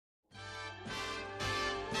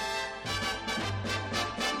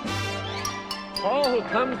All who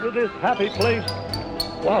come to this happy place,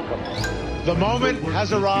 welcome. The moment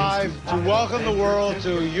has arrived to welcome the world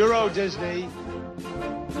to Euro Disney.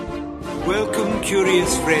 Welcome,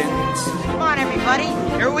 curious friends. Come on, everybody.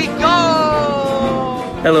 Here we go.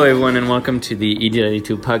 Hello, everyone, and welcome to the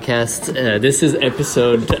WDS2 podcast. This is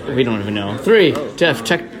episode, we don't even know, 3. Geoff,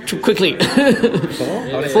 check quickly.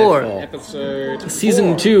 4. Episode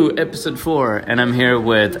Season 2, episode 4. And I'm here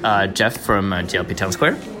with Geoff from GLP Town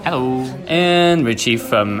Square. Hello. And Richy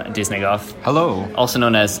from Disney Golf. Hello. Also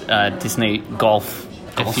known as Disney Golf.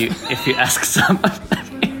 If you ask someone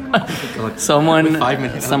 5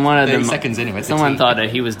 minutes, someone at 30 the seconds anyway. Someone thought that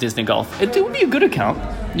he was Disney Golf. It would be a good account.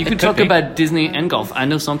 You could talk about Disney and golf. I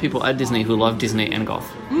know some people at Disney who love Disney and golf.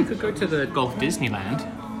 You could go to the Golf Disneyland.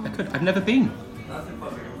 I could. I've never been.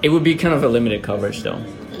 It would be kind of a limited coverage, though.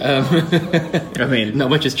 I mean, not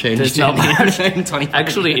much has changed. There's not much.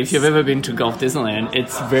 Actually, if you've ever been to Golf Disneyland,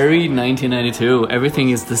 it's very 1992. Everything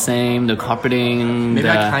is the same. The carpeting. Maybe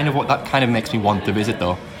that kind of makes me want to visit,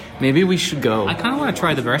 though. Maybe we should go. I kind of want to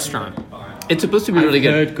try the restaurant. It's supposed to be really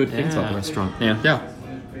good. I've heard good things about the restaurant.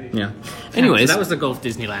 Yeah. Anyways, so that was the Golf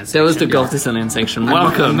Disneyland section. That was the Golf Disneyland section.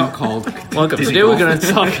 Welcome. I'm not called Welcome. Disney Today Golf. we're going to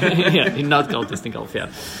talk. Not called Disney Golf. Yeah.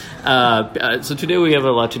 So today we have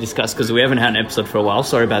a lot to discuss because we haven't had an episode for a while.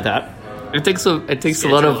 Sorry about that. It takes a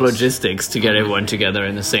lot of logistics to get everyone together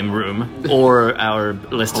in the same room or our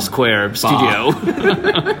Leicester Square studio.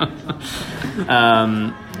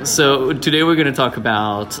 So today we're going to talk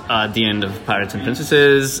about the end of Pirates and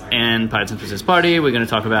Princesses and Pirates and Princess Party. We're going to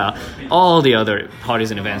talk about all the other parties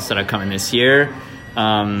and events that are coming this year.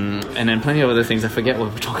 And then plenty of other things. I forget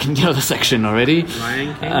what we're talking in the other section already.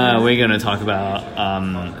 We're going to talk about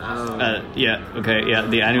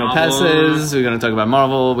the annual Marvel. passes. We're going to talk about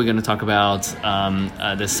Marvel. We're going to talk about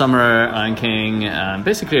the summer Lion King.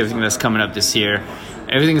 Basically everything that's coming up this year.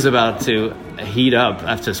 Everything's about to heat up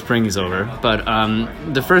after spring is over. But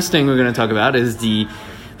the first thing we're going to talk about is the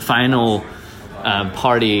final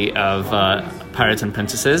party of Pirates and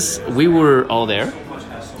Princesses. We were all there.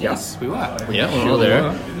 Yes, we were. Yeah, we're all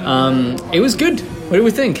there. It was good. What do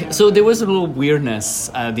we think? So there was a little weirdness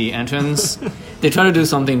at the entrance. They tried to do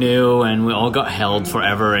something new, and we all got held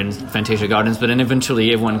forever in Fantasia Gardens, but then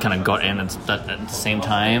eventually everyone kind of got in at the same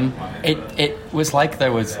time. It was like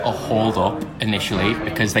there was a hold up initially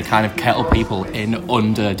because they kind of kettled people in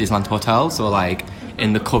under Disneyland Hotel, so like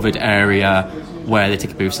in the covered area where the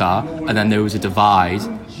ticket booths are, and then there was a divide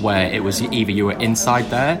where it was either you were inside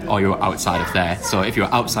there or you were outside of there. So if you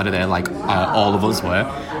were outside of there, like all of us were,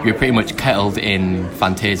 you were pretty much kettled in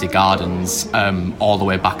Fantasia Gardens all the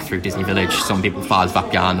way back through Disney Village. Some people far as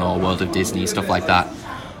Vapiano, World of Disney, stuff like that.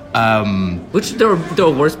 Which there are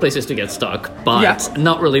worse places to get stuck, but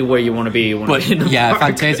not really where you want to be. You want to be in the park.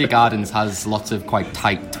 Fantasia Gardens has lots of quite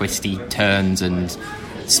tight, twisty turns and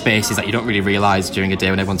spaces that you don't really realise during a day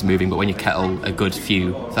when everyone's moving, but when you kettle a good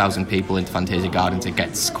few thousand people into Fantasia Gardens, it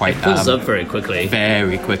gets quite... It fills up very quickly.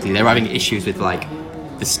 Very quickly. They're having issues with, like,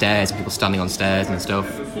 the stairs and people standing on stairs and stuff.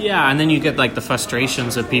 Yeah, and then you get, like, the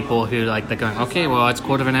frustrations of people who, like, they're going, okay, well, it's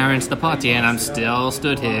quarter of an hour into the party and I'm still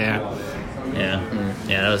stood here. Yeah,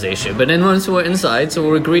 that was the issue. But then once we were inside, so we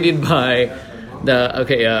were greeted by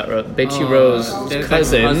Betty Rose's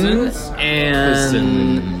cousin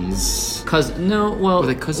and... Cousin? No, well... Were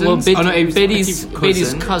they cousins? Well, Betty's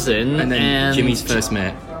Betty's cousin. And then Jimmy's first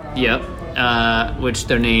mate. Yep. Which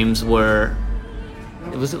their names were...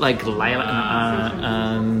 Was it like Lila?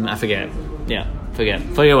 I forget. Yeah, forget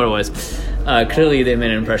what it was. Clearly they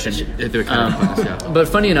made an impression. They were kind of class, yeah. But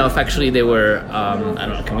funny enough, actually, they were... I don't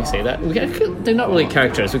know, can we say that? They're not really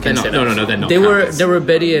characters. We can say that. No, they're not They characters. were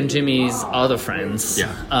Betty and Jimmy's other friends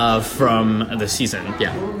from the season.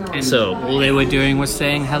 Yeah. And So all they were doing was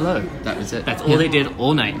saying hello. That was it. That's all they did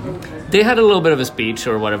all night. they had a little bit of a speech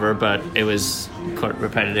or whatever, but it was quite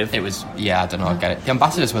repetitive. It was, I don't know, I get it. The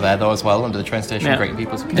ambassadors were there, though, as well, under the train station, greeting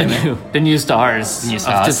people. The new stars of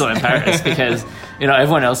Disneyland Paris, because,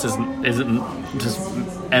 everyone else isn't just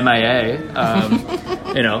MIA.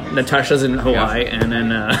 Natasha's in Hawaii, and then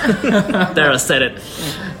Dara said it.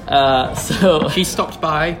 So she stopped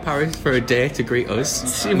by Paris for a day to greet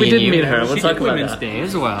us. We did meet her. We'll talk about Women's that. Day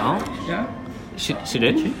as well. Yeah. She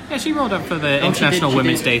did? Yeah, she rolled up for the International she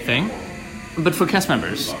Women's did. Day thing. But for cast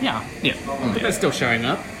members. Yeah. Yeah. But they're still showing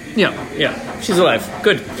up. Yeah. She's alive.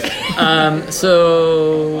 Good.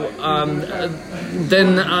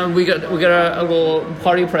 Then we got a little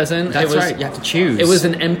party present. That's right. You have to choose. It was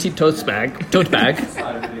an empty tote bag.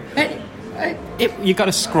 You got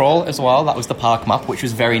a scroll as well. That was the park map, which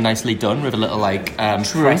was very nicely done with a little like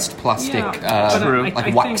pressed plastic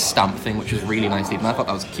wax stamp thing, which was really nicely done. I thought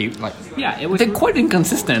that was cute. Like, it was. They're quite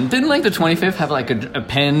inconsistent. Didn't like the 25th have like a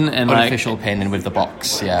pin and unofficial pin and with the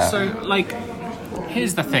box? Yeah. So like,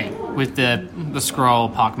 here's the thing with the scroll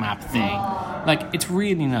park map thing. Like, it's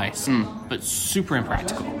really nice, but super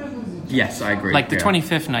impractical. Yes, I agree. Like the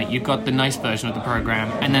 25th night, you got the nice version of the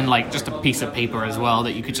program, and then like just a piece of paper as well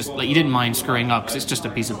that you could just like you didn't mind screwing up because it's just a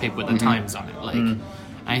piece of paper with the times on it. Like,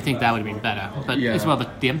 I think that would have been better. But as well,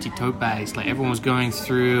 the empty tote bags, like everyone was going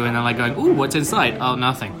through and then like going, "Ooh, what's inside?" Oh,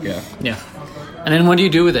 nothing. Yeah. And then what do you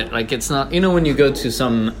do with it? Like, it's not, when you go to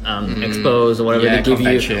some expos or whatever, they give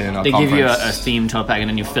you a theme tote bag, and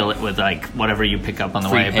then you fill it with like whatever you pick up on the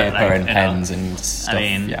way. Paper but, like, and pens and stuff. I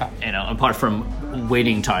mean, apart from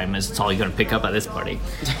waiting time, it's all you're going to pick up at this party.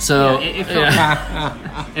 So it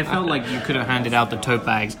felt like you could have handed out the tote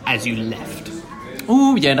bags as you left.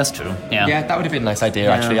 Ooh, yeah, that's true. Yeah, that would have been a nice idea,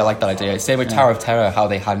 actually. I like that idea. Same with Tower of Terror, how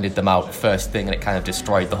they handed them out first thing, and it kind of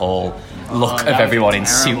destroyed the whole look of everyone in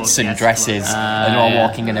suits and dresses, and all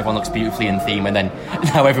walking, and everyone looks beautifully in theme, and then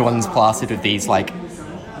now everyone's plastered with these, like,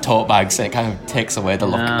 tote bags, so it kind of takes away the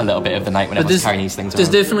look a little bit of the night when everyone's carrying these things around.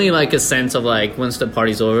 There's definitely like a sense of like once the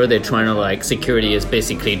party's over, they're trying to like security is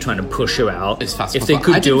basically trying to push you out. As fast if as they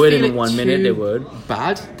possible. could do it in 1 minute, they would.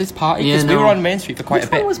 Bad this party because we were on Main Street for quite a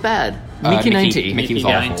bit. Which one was bad? Mickey 90. Mickey was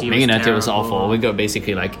awful. Mickey 90 was awful. We got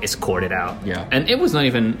basically like escorted out. Yeah, and it was not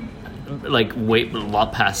even like wait a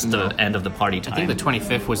lot past the end of the party time. I think the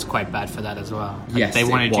 25th was quite bad for that as well. Like, yes, they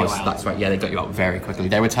wanted you out. That's right. Yeah, they got you out very quickly.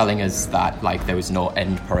 They were telling us that like there was no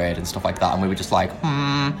end parade and stuff like that, and we were just like,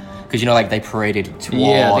 because like they paraded towards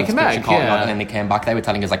they came back, and then they came back. They were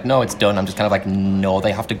telling us like, no, it's done. I'm just kind of like, no,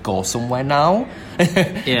 they have to go somewhere now. So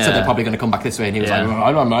they're probably going to come back this way. And he was like,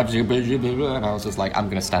 I don't know, and I was just like, I'm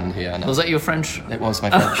going to stand here. And was that your French? It was my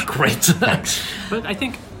French. Great, thanks. But I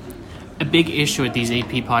think a big issue at these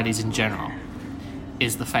AP parties in general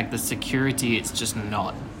is the fact that security, it's just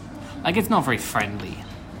not. Like, it's not very friendly.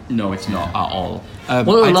 No, it's not at all.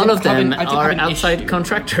 Well, a lot of them are outside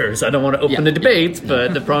contractors. I don't want to open the debate,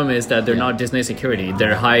 but the problem is that they're not Disney security.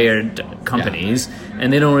 They're hired companies,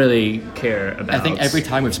 and they don't really care about... I think every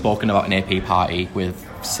time we've spoken about an AP party, we've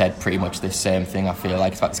said pretty much the same thing, I feel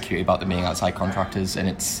like. It's about security, about them being outside contractors, and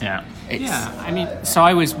it's... I mean, so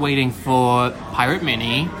I was waiting for Pirate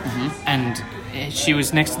Minnie, and she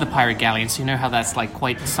was next to the Pirate Galleon, so you know how that's like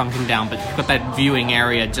quite sunken down, but you've got that viewing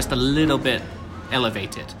area just a little bit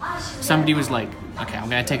elevated. Somebody was like, okay, I'm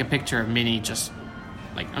going to take a picture of Minnie, just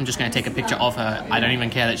like, I'm just going to take a picture of her. I don't even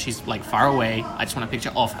care that she's like far away. I just want a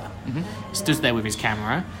picture of her. Stood there with his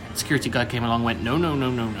camera. Security guard came along, went, no.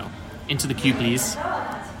 Into the queue, please.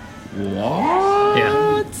 What?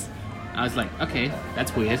 Yeah. I was like, okay,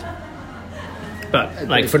 that's weird. But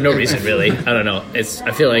like for no reason really. I don't know.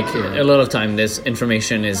 I feel like a lot of time this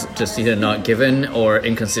information is just either not given or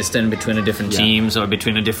inconsistent between the different teams or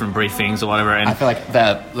between the different briefings or whatever. And I feel like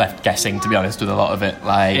they're left guessing, to be honest, with a lot of it.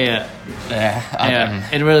 Like,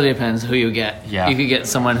 it really depends who you get. Yeah. You could get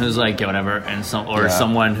someone who's like whatever, and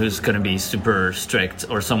someone who's going to be super strict,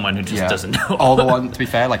 or someone who just doesn't know. All the one, to be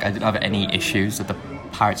fair, like I didn't have any issues with the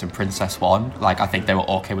Pirates and Princess one. Like I think they were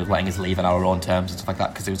okay with letting us leave on our own terms and stuff like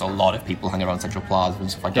that, because there was a lot of people hanging around Central Plaza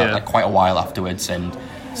and stuff like that, like quite a while afterwards and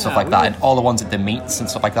stuff like that. And all the ones at the meets and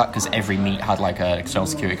stuff like that, because every meet had like an external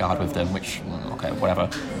security guard with them, which okay, whatever.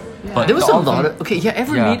 But there was a lot of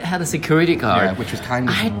every meet had a security guard, which was kind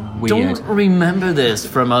of weird. I don't remember this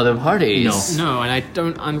from other parties. No, and I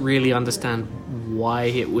don't really understand why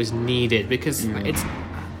it was needed, because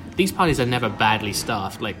these parties are never badly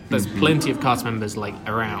staffed. Like, there's plenty of cast members like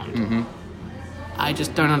around. I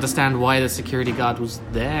just don't understand why the security guard was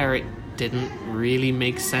there. It didn't really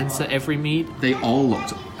make sense at every meet. They all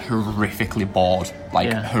looked horrifically bored. Like,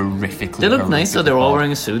 horrifically. They looked nice, so they were all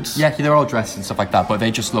wearing suits. Yeah, they were all dressed and stuff like that, but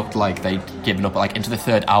they just looked like they'd given up, like, into the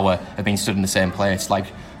third hour of being stood in the same place. Like,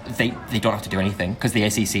 they don't have to do anything, because the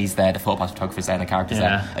ACC's there, the photopass photographer's there, and the characters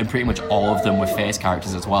there, and pretty much all of them were face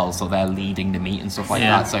characters as well, so they're leading the meet and stuff like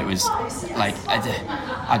that. So it was like,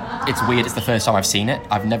 it's weird. It's the first time I've seen it.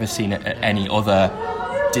 I've never seen it at any other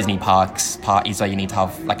Disney parks parties where you need to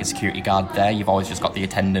have like a security guard there. You've always just got the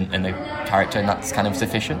attendant and the character, and that's kind of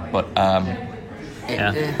sufficient. But but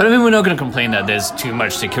I mean, we're not going to complain that there's too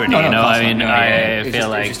much security. I feel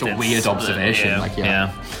like it's just a weird observation.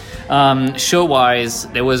 Show-wise,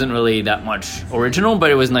 there wasn't really that much original, but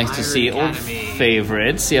it was nice to see old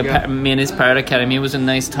favorites. Minnie's Pirate Academy was a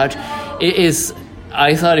nice touch.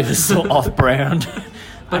 I thought it was so off-brand.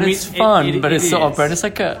 But it's fun, but it's so off-brand.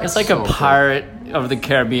 It's like a pirate of the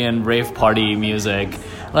Caribbean rave party music,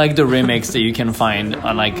 like the remix that you can find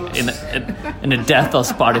on like in the death of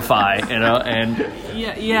Spotify, you know, and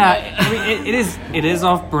Yeah. I mean, it is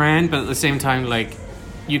off brand, but at the same time, like,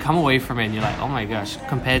 you come away from it and you're like, oh my gosh,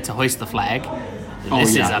 compared to Hoist the Flag,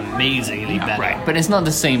 this is amazingly better. right, but it's not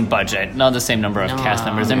the same budget, not the same number of cast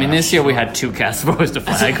members. I mean, this year we had 2 casts for Hoist the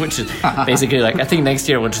Flag, which is basically like, I think next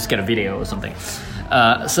year we'll just get a video or something.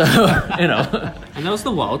 So, you know. And that was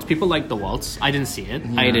the waltz. People liked the waltz. I didn't see it.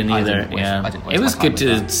 I didn't either. It was good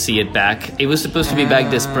to see it back. It was supposed to be back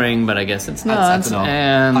this spring, but I guess it's not. I don't know.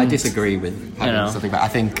 And I disagree with having something back. I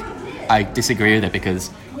think I disagree with it because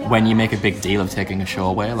when you make a big deal of taking a show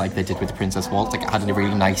away, like they did with Princess Waltz, like it had a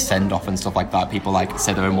really nice send off and stuff like that. People like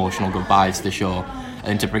said their emotional goodbyes to the show,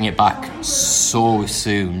 and to bring it back so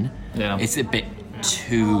soon, it's a bit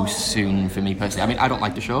too soon for me personally. I mean, I don't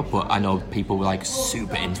like the show, but I know people were like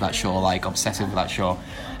super into that show, like obsessive with that show,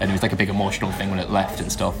 and it was like a big emotional thing when it left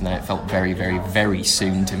and stuff, and then it felt very, very, very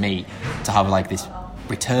soon to me to have like this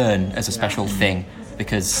return as a special thing,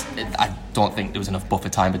 because I don't think there was enough buffer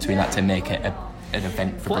time between that to make it an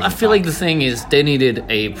event for I feel like the thing is they needed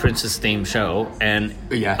a princess themed show, and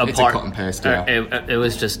it's a cut and paste. It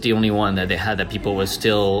was just the only one that they had that people were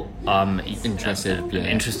still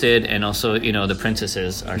interested, and also, you know, the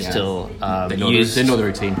princesses are still used. They know the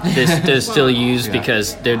routine. They're still used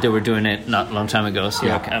because they were doing it not a long time ago. So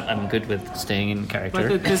I'm good with staying in character.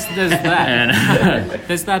 But there's that.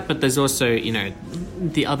 There's that, but there's also, you know,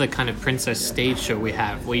 the other kind of princess stage show we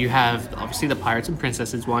have, where you have obviously the Pirates and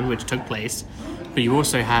Princesses one, which took place, but you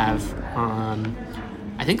also have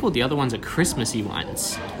I think all the other ones are Christmassy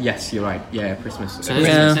ones. Yes, you're right. Yeah, Christmas. So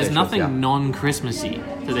there's nothing non-Christmassy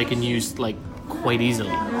that they can use like quite easily.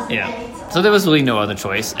 Yeah. So there was really no other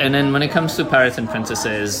choice. And then when it comes to Pirates and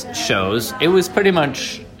Princesses shows, it was pretty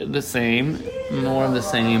much the same, more of the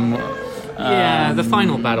same. The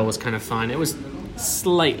final battle was kind of fun. It was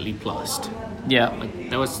slightly plussed. Yeah.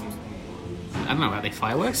 Like there was, I don't know, are they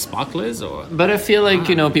fireworks, sparklers, or? But I feel like,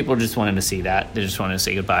 you know, people just wanted to see that. They just wanted to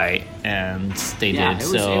say goodbye, and they did.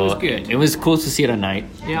 It was good. It was cool to see it at night.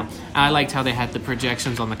 Yeah, I liked how they had the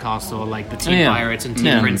projections on the castle, like the Team Pirates and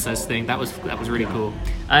Team Princess thing. That was really cool.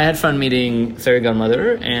 I had fun meeting Fairy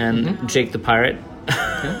Godmother and Jake the Pirate.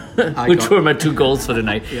 Which were my 2 goals for the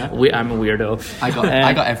night. Yeah. I'm a weirdo. I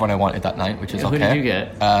got everyone I wanted that night, which is okay. Who did you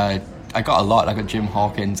get? I got a lot. I got Jim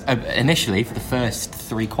Hawkins. Initially, for the first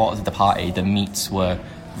 3/4 of the party, the meets were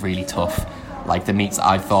really tough. Like, the meets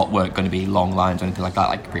I thought weren't going to be long lines or anything like that.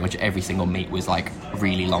 Like, pretty much every single meet was, like,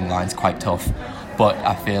 really long lines, quite tough. But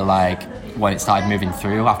I feel like when it started moving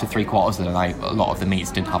through, after 3/4 of the night, a lot of the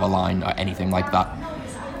meets didn't have a line or anything like that.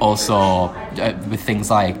 Also, with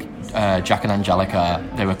things like Jack and Angelica,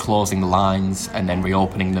 they were closing the lines and then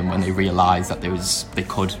reopening them when they realised that they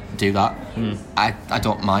could do that. I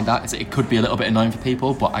don't mind that. It could be a little bit annoying for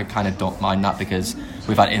people, but I kind of don't mind that, because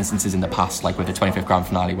we've had instances in the past, like with the 25th grand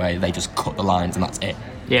finale, where they just cut the lines and that's it.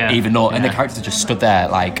 Yeah. Even though, and the characters just stood there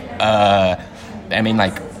like, I mean,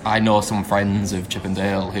 like, I know some friends of Chip and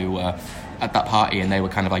Dale who were at that party, and they were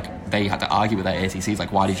kind of like, they had to argue with their ACCs,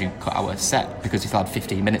 like, why did you cut our set? Because you still had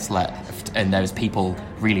 15 minutes left, and there was people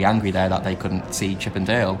really angry there that they couldn't see Chip and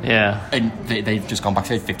Dale. Yeah. And they've just gone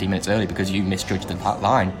backstage 15 minutes early because you misjudged that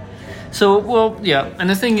line. So, well, yeah, and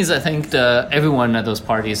the thing is, I think everyone at those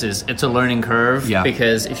parties it's a learning curve,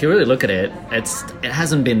 because if you really look at it, it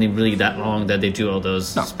hasn't been really that long that they do all those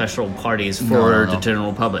special parties for the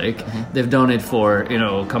general public. They've done it for, you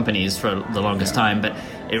know, companies for the longest time, but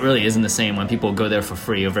it really isn't the same when people go there for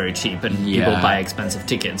free or very cheap, and people buy expensive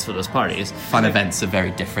tickets for those parties. Fun events are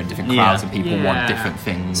very different crowds, and people want different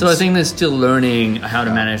things. So I think they're still learning how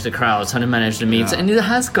to manage the crowds, how to manage the meets, and it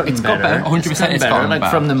has gotten better. 100% it's gotten better. Like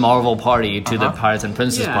better. From the Marvel party to the Pirates and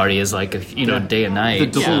Princess party is like day and night.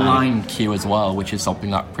 The double line queue as well, which is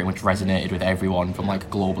something that pretty much resonated with everyone from like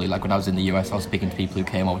globally. Like when I was in the US, I was speaking to people who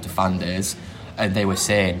came over to fan days, and they were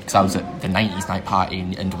saying, because I was at the 90s night party,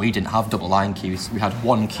 and we didn't have double line queues. We had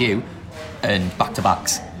one queue and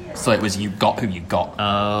back-to-backs. So it was you got who you got.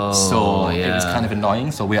 Oh, so it was kind of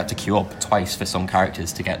annoying. So we had to queue up twice for some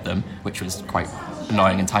characters to get them, which was quite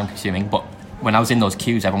annoying and time-consuming. But when I was in those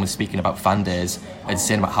queues, everyone was speaking about fan days and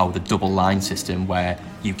saying about how the double line system, where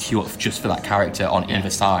you queue up just for that character on either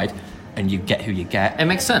side, and you get who you get. It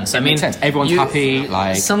makes sense. Makes sense. Everyone's happy.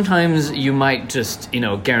 Like, sometimes you might just,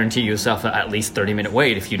 guarantee yourself at least 30-minute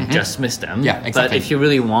wait if you just miss them. Yeah, exactly. But if you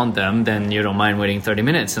really want them, then you don't mind waiting 30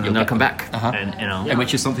 minutes, and then they'll come back. And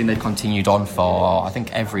which is something they've continued on for, I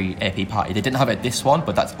think, every AP party. They didn't have it at this one,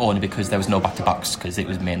 but that's only because there was no back-to-backs, because it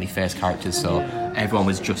was mainly face characters, so everyone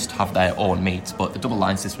was just have their own meets. But the double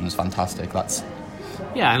line system was fantastic.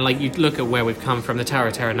 Yeah, and like you look at where we've come from, the Tower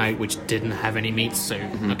of Terror night, which didn't have any meats, so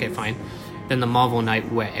okay, fine. Then the Marvel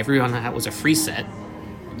night, where everyone was a free set.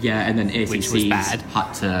 Yeah, and then Which was bad. ACCs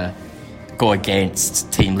had to go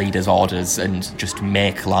against team leaders' orders and just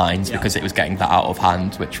make lines because it was getting that out of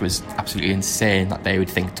hand, which was absolutely insane that they would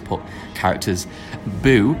think to put characters.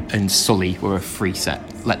 Boo and Sully were a free set.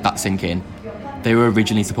 Let that sink in. They were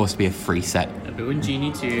originally supposed to be a free set. Boo and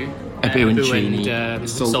Genie too. Boo and Genie.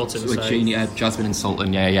 Sultan. Genie, Jasmine and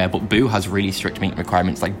Sultan, yeah. But Boo has really strict meat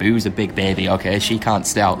requirements. Like, Boo's a big baby, okay? She can't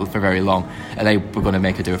stay out for very long. And they were going to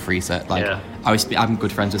make her do a free set. Like, I'm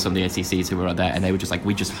good friends with some of the ACCs who were there, and they were just like,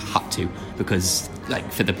 we just had to, because,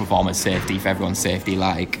 like, for the performers' safety, for everyone's safety,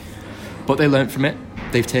 like... But they learnt from it.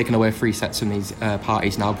 They've taken away free sets from these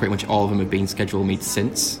parties now. Pretty much all of them have been scheduled meets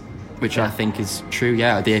since, which I think is true.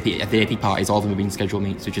 Yeah, the AP parties, all of them have been scheduled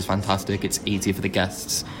meets, which is fantastic. It's easier for the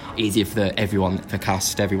guests, easier for everyone, the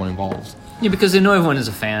cast, everyone involved. Yeah, because they know everyone is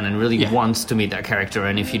a fan and really wants to meet that character,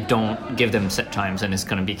 and if you don't give them set times, then it's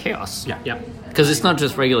going to be chaos. Yeah. Because it's not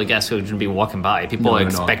just regular guests who are going to be walking by. People are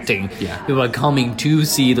expecting, Yeah. people are coming to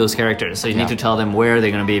see those characters. So you need to tell them where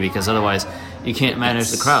they're going to be, because otherwise you can't manage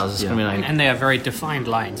the crowds. It's going to be like... And they are very defined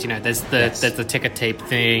lines. You know, there's the ticker tape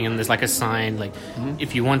thing, and there's like a sign. Like,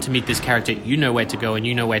 if you want to meet this character, you know where to go and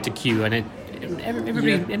you know where to queue, and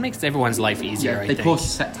it makes everyone's life easier. I They think.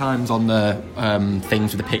 post set times on the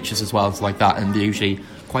things with the pictures as well, so like that, and they're usually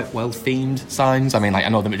quite well themed signs. I mean, like, I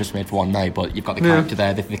know them are just made for one night, but you've got the character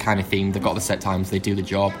there, they're the kind of theme, they've got the set times, they do the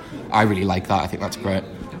job. I really like that. I think that's great.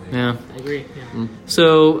 Yeah. I agree. Yeah.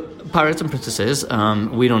 So, Pirates and Princesses,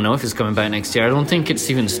 we don't know if it's coming back next year. I don't think it's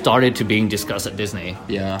even started to being discussed at Disney.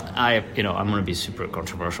 Yeah. I'm going to be super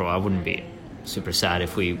controversial. I wouldn't be super sad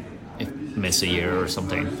if we miss a year or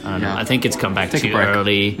something. I don't know. I think it's come back too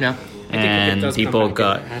early. Yeah. And people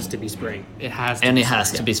got... It has to be spring. It has to. And be it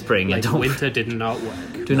has to be spring. Like, and winter did not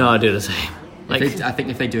work. do not do the same. Like, I think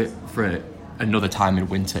if they do it for another time in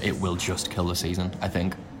winter, it will just kill the season, I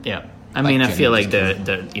think. yeah. I mean, I feel like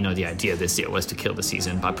the idea this year was to kill the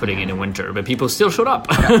season by putting it in winter, but people still showed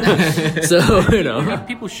up. So,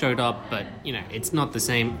 People showed up, but, it's not the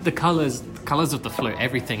same. The colors of the float,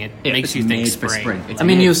 everything, it makes you think made for spring. It's I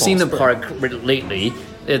mean, made you've for seen the spring. park lately.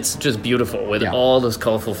 It's just beautiful with all those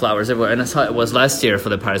colorful flowers everywhere. And that's how it was last year for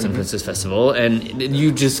the Pirates and Princess Festival. And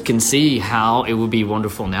you just can see how it would be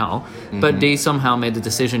wonderful now. But they somehow made the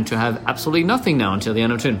decision to have absolutely nothing now until the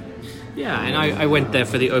end of June. Yeah, and I went there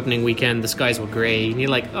for the opening weekend. The skies were grey, and you're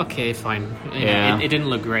like, okay, fine. It didn't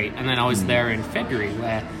look great. And then I was there in February,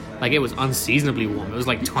 where like it was unseasonably warm. It was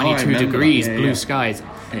like 22 degrees, blue skies,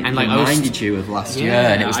 and like reminded you of last year.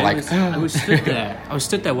 And it was I was stood there. I was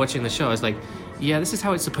stood there watching the show. I was like, yeah, this is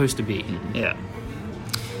how it's supposed to be. Yeah.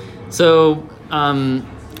 So,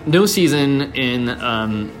 no season in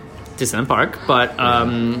Disneyland Park, but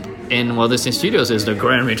in Walt Disney Studios is the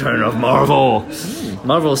grand return of Marvel.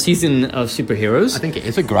 Marvel's season of superheroes. I think it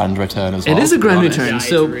is a grand return as well. It is a grand return. Yeah,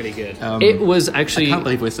 so it's really good. It was actually... I can't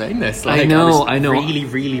believe we're saying this. I know. Really,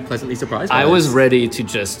 really pleasantly surprised by I was this. ready to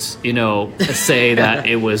just, say that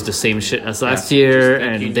it was the same shit as last year,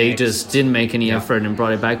 and they just didn't make any effort and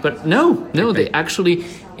brought it back. But no, they actually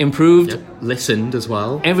improved, listened as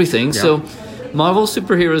well. everything. Yeah. So Marvel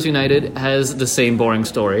Superheroes United has the same boring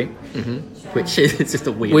story, Which is just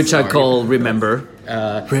a weird which story. I call Remember.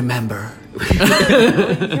 Remember.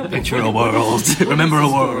 Picture a world. Remember a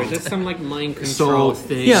world. There's some like mind control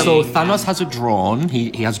thing. Yeah. So Thanos has a drone.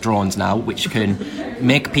 He has drones now, which can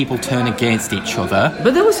make people turn against each other.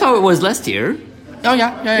 But that was how it was last year. Oh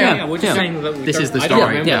yeah. We're just saying that This is the I don't story.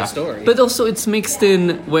 remember Yeah. the story. But also it's mixed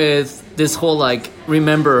in with this whole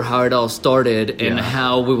remember how it all started and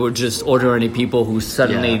how we were just ordinary people who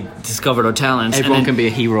suddenly discovered our talents. Everyone and then, can be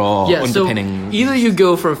a hero. Underpinning. So either you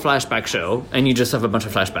go for a flashback show and you just have a bunch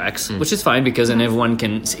of flashbacks, which is fine because then everyone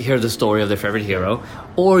can hear the story of their favorite hero,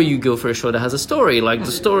 or you go for a show that has a story, like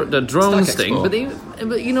the drones Stack thing. Expo.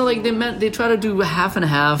 But they try to do half and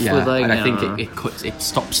half with and I think it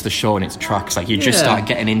stops the show in its tracks. Like you just start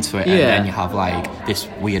getting into it, and then you have this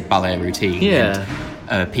weird ballet routine. Yeah. And,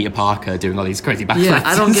 Peter Parker doing all these crazy backflips. Yeah,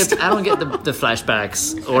 I don't get the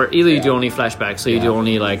flashbacks, or either you do only flashbacks, or you do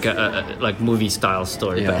only a movie style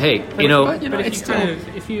story. Yeah. But hey, But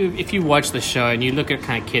if you watch the show and you look at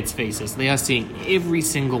kind of kids' faces, they are seeing every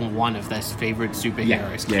single one of their favorite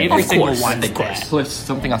superheroes. Every single one. Of course. Plus,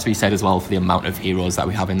 something has to be said as well for the amount of heroes that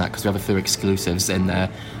we have in that, because we have a few exclusives in there.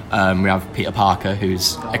 We have Peter Parker,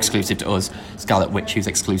 who's exclusive to us, Scarlet Witch, who's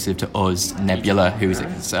exclusive to us, Nebula, who's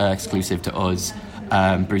exclusive to us,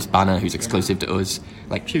 Bruce Banner, who's exclusive to us,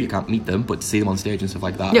 like, sure, you can't meet them, but to see them on stage and stuff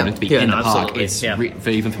like that, Yeah. and to be Yeah, in no, the park, absolutely. it's Yeah.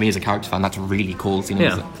 even for me as a character fan, that's really cool seeing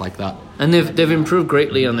Yeah. them like that. And they've improved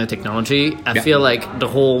greatly on the technology. I feel like the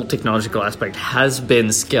whole technological aspect has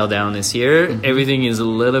been scaled down this year. Everything is a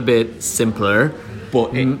little bit simpler.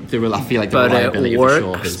 But I feel like the But reliability it of the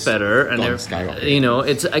show works has better, and gone skyrocketed. you know,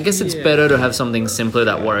 I guess it's better to have something simpler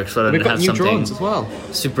that works rather We've than got have new something drones as well.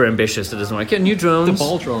 super ambitious that doesn't work. Yeah, new drones, The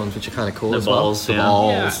ball drones, which are kind of cool The as balls, well. yeah. The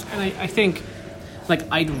balls. Yeah, and I think, like,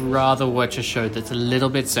 I'd rather watch a show that's a little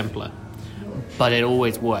bit simpler, but it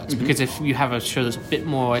always works. Because if you have a show that's a bit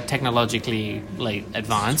more technologically, like,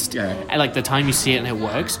 advanced, and, like, the time you see it and it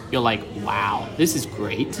works, you're like, wow, this is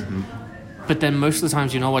great. But then most of the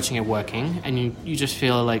times you're not watching it working, and you just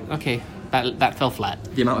feel like, okay, that fell flat.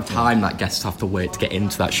 The amount of time that guests have to wait to get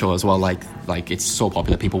into that show as well, like it's so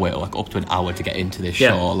popular. People wait like up to an hour to get into this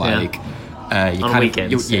show. Like, you on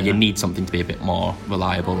weekends, you need something to be a bit more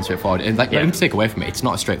reliable and straightforward. And like, nothing to take away from it. It's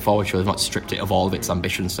not a straightforward show. They've not stripped it of all of its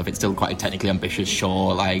ambition and stuff. It's still quite a technically ambitious show.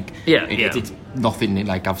 Like, it's nothing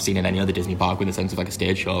like I've seen in any other Disney park in the sense of like a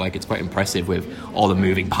stage show. Like, it's quite impressive with all the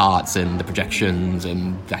moving parts and the projections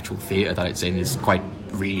and the actual theatre that it's in is quite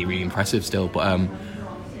really, really impressive still. But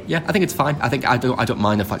yeah, I think it's fine. I think I don't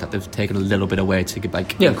mind the fact that they've taken a little bit away to increase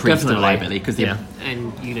definitely. the reliability because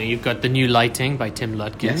And you know, you've got the new lighting by Tim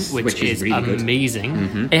Lutkin, which is really good.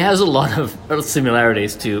 amazing. It has a lot of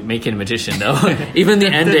similarities to Making a Magician, though. Even the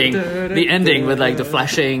ending with like the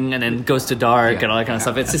flashing and then goes to dark and all that kind of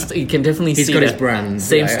stuff. It's just you can definitely see got his that brand.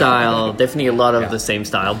 same style. Definitely a lot of the same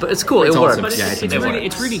style, but it's cool. It's it awesome. works. Yeah,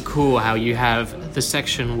 It's really cool how you have the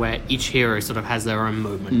section where each hero sort of has their own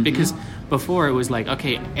moment because before it was like,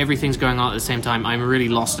 okay, everything's going on at the same time. I'm really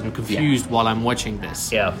lost and confused while I'm watching this.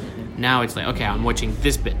 Yeah. Now it's like, okay, I'm watching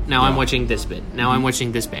this bit. Now I'm watching this bit. Now I'm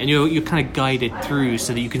watching this bit. And you're kind of guided through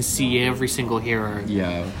so that you can see every single hero do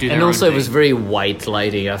their And also own it was thing. very white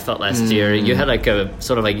lighting, I felt last year. You had like a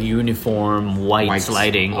sort of like uniform white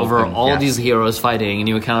lighting over all these heroes fighting, and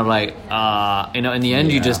you were kind of like, you know, in the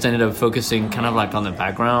end you just ended up focusing kind of like on the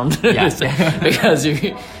background. Because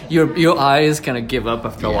your eyes kind of give up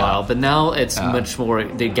after a while. But now it's much more,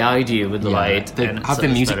 they guide you with the light. They and have so the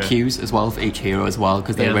it's music better. cues as well for each hero as well,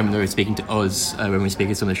 because when they were speaking to us, when we were speaking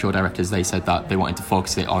to some of the show directors, they said that they wanted to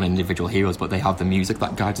focus it on individual heroes, but they have the music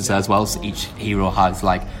that guides us as well, so each hero has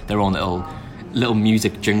like their own little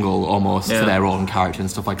music jingle almost to their own character and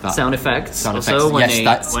stuff like that. Sound effects also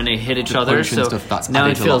effects. when they hit each the other, punch and so stuff, that's now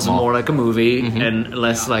it added a feels lot more like a movie and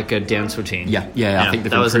less like a dance routine. I think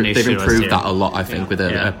that was an they've issue last improved year. that a lot. I think with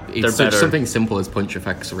it, They're it's better. something simple as punch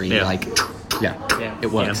effects. Really,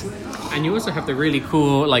 it works. And you also have the really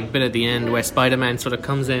cool like bit at the end where Spider-Man sort of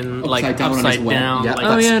comes in like Upside down on his upside way. down. Yeah.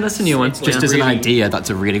 Like, That's a new one. Just as an idea, that's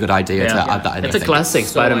a really good idea to add that in. It's a classic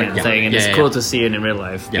Spider-Man like, thing, and it's cool to see it in real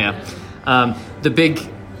life.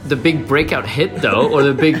 The big breakout hit, though, or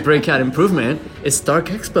the big breakout improvement, is Stark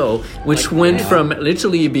Expo, which went from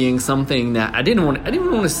literally being something that I didn't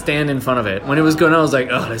even want to stand in front of it. When it was going on, I was like,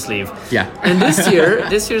 oh, let's leave. Yeah. And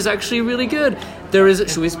this year's actually really good. There is,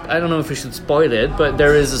 I don't know if we should spoil it, but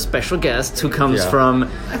there is a special guest who comes from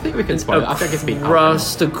I think we can spoil it. I think it's been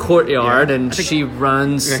across the courtyard, and she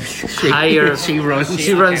runs higher. She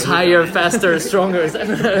runs higher, faster, stronger,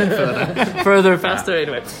 further, faster.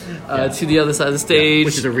 Anyway, to the other side of the stage,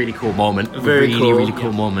 which is a really cool moment. Very cool. Really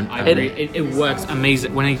cool moment. It works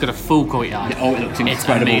amazing when you've got a full courtyard. Oh, it looks It's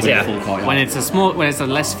incredible amazing. with a full courtyard. When it's a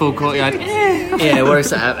less full courtyard, yeah, it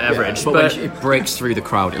works at average, but when it breaks through the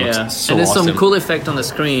crowd, it looks so and there's awesome. some cool effect on the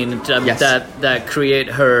screen that create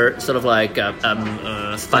her sort of like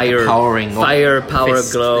fire power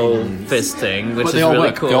glow fist thing, which is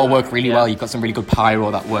really cool. They all work really well. You've got some really good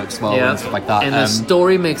pyro that works well and stuff like that. And the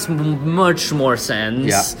story makes much more sense.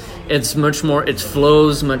 Yeah. It's much more. It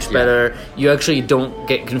flows much better. You actually don't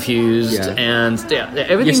get confused, and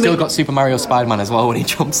everything. You've still got Super Mario Spider-Man as well when he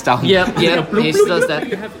jumps down. Yeah, he does that.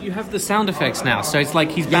 you have the sound effects now, so it's like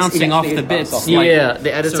he's bouncing off the bits. Yeah,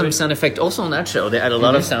 they added some sound effect also on that show. They added a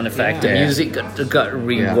lot of sound effect. The music got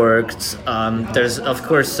reworked. There's of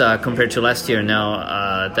course compared to last year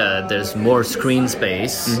now, there's more screen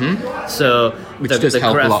space. So Which the does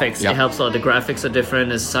help a lot. graphics it helps a lot. The graphics are different.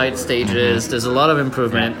 There's side stages. There's a lot of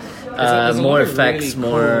improvement. More effects,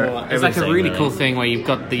 more. It's like a really everything, cool thing where you've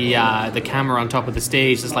got the camera on top of the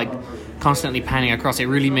stage, just like constantly panning across. It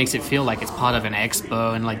really makes it feel like it's part of an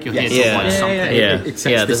expo and like you're here to watch something.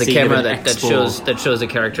 Yeah. There's a camera that shows the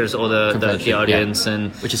characters or the audience,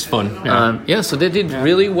 and which is fun. So they did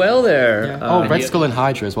really well there. Red Skull and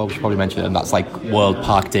Hydra as well. We should probably mention them. That's like World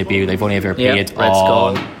Park debut. They've only ever appeared Red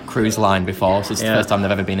Skull. on cruise line before, so it's the first time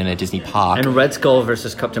they've ever been in a Disney park. And Red Skull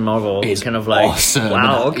versus Captain Marvel is kind of like awesome.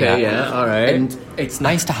 Wow, okay, all right. And it's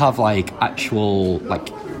nice to have like actual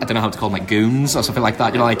like I don't know how to call them, like goons or something like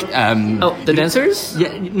that. You know, like the dancers?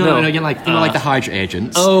 Yeah, no. You're like like the Hydra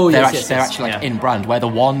agents. Oh, they're yes, they're actually like in brand. Where the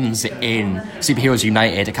ones in Superheroes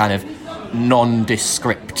United are kind of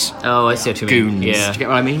nondescript. Oh, I see what you mean. Goons. Yeah. Do you get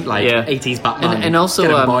what I mean? Like 80s Batman. And also,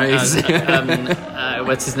 Get 'em, boys.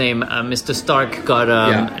 what's his name? Mr. Stark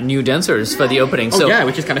got new dancers for the opening. So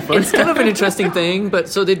which is kind of fun. It's kind of an interesting thing, but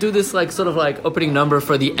so they do this like sort of like opening number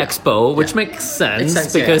for the expo, which makes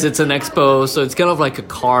sense because it's an expo, so it's kind of like a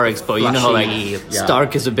car expo. Flashy, you know how like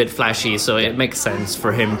Stark is a bit flashy, so it makes sense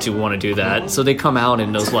for him to want to do that. So they come out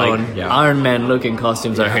in those like Iron Man looking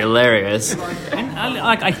costumes are hilarious. And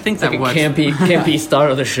I think that like works. Campy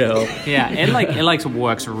start of the show. Yeah, it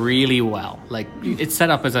works really well. Like it's set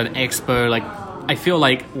up as an expo. Like I feel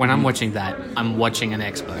like when I'm watching that, I'm watching an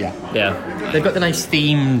expo. Yeah. They've got the nice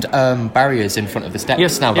themed barriers in front of the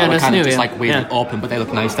steps now that are kind of just like weirdly open, but they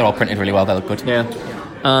look nice. They're all printed really well. They look good. Yeah.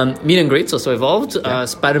 Meet and greets also evolved.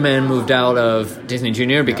 Spider-Man moved out of Disney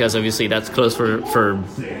Junior because obviously that's closed for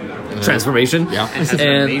transformation. Yeah, and has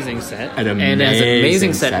an amazing set. And has an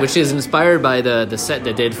amazing set, which is inspired by the set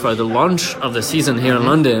they did for the launch of the season here in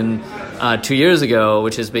London 2 years ago,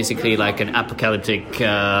 which is basically like an apocalyptic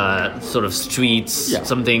sort of streets.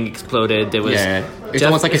 Something exploded. There was it's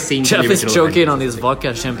almost like a scene. Geoff is choking on his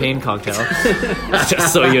vodka champagne cocktail,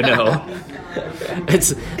 just so you know.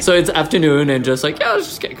 It's afternoon and just like let's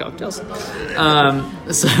just get cocktails.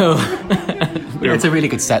 It's a really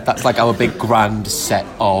good set. That's like our big grand set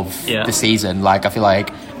of the season. Like I feel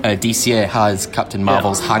like DCA has Captain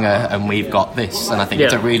Marvel's hangar, and we've got this, and I think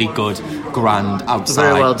it's a really good grand outside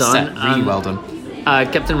very well done. set. Really well done.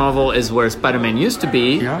 Captain Marvel is where Spider-Man used to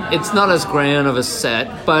be. It's not as grand of a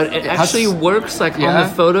set, but it actually works like on the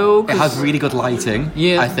photo. It has really good lighting.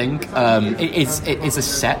 I think it's a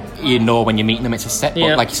set. You know when you're meeting them, it's a set.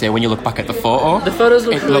 But like you say, when you look back at the photo, the photos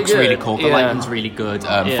look looks good. really cool. The lighting's really good.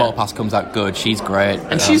 PhotoPass comes out good. She's great,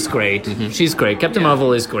 and she's great. She's great. Captain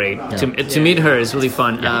Marvel is great. To meet her is really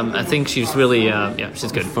fun. I think she's really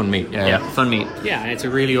she's good. Fun meet. Fun meet. Yeah, and it's a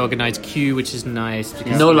really organized queue, which is nice.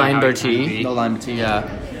 No line Bertie. No line Bertie.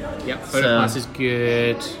 Yep, PhotoPass is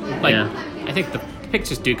good. Like, I think the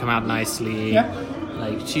pictures do come out nicely.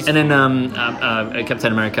 Like she's and then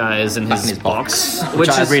Captain America is in his box, which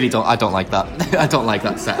I really don't. I don't like that. I don't like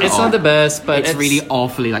that set. It's not the best, but it's really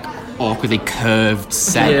awfully like awkwardly curved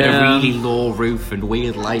set with a really low roof and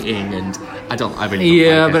weird lighting, and I really don't like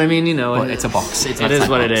it. But I mean, but it's a box. It is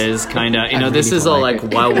what it is, kind of. This is all like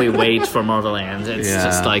while we wait for Marvel Land. It's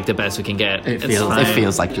just like the best we can get. It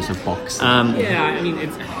feels like just a box. I mean,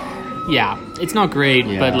 it's not great,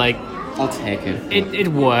 but like. I'll take it. It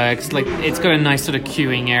works. Like it's got a nice sort of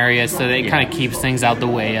queuing area, so that it kind of keeps things out the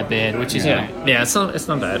way a bit, which is it's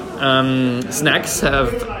not bad. Snacks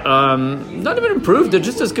have not even improved. They're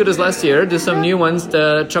just as good as last year. There's some new ones.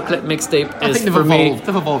 The chocolate mixtape is they've evolved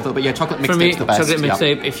a little bit. Yeah, chocolate mixtape's the best. Chocolate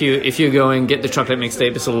mixtape. If you go and get the chocolate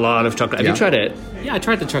mixtape, it's a lot of chocolate. Have you tried it? Yeah, I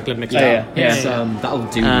tried the chocolate mixtape. That'll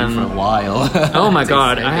do me for a while. Oh my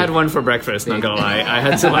god, I had one for breakfast. Not gonna lie, I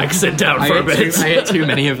had to like sit down for a bit. I ate too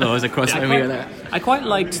many of those across the meal. I quite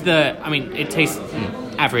liked it tastes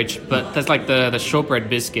average, but there's like the shortbread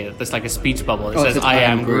biscuit. There's like a speech bubble that says "I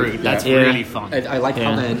am Groot." That's really fun. I like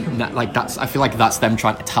how I feel like that's them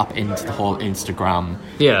trying to tap into the whole Instagram,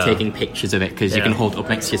 taking pictures of it because you can hold it up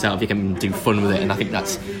next to yourself. You can do fun with it, and I think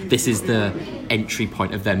this is the entry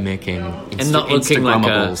point of them making and not looking like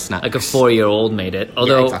a 4-year-old made it.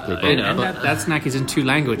 Although that snack is in 2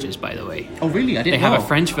 languages, by the way. Oh really? I didn't know. They have a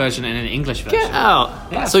French version and an English version. Get out!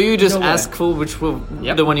 Yeah. So you just ask for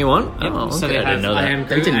the one you want. Yep. Oh, okay. So they I didn't know that.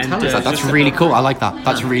 They didn't tell us that. That's really cool. I like that.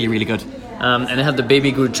 That's really, really good. And they have the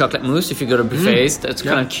baby Groot chocolate mousse. If you go to buffets, that's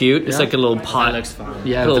kind of cute. It's like a little pot. That looks fun.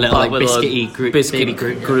 Yeah, a little pot like with biscuity Groot, baby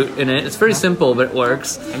Groot in it. It's very simple, but it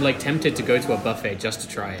works. I'm like tempted to go to a buffet just to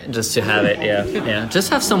try it. Just to have it, yeah. Just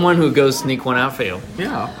have someone who goes sneak one out for you.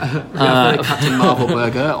 Yeah. Captain Marvel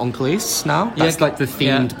burger on Cleese now. That's like the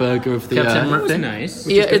themed burger of the That was nice.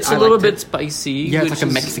 Yeah, it's a little bit spicy. Yeah, it's like a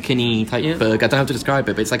Mexican-y type burger. I don't know how to describe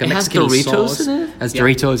it, but it's like a Mexican Doritos sauce. in it? It has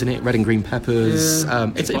Doritos in it, red and green peppers.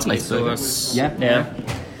 It's nice. Sauce. Yeah.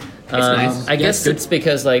 nice. I guess it's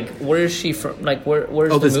because like, where is she from? Like, where's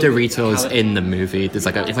Oh, there's the movie? Doritos in the movie. There's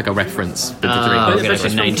like it's like a reference with the But Doritos. okay, it's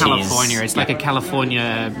like from 90s. California. It's like a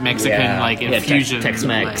California Mexican infusion.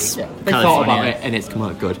 Tex-Mex. like- They thought about it and it's come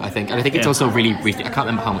out good, I think. And I think it's also really briefly. I can't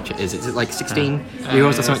remember how much it is. Is it like 16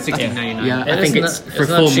 euros or something? $16.99. Yeah, It I think is it's for a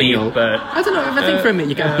not full cheap, meal. but I don't know. I think for a meal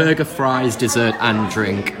you get a burger, fries, dessert, and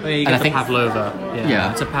drink. Well, you and I get think the pavlova.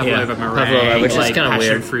 Yeah. It's a pavlova Yeah. meringue, Pavlova, which is like kinda passion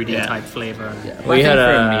weird. fruity Yeah. type flavor. we had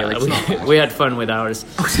for a meal, it's we had fun with ours.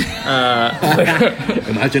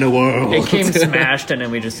 imagine a world. It came smashed, and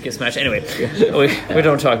then we just get smashed. Anyway, we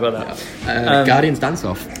don't talk about that. Guardians Dance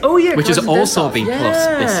Off. Oh yeah, which has Guardians also Dance been Off. plus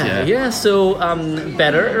this year. Yeah, so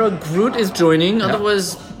better. Groot is joining.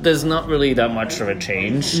 Otherwise, there's not really that much of a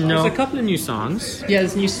change. There's a couple of new songs. Yeah,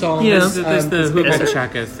 there's new songs. Yeah. There's the Hoop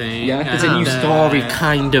Chaka thing. Yeah, there's a new story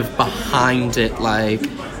kind of behind it. Like,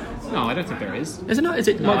 No, I don't think there is. is it not? Is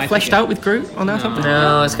it I more think fleshed it- out with Groot on that? Something?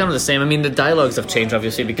 No, it's kind of the same. I mean, the dialogues have changed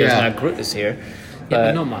obviously because Yeah. now Groot is here.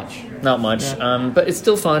 But not much. Not much, but it's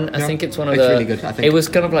still fun. I think it's one of It's the. really good, I think. It was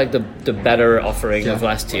kind of like the better offering of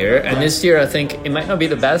last year, and this year I think it might not be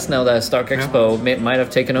the best now that Stark Expo might have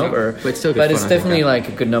taken over. But it's still good But fun, it's I think, definitely yeah. like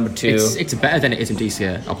a good number 2. It's better than it is in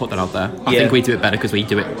DCA. I'll put that out there. I Yeah. think we do it better because we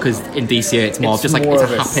do it because in DCA it's more It's just like more it's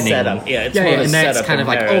of a a happening. setup. Yeah, it's more of a and there it's setup kind in of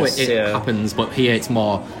like Paris, it yeah. happens, but here it's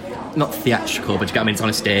more. Not theatrical, but you get, I mean, it's on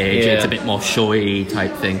a stage. Yeah. It's a bit more showy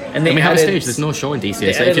type thing. And they we have a added- stage. There's no show in DCA,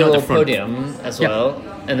 They so added if you're a not little at the front, podium as Yeah. well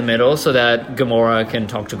in the middle, so that Gamora can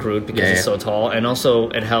talk to Groot because Yeah, he's yeah. so tall, and also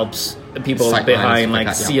it helps people Sight lines, behind stuff like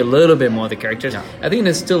like that, see yeah. a little bit more of the characters. Yeah. I think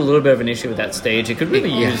there's still a little bit of an issue with that stage. It could really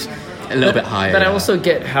Yeah. use a little bit higher. But I yeah. also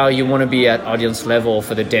get how you want to be at audience level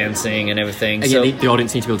for the dancing and everything. And So yeah, the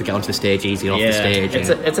audience needs to be able to get onto the stage easy off the stage. it's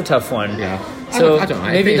and- a tough one. Yeah. So I don't know.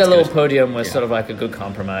 I maybe think that it's little good. podium was Yeah. sort of like a good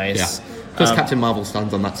compromise. Yeah. Plus, Captain Marvel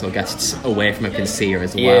stands on that, so gets away from everything see her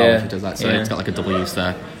as well. Yeah. She does that, so Yeah. it's got like a double use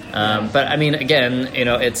there. But I mean, again, you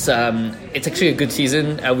know, it's actually a good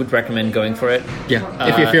season. I would recommend going for it. Yeah,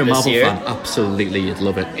 if you're a this Marvel year. fan, absolutely, you'd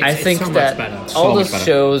love it. I think so much that better. all So much the better.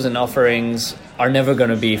 shows and offerings are never going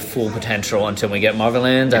to be full potential until we get Marvel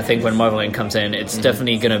Land. I think when Marvel Land comes in, it's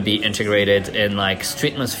definitely going to be integrated in like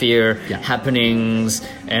street atmosphere, Yeah. happenings,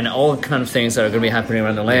 and all kind of things that are going to be happening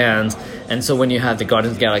around the land. And so when you have the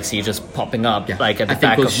Guardians of the Galaxy just popping up, Yeah. like at the I think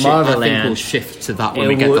back we'll of shi- Marvel I think Land, we'll shift to that when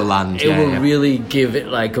we get the land. It Yeah, will yeah. really give it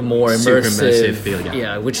like a more Super immersive, immersive feel,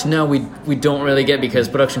 yeah. which now we don't really get because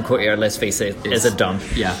Production Courtyard, let's face it, is a dump.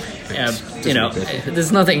 Yeah. You know,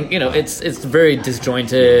 there's nothing. You know, it's very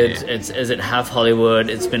disjointed. Is it half Hollywood?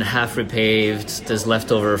 It's been half repaved. There's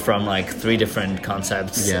leftover from like 3 different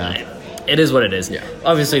concepts. Yeah. It is what it is. Yeah.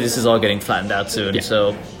 Obviously, this is all getting flattened out soon. Yeah.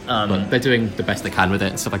 So, But they're doing the best they can with it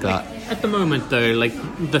and stuff like that. At the moment, though, like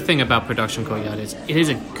the thing about Production Courtyard is it is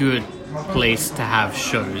a good place to have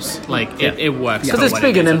shows. Like it works because for it's what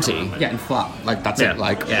big it and is at the empty. moment. Getting flat, like that's Yeah. it.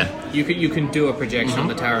 Like Yeah. You can do a projection on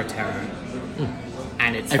the Tower of Terror,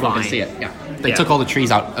 and it's everyone fine. can see it. Yeah. They Yeah. took all the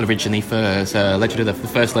trees out originally for the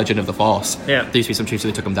first Legend of the Force. Yeah. There used to be some trees, so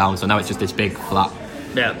they took them down. So now it's just this big flat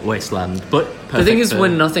Yeah. wasteland. But The thing is, perfect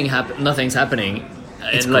when for- nothing's happening.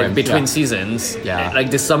 It's And like grim, between yeah. seasons, Yeah. like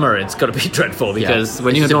this summer, it's gonna be dreadful because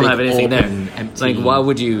when It's you just a don't big have anything open, there, empty- like why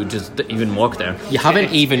would you just even walk there? you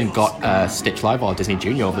haven't even got Stitch Live or Disney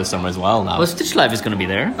Junior over the summer as well now. Well, Stitch Live is gonna be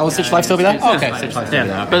there. Oh, will Stitch Live still be there? Stitch Oh, Live okay, is Stitch fine. Live's still be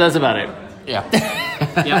Yeah, there. but that's about it. Yeah.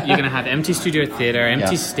 Yeah, you're gonna have empty studio theater,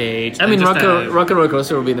 empty Yeah. stage. I mean, and just Rock and Roller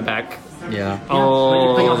Coaster will be in the back. Yeah.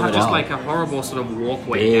 Oh, but you'll have just wow. like a horrible sort of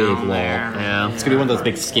walkway Big down wall. there. Yeah. It's gonna be one of those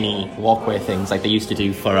big skinny walkway things like they used to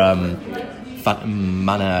do for Phantom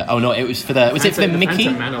Manor. Oh no, it was for the for the Mickey?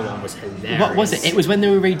 Phantom Manor one was hilarious. What was it? It was when they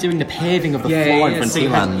were redoing the paving of the floor in So you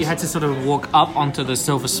Frontierland. had to sort of walk up onto the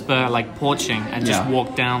Silver Spur, like porching, and just Yeah.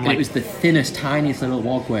 walk down. And Like it was the thinnest, tiniest little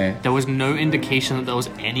walkway. there was no indication that there was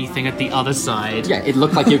anything at the other side. Yeah, it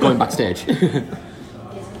looked like you were going backstage.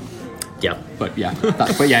 Yeah. but yeah,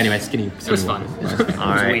 anyway, skinny. It was fun. Yeah. It was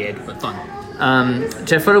right. weird, but fun.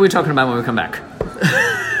 Jeff, what are we talking about when we come back?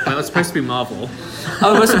 Well, it's supposed to be Marvel.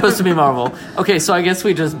 Oh, it was supposed to be Marvel. Okay, so I guess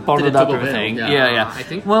we just bottled Did a up double everything. bill, Yeah. I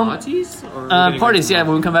think Well, parties? Or are we gonna go parties, to yeah.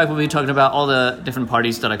 Marvel? When we come back, we'll be talking about all the different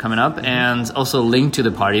parties that are coming up and also linked to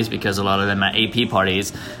the parties because a lot of them are AP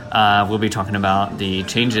parties. We'll be talking about the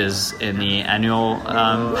changes in the annual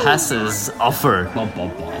passes offer.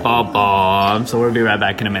 So we'll be right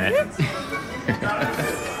back in a minute.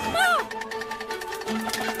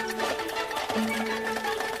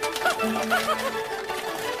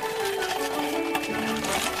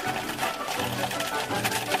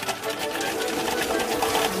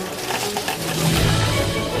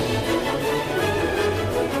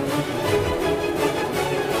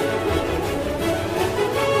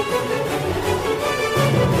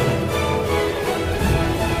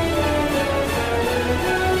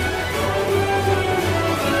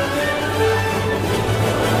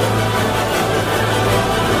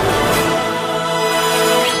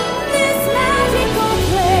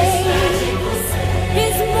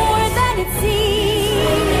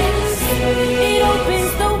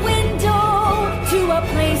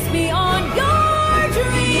 me on your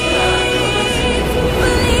dreams.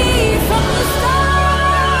 Believe from the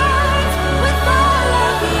start with all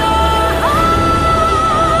of your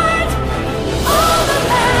heart. All the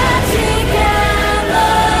magic and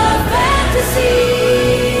the fantasy.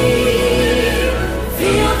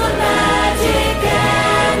 Feel the magic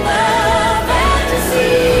and the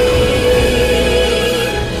fantasy.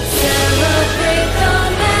 Celebrate the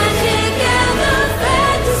magic and the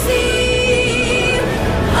fantasy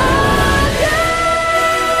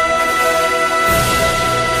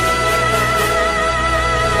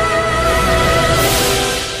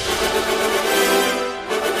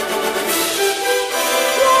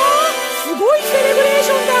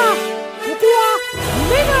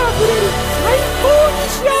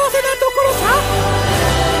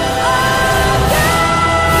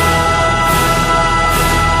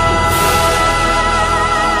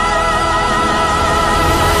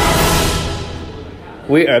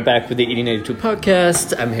We are back with the 1882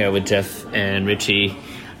 podcast. I'm here with Geoff and Richy.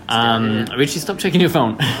 Richy, stop checking your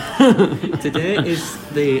phone. Today is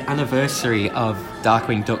the anniversary of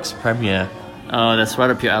Darkwing Duck's premiere. Oh, that's right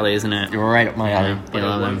up your alley, isn't it? You're right up my alley. But it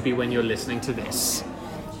won't be when you're listening to this.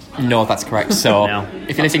 No, that's correct. So, No.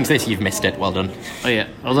 if you're listening to this, you've missed it. Well done. Oh yeah,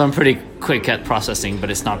 although I'm pretty quick at processing,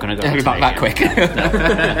 but it's not going to go Not that quick.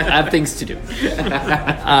 I have things to do.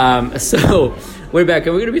 So we're back,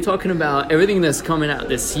 and we're going to be talking about everything that's coming out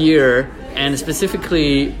this year, and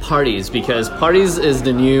specifically parties, because parties is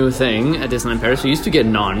the new thing at Disneyland Paris. We used to get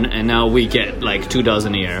none, and now we get like 24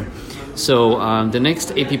 a year. So the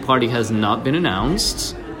next AP party has not been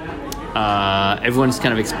announced. Everyone's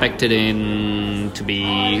kind of expected in to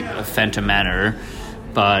be a Phantom Manor,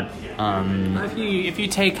 but If you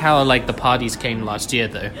take how like the parties came last year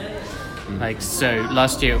though, like so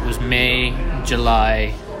last year it was May,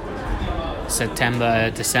 July,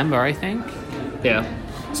 September, December, I think. yeah,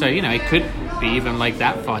 So it could be even like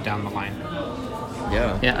that far down the line.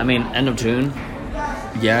 Yeah. I mean end of June.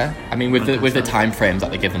 Yeah. I mean, with the time frames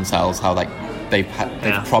that they give themselves, how like they've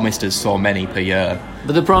promised us so many per year.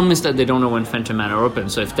 But the problem is that they don't know when Phantom Manor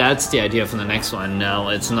opens. So if that's the idea for the next one, now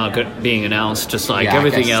it's not being announced. Just like Yeah, I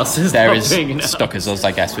everything guess else is there not is being announced. stuck as us,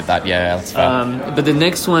 I guess, with that. Yeah, that's fair. But the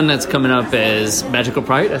next one that's coming up is Magical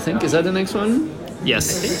Pride, I think. Is that the next one? Yes.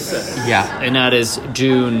 I think so. Yeah. And that is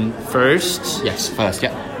June 1st. Yes, first.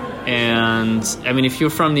 Yeah. And I mean, if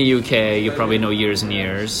you're from the UK, you probably know Years and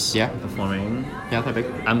Years. Yeah. Performing. Yeah, that'd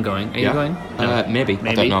be. I'm going. Are you going? No. Maybe.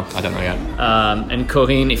 I don't know. I don't know yet. And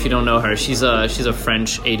Corinne, if you don't know her, she's a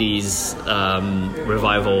French 80s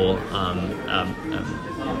revival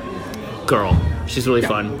girl. She's really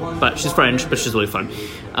fun, but she's French, but she's really fun.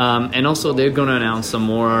 And also, they're going to announce some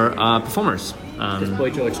more performers.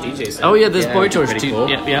 Boy George DJ. Oh yeah, there's Boy George pretty too. cool.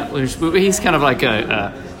 Yeah. He's kind of like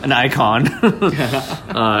an icon.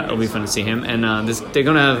 It'll be fun to see him. And they're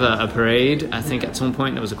gonna have a parade. I think at some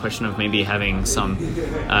point there was a question of maybe having some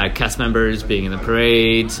cast members being in the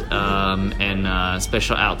parade, and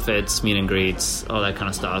special outfits, meet and greets, all that kind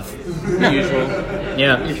of stuff. Usual.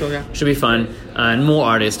 Yeah, yeah. should be fun. And more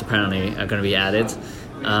artists apparently are going to be added.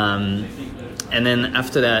 And then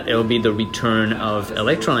after that, it'll be the return of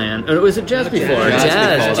Electroland. Or was it Jazz before?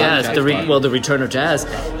 Jazz. The return of Jazz,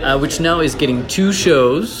 which now is getting 2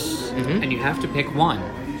 shows. And you have to pick one.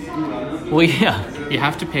 Well, yeah. You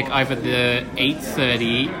have to pick either the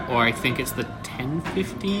 8:30 or I think it's the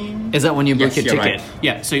 10:15. Is that when you book your you're ticket? right.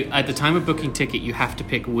 Yeah, so at the time of booking ticket, you have to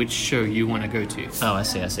pick which show you want to go to. Oh, I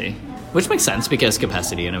see. Which makes sense because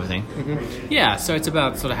capacity and everything. Yeah, so it's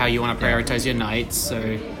about sort of how you want to prioritize your nights.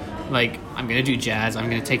 So, like, I'm going to do Jazz. I'm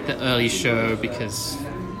going to take the early show because,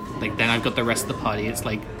 like, then I've got the rest of the party. It's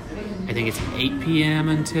like, I think it's 8 p.m.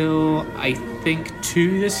 until, I think,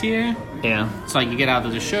 2 this year. Yeah. It's like you get out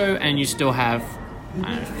of the show and you still have,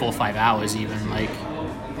 I don't know, 4 or 5 hours even, like...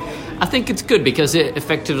 I think it's good because it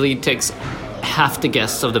effectively takes half the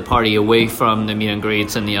guests of the party away from the meet and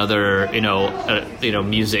greets and the other,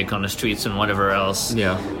 music on the streets and whatever else.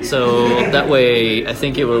 Yeah. So that way, I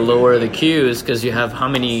think it will lower the queues because you have how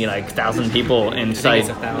many 1,000 people inside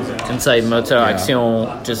 1,000. Motor Action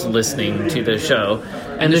just listening to the show.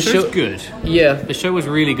 And the show's good. Yeah. The show was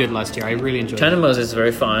really good last year. I really enjoyed China it. Moses is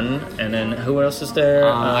very fun. And then who else is there?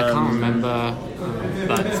 I can't remember.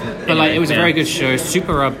 But it was a very good show.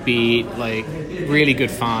 Super upbeat, really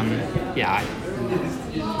good fun. Yeah.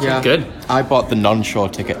 Good. I bought the non-show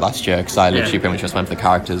ticket last year because I literally pretty much just went for the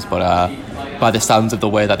characters. But by the sounds of the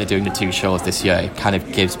way that they're doing the 2 shows this year, it kind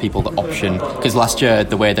of gives people the option. Because last year,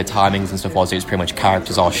 the way the timings and stuff was, it was pretty much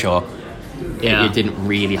characters or show. Yeah. It didn't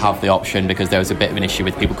really have the option because there was a bit of an issue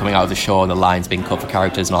with people coming out of the show and the lines being cut for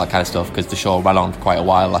characters and all that kind of stuff because the show ran on for quite a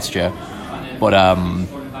while last year. But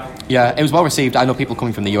Yeah, it was well received. I know people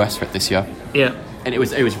coming from the US for it this year, Yeah. and it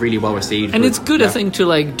was really well received. And with- it's good, yeah. I think, to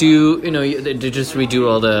like do, they just redo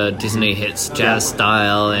all the Disney hits, jazz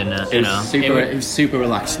style, and It was super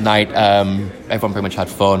relaxed night. Everyone pretty much had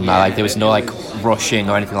fun. Like there was no like rushing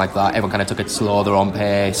or anything like that. Everyone kind of took it slow, their own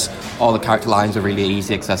pace. All the character lines were really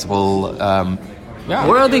easy, accessible. Yeah.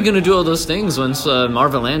 Where are they going to do all those things once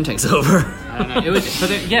Marvel Land takes over? I don't know.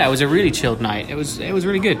 It was a really chilled night. It was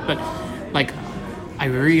really good. But like, I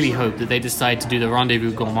really hope that they decide to do the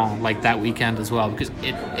Rendezvous Gourmand like that weekend as well, because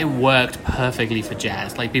it worked perfectly for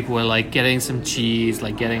jazz. Like people were like getting some cheese,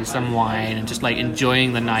 like getting some wine, and just like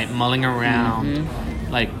enjoying the night, mulling around.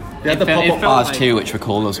 Like They had the pop-up bars too, which were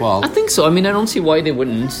cool as well. I think so. I mean, I don't see why they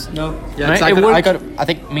wouldn't. No. Yeah, Right? I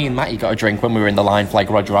think me and Matty got a drink when we were in the line for like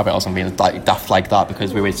Roger Rabbit or something like daft like that,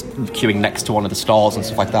 because we were queuing next to one of the stalls and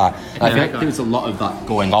stuff like that. And I feel like there was a lot of that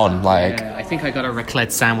going on. Like I think I got a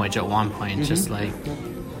raclette sandwich at one point, just like.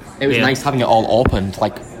 it was nice having it all open,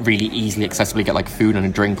 like really easily accessibly get like food and a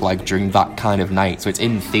drink like during that kind of night. So it's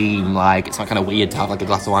in theme, like it's not kind of weird to have like a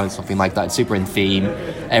glass of wine or something like that. It's super in theme.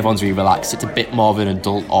 Everyone's really relaxed. It's a bit more of an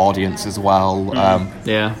adult audience as well.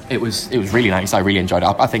 Yeah. It was really nice. I really enjoyed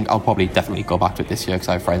it. I think I'll probably definitely go back to it this year because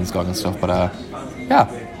I have friends going and stuff. But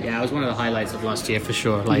yeah. Yeah, it was one of the highlights of last year for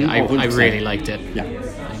sure. Like I 100%. really liked it.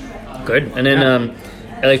 Yeah. Good. And then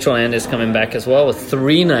Electroland is coming back as well with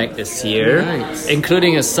 3 nights this year,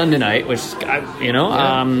 including a Sunday night, which,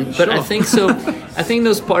 but I think so. I think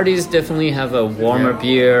those parties definitely have a warm-up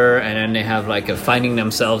year, and then they have like a finding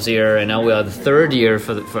themselves year, and now we are the 3rd year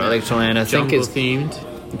for Electroland. I think it's themed.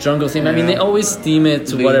 jungle theme. I mean, they always theme it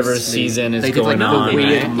to whatever season is They did going like on. the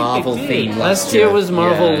weird Right? Marvel theme Last year was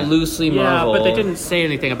Marvel, loosely Marvel. Yeah, but they didn't say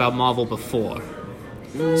anything about Marvel before.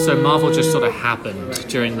 So Marvel just sort of happened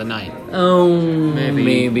during the night. Oh,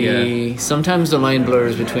 maybe. yeah. Sometimes the line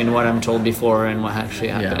blurs between what I'm told before and what actually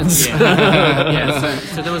happens. So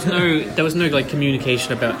there was no like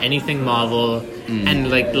communication about anything Marvel,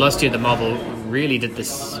 and like last year the Marvel really did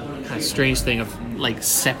this kind of strange thing of like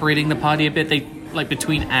separating the party a bit. They like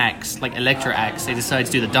between acts, like Electra acts, they decided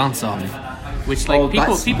to do the dance off, which like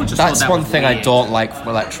people just that's thought that one was thing weird. I don't like from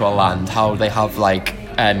Electroland, how they have like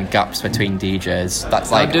gaps between DJs.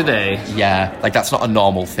 That's like do they? Yeah, like that's not a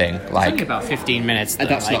normal thing. It's Like only about 15 minutes. Though,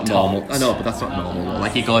 that's like, not normal. tops. I know, but that's not normal.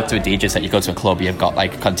 Like you go to a DJ set, you go to a club, you've got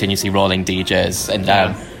like continuously rolling DJs,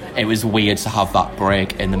 and it was weird to have that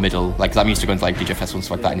break in the middle. Like, 'cause I'm used to going to like DJ festivals and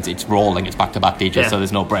stuff like that, and it's rolling, it's back to back DJs, so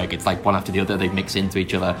there's no break. It's like one after the other, they mix into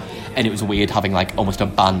each other, and it was weird having like almost a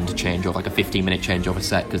band changeover, like a 15-minute changeover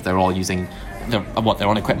set, because they're all using their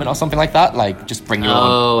own equipment or something like that. Like just bring your own.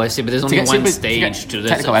 Oh, I see. But there's only get one super- to stage get to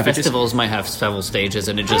this. technical, if it just- Festivals might have several stages,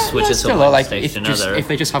 and it just Yeah, switches still, from one like stage to if another.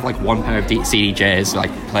 they just have like one pair of CDJs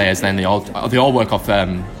like players, then they all work off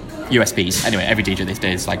USBs. Anyway, every DJ these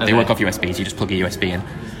days they work off USBs. You just plug a USB in.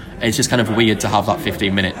 It's just kind of weird to have that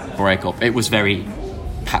 15-minute breakup. It was very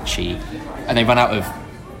patchy, and they ran out of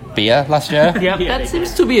beer last year. Yeah, that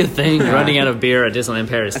seems to be a thing. Running out of beer at Disneyland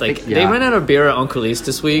Paris. Like they ran out of beer at Uncle East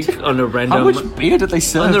this week on a random. How much beer did they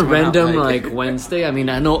serve? on the to run out, random like? like Wednesday? I mean,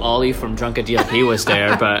 I know Ollie from Drunk at DLP was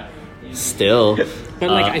there, but still.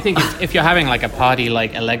 But like, I think if you're having like a party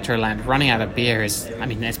like Electroland, running out of beer is, I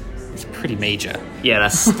mean, it's pretty major. Yeah,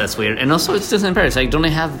 that's weird. And also, it's Disneyland Paris. Like, don't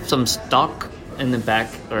they have some stock in the back?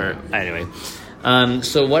 Or anyway.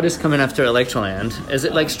 So what is coming after Electroland? Is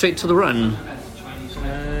it like straight to the run?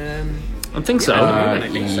 I think so.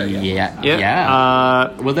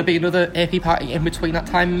 Yeah. Will there be another AP party in between that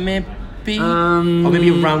time? Maybe. Or maybe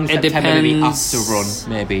around it September, maybe depends. after run,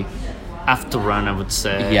 maybe. After run, I would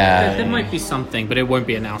say. Yeah. There might be something, but it won't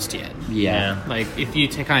be announced yet. Yeah. Like, if you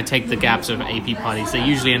kind of take the gaps of AP parties, they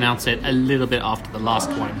usually announce it a little bit after the last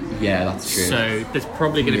one. Yeah, that's true. So there's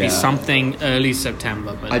probably going to be something early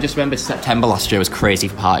September. But I just remember September last year was crazy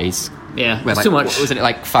for parties. Yeah, Where, it's like, too much. Wasn't it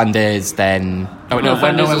like Fan Days then? Fan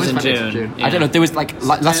Days was in Fan Days June. I don't know. There was like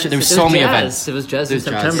last year there was It so was many jazz. events. It was jazz in It was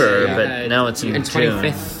jazz, September, yeah. but now it's in June.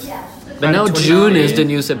 25th. But now 29th. June is the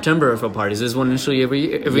new September for parties. There's one literally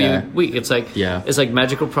every Yeah. week. It's like Yeah. it's like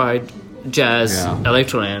Magical Pride, Jazz, Yeah.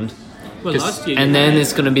 Electroland, well, last year, and then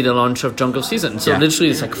it's going to be the launch of Jungle Season. So Yeah.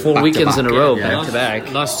 literally, it's like 4 Back to weekends back, in a row, yeah. back to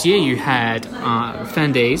back. last year you had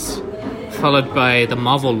Fan Days, followed by the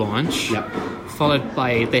Marvel launch. Yep. Followed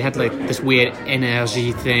by, they had like this weird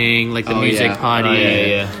energy thing, like the Oh, music yeah. party. Oh,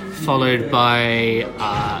 yeah. Followed by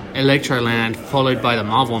Electroland, followed by the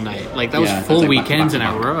Marvel night. Like that was Yeah, 4 that's like weekends back in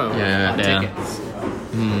to a back. row. Yeah. on Yeah. tickets.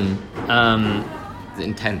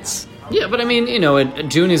 Intense. Yeah, but I mean,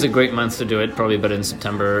 June is a great month to do it, probably, but in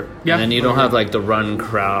September, Yeah. and then you don't have like the run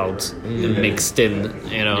crowd mixed in,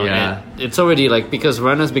 Yeah. and it's already like, because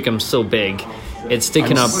run has become so big, It's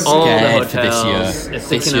taking I'm up all the scared hotels. for this year. It's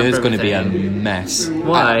This taking up year's going to be a everything. mess.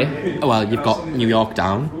 Why? Well, you've got New York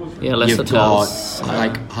down. Yeah, less You've hotels. got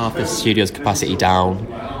like half the studio's capacity down.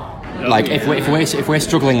 Like if we're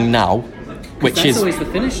struggling now, which That's is always the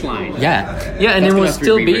finish line. yeah, Yeah, and That's it will gonna have to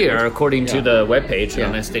still be be rewritten. here according to the webpage, Yeah.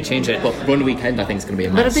 unless they change it. But Run Weekend, I think, is going to be a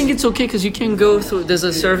mess. But I think it's okay because you can go through. There's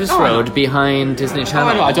a service road behind Disney Oh,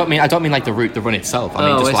 Channel. no, I don't mean like the run itself. I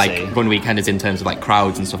mean Oh, just I like see. Run Weekend is in terms of like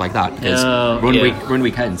crowds and stuff like that. Because Oh, Run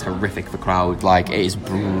Weekend's horrific for crowd. Like it is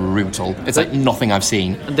brutal. It's like nothing I've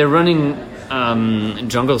seen. They're running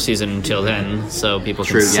Jungle Season until then, so people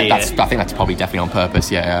can see Yeah, it. I think that's probably definitely on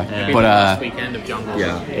purpose. Yeah. Maybe But the last weekend of Jungle.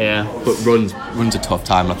 Yeah. But runs a tough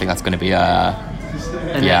time. I think that's going to be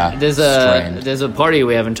And yeah. there's a party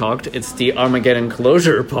we haven't talked. It's the Armageddon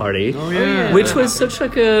closure party, which was such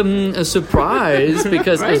like a surprise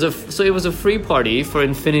because it was a free party for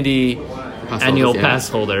Infinity annual holders, yeah. pass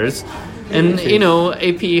holders, and you know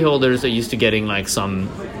APE holders are used to getting like some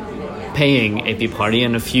paying AP party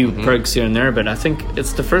and a few perks here and there, but I think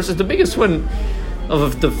it's the biggest one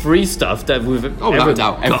of the free stuff that we've Oh, ever without a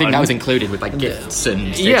doubt. Everything gotten. that was included with like gifts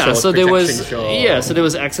and Yeah, so there was projection show. there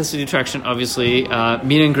was access to the attraction, obviously,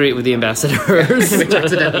 meet and greet with the ambassadors, which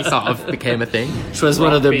accidentally sort of became a thing. which was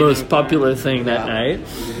one of the most popular thing that night.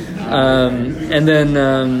 And then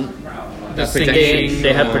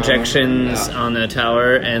they had projections on the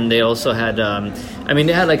tower, and they also had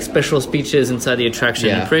they had like special speeches inside the attraction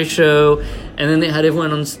and pre-show, and then they had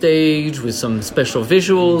everyone on stage with some special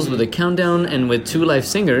visuals with a countdown and with two live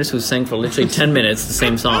singers who sang for literally 10 minutes the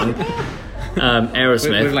same song.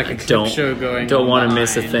 Aerosmith. With like a clip show going don't on want to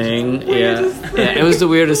miss a behind. thing. Yeah, it was the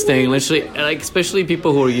weirdest thing. Literally, like especially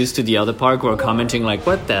people who are used to the other park were commenting like,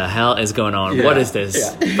 "What the hell is going on? What is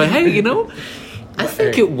this?" But hey, I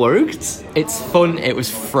think it worked. It's fun. It was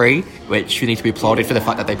free, which you need to be applauded for the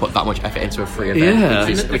fact that they put that much effort into a free event, Yeah.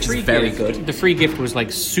 which is very good. The free gift was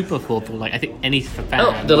like super cool for like I think any fan.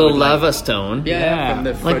 Oh, the little lava stone. Yeah. From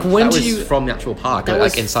the Like, front- when that do was you- from the actual park, That like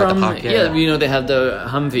was inside from, the park. they have the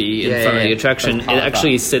Humvee in front of the attraction. That's It part of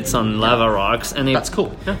actually that. sits on lava rocks, and That's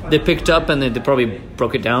cool. They picked up and they probably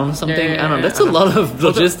broke it down or something. Yeah, I don't know. yeah, That's a lot of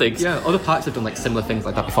logistics. Other parks have done like similar things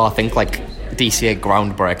like that before. I think like DCA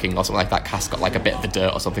groundbreaking or something like that. Cass got like a bit of the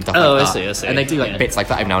dirt or something. Stuff Oh, like I that. see. And they do like Yeah. bits like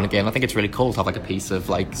that every now and again. I think it's really cool to have like a piece of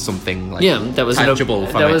like something like That was tangible. in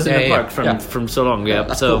from that it. was in the Yeah, park yeah. from so long. Yeah,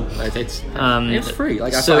 That's so. cool. It's It's free.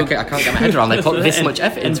 Like so- I can't get my head around. They put this and- much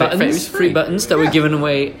effort and into it. buttons, It was free buttons that were given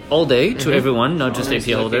away all day to everyone, not just AP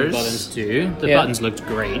Looking holders. buttons too. The Yeah. buttons looked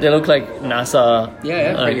great. They look like NASA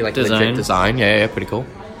pretty like legit design. Yeah, pretty cool.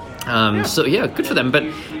 So yeah, good for them. But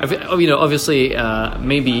obviously,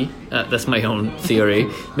 maybe that's my own theory.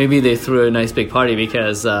 Maybe they threw a nice big party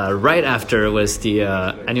because right after was the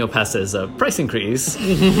annual passes price increase.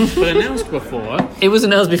 But announced before. It was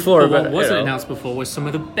announced before, But but what wasn't announced before was some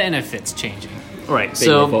of the benefits changing. Right.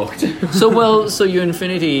 revoked. So your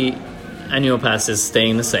Infinity annual pass is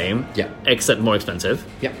staying the same. Yeah. Except more expensive.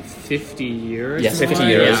 Yeah. 50 euros. Yes, 50 more?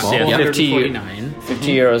 euros. Yeah, Yeah, 149.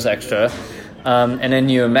 50 euros extra. And then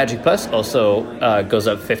your Magic Plus also goes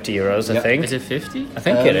up 50 euros, I think. Is it 50? I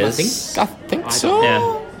think it is. I think so. Yeah.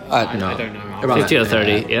 No. I don't know. Around 50 or that,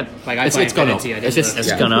 30, yeah. Like I It's buy gone up. Infinity, I It's didn't just- know It's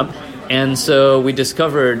that. gone up. And so we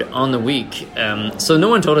discovered on the week, so no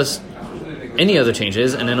one told us any other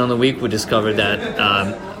changes, and then on the week we discovered that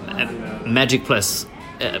Magic Plus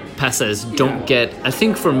passes don't get, I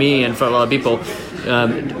think for me and for a lot of people,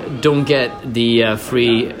 don't get the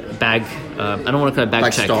free bag, I don't want to call it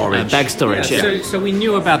bag check. storage. Bag storage, yeah. So we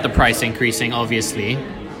knew about the price increasing, obviously,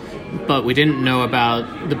 but we didn't know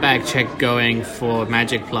about the bag check going for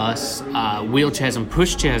Magic Plus, wheelchairs and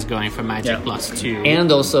pushchairs going for Magic Yeah. Plus too.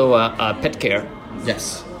 And also pet care.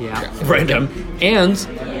 Yes. yeah. Random. And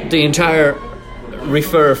the entire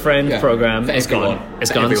refer a friend Yeah. program For is everyone. gone.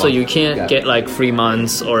 It's For gone. So everyone. you can't Yeah. get like 3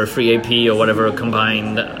 months or free AP or whatever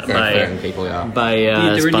combined For by people, yeah. by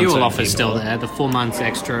The renewal sponsoring offer's still people. there. The 4 months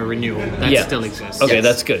extra renewal that Yeah. still exists. Okay, Yes.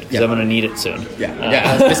 that's good because Yeah. I'm gonna need it soon.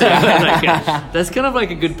 Yeah. That's kind of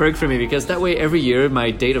like a good perk for me because that way every year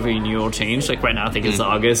my date of renewal changed. Like right now I think it's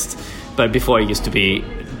August, but before it used to be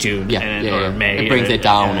June or May. It brings or- it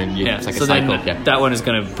down and it's like so a cycle. then that one is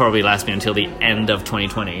gonna probably last me until the end of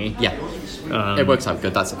 2020. Yeah. It works out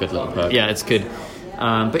good. That's a good little perk. Yeah, it's good.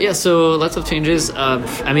 But yeah, so lots of changes.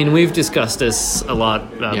 I mean, we've discussed this a lot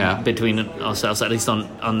between ourselves, at least on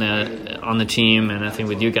the team, and I think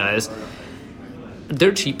with you guys.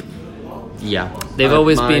 They're cheap. Yeah. They've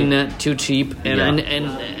always been too cheap, and Yeah. and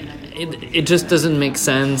it just doesn't make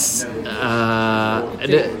sense.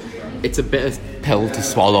 It's a bit of pill to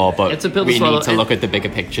swallow, but It's a pill to we swallow, need to look at the bigger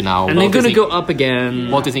picture now. and they're going to go up again.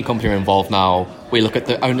 Walt Disney Company are involved now. We look at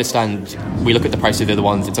the price of the other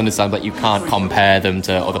ones. It's understandable that you can't compare them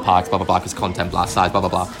to other parks, blah blah blah, because content, blah size, blah blah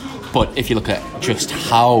blah. But if you look at just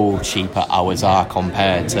how cheaper ours are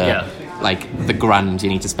compared to like the grand you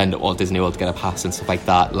need to spend at Walt Disney World to get a pass and stuff like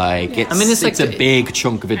that, like it's a big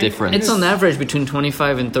chunk of a difference. It's on average between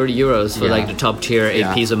 25 and 30 euros for like the top tier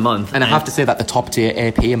APs a month. And I have to say that the top tier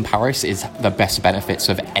AP in Paris is the best benefits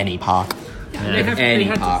of any park.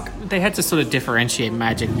 They had to sort of differentiate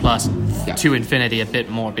Magic Plus to Infinity a bit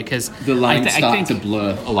more because The lines start to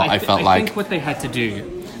blur a lot, I think what they had to do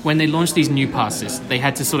when they launched these new passes, they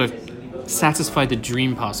had to sort of satisfy the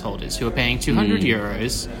Dream Pass holders who were paying 200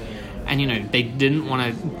 euros, and they didn't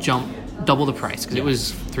want to double the price because it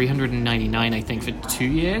was 399, I think, for 2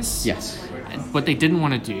 years. Yes. What they didn't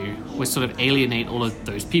want to do was sort of alienate all of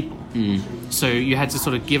those people. So you had to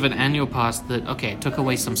sort of give an annual pass that, okay, it took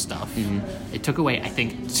away some stuff. It took away, I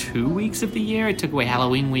think, 2 weeks of the year. It took away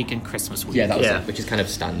Halloween week and Christmas week. Yeah, that was it, which is kind of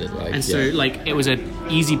standard. Like, and so, it was an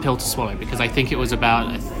easy pill to swallow because I think it was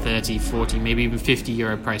about a 30, 40, maybe even 50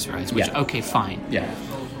 euro price rise, which, okay, fine. Yeah.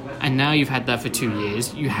 And now you've had that for 2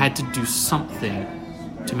 years. You had to do something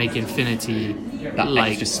to make Infinity That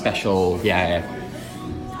extra special,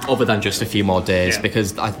 other than just a few more days,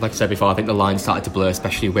 because like I said before, I think the line started to blur,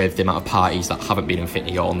 especially with the amount of parties that haven't been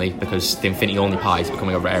Infinity only, because the Infinity only party is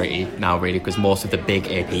becoming a rarity now, really, because most of the big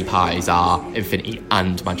AP parties are Infinity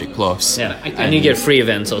and Magic Plus. Yeah, and you get free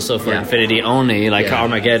events also for Infinity only, like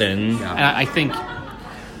Armageddon. And I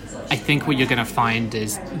think what you're going to find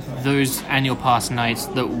is those annual pass nights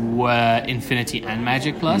that were Infinity and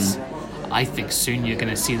Magic Plus, I think soon you're going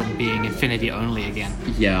to see them being Infinity only again.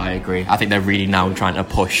 Yeah, I agree. I think they're really now trying to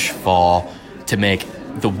push to make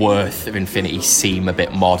the worth of Infinity seem a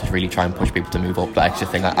bit more, to really try and push people to move up that extra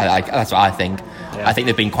thing. That's what I think. Yeah. I think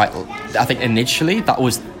they've been I think initially that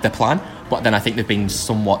was the plan, but then I think they've been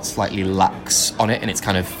somewhat slightly lax on it, and it's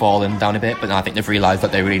kind of fallen down a bit. But then I think they've realised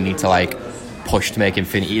that they really need to push to make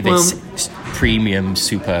Infinity this premium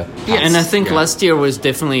super pass. Yeah, and I think last year was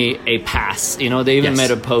definitely a pass. They even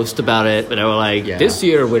made a post about it, but they were like, this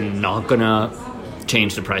year we're not gonna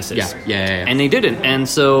change the prices. Yeah. And they didn't, and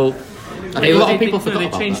so I think a lot of people forgot they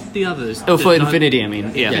about changed that. the others. Oh, for Infinity, I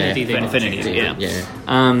mean. Yeah, for Infinity,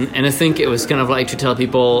 and I think it was kind of like to tell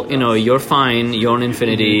people, you're fine, you're on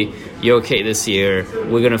Infinity, you're okay this year,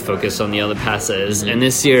 we're going to focus on the other passes. And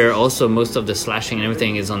this year, also, most of the slashing and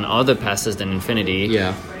everything is on other passes than Infinity.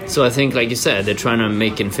 Yeah. So I think, like you said, they're trying to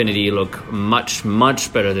make Infinity look much,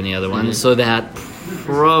 much better than the other ones, so that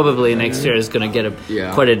probably next year is going to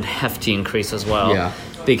get quite a hefty increase as well. Yeah.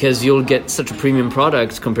 Because you'll get such a premium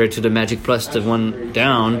product compared to the Magic Plus, the one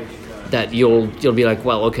down, that you'll be like,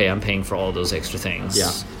 well, okay, I'm paying for all those extra things.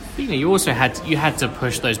 Yeah. You also had to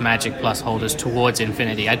push those Magic Plus holders towards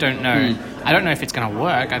Infinity. I don't know. I don't know if it's going to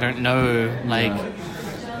work. I don't know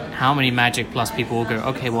how many Magic Plus people will go,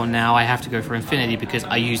 okay, well now I have to go for Infinity because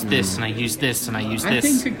I use this and I use this and I use this.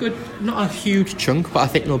 I think not a huge chunk, but I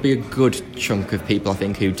think there'll be a good chunk of people, I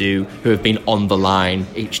think, who have been on the line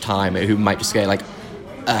each time, who might just go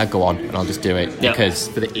go on, and I'll just do it because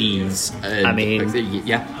for the ease.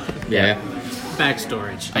 Bag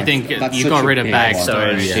storage. I think you got rid of bag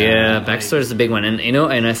storage. Bag storage is a big one, and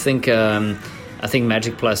and I think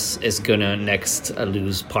Magic Plus is gonna next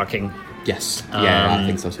lose parking. Yes, I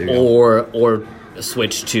think so too. Or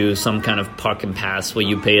switch to some kind of parking pass where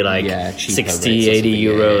you pay 60, 80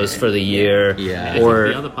 euros for the year. Or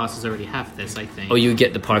the other passes already have this, I think. Or you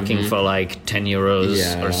get the parking for 10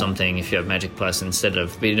 euros or something if you have Magic Plus instead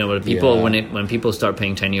of people when people start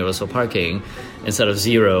paying 10 euros for parking instead of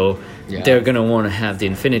 0, they're gonna want to have the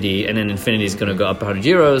Infinity, and then Infinity is gonna go up 100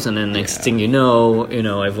 euros, and then next thing you know,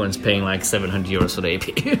 everyone's paying 700 euros for the AP.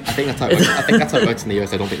 I think that's how it works in the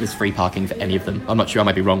US. I don't think there's free parking for any of them. I'm not sure, I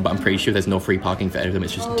might be wrong, but I'm pretty sure there's no free parking for any of them.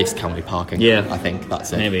 It's just discounted parking. I think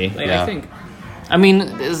that's it. Maybe. I think. I mean,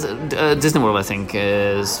 Disney World, I think,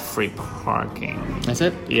 is free parking. That's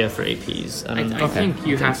it? Yeah, for APs. I think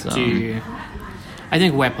you have to. I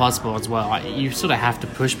think where possible as well, you sort of have to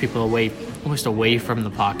push people almost away from the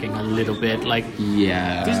parking a little bit.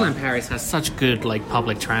 Disneyland Paris has such good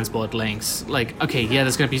public transport links.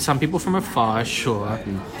 There's going to be some people from afar, sure,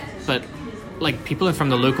 but people from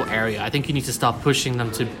the local area, I think you need to start pushing them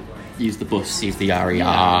to use the bus, use the RER.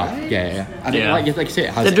 Like you say, it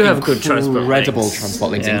has they do have good incredible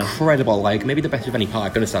transport links. Incredible, maybe the best of any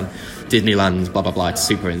park. I understand Disneyland, blah blah blah, it's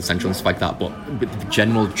super essential and stuff like that, but with the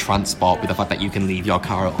general transport, with the fact that you can leave your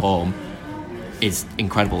car at home, is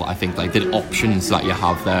incredible. I think like the options that you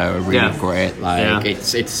have there are really great. Like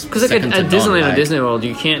it's because like at Disneyland or Disney World,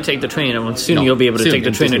 you can't take the train, and soon you'll be able to take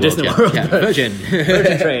the train to Disney World. Yeah, Virgin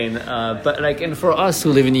train. But like, and for us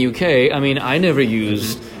who live in the UK, I mean, I never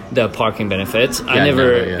used the parking benefits. I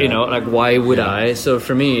never, you know, like, why would I? So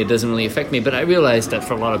for me, it doesn't really affect me. But I realized that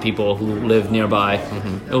for a lot of people who live nearby,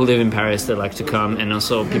 who live in Paris, they like to come, and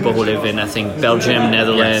also people who live in, I think, Belgium,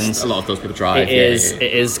 Netherlands. Yes, a lot of those people drive. It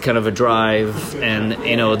is kind of a drive, and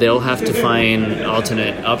you know they'll have to find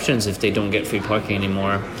alternate options if they don't get free parking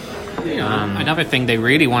anymore. Another thing they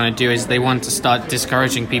really want to do is they want to start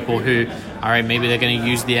discouraging people who, all right, maybe they're going to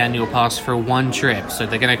use the annual pass for one trip. So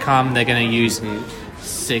they're going to come, they're going to use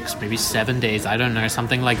 6, maybe 7 days, I don't know,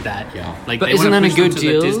 something like that. Yeah. Like, but they isn't that a push them good to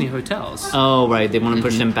deal? the Disney hotels. Oh, right. They want to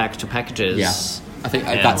push them back to packages. Yeah. I think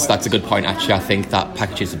that's a good point. Actually, I think that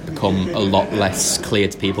packages have become a lot less clear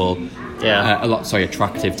to people.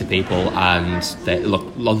 Attractive to people, and there's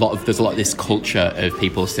a lot of this culture of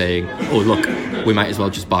people saying, "Oh, look, we might as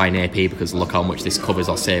well just buy an AP because look how much this covers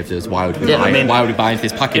or saves us. Why would we buy into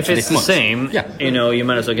this package if for it's this the much?" same, you know, you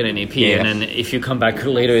might as well get an AP, and then if you come back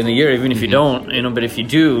later in the year, even if you don't, you know, but if you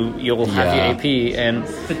do, you'll have your AP. And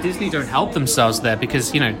but Disney don't help themselves there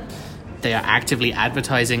because, you know, they are actively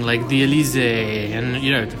advertising like the Elysee and,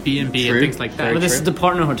 you know, the B&B and things like that. But this is the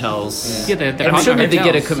partner hotels. Yeah, they're I'm sure partner that they get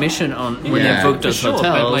a hotels. commission on when they book those sure,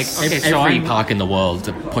 hotels. but, like, okay, so Every I'm- park in the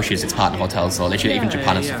world pushes its partner hotels, so literally even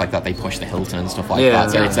Japan and stuff like that, they push the Hilton and stuff like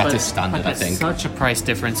that. So that's a standard, But I think. such a price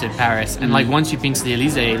difference in Paris. And like once you've been to the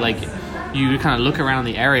Elysee, like you kind of look around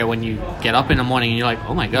the area when you get up in the morning and you're like,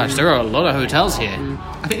 oh my gosh, there are a lot of hotels here.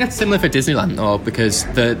 I think that's similar for Disneyland though, because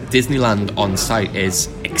the Disneyland on site is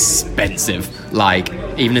expensive. Like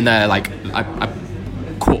even in their like a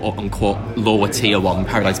quote unquote lower tier one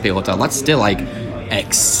Paradise Bay hotel, that's still like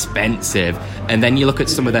expensive. And then you look at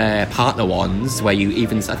some of their partner ones where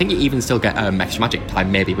I think you even still get extra magic time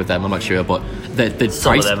maybe with them, I'm not sure, but the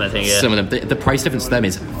Some price of them, I think, yeah. some of them the price difference to them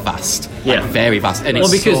is vast. Yeah. Like, very vast. And well,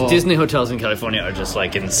 it's because so, Disney hotels in California are just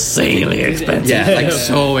like insanely expensive. yeah, like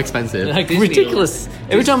so expensive. like ridiculous.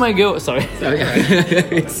 Every time I go, sorry.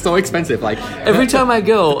 It's so expensive. Like Every time I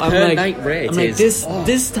go, I'm per like, night rate I'm like is-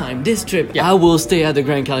 this trip, I will stay at the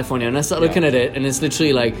Grand California. And I start looking at it, and it's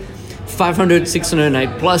literally like $500, $600 a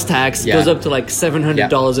night plus tax, goes up to like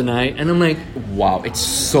 $700 a night, and I'm like, wow, it's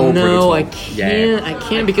so no, brutal. I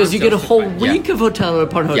can't because you get a whole week of hotel or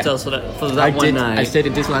partner hotels for that one night. I stayed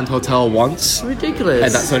in Disneyland Hotel once. Ridiculous.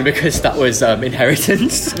 And that's only because that was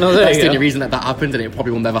inheritance. Oh, there that's you the go. only reason that happened, and it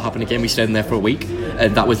probably will never happen again. We stayed in there for a week,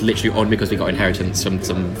 and that was literally only because we got inheritance from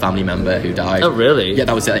some family member who died. Oh, really? Yeah,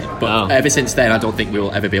 that was it. But Wow. ever since then, I don't think we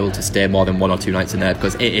will ever be able to stay more than 1 or 2 nights in there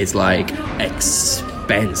because it is like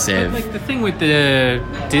expensive. Like the thing with the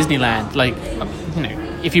Disneyland, like, you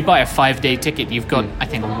know, if you buy a 5-day ticket, you've got, I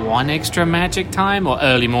think, 1 extra magic time or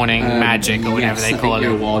early morning magic or whatever they call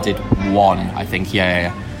You're it. awarded 1, I think.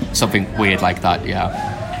 Yeah. Something weird like that.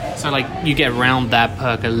 Yeah. So like you get around that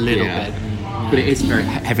perk a little bit. But it is very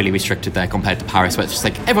heavily restricted there compared to Paris, where it's just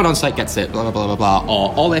like everyone on site gets it, blah blah blah blah blah,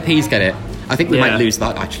 or all APs get it. I think we might lose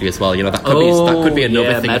that actually as well. You know, that could be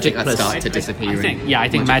another thing Magic that Plus. starts to disappear. I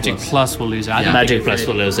think Magic Plus will lose it. I don't Magic think Plus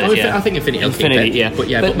will lose it. I think Infinity will keep it. yeah. But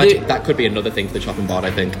But Magic, that could be another thing for the chopping board,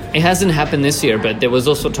 I think. It hasn't happened this year, but there was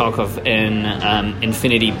also talk of an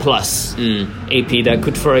Infinity Plus AP that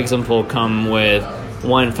could, for example, come with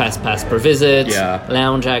 1 fast pass per visit,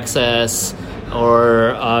 lounge access, or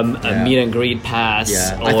a meet and greet pass.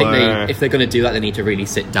 Yeah, or I think if they're going to do that, they need to really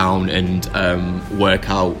sit down and work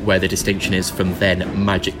out where the distinction is from then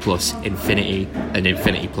Magic Plus, Infinity, and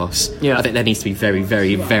Infinity Plus. Yeah. I think there needs to be very,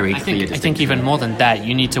 very, very I clear. think even more than that,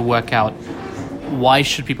 you need to work out why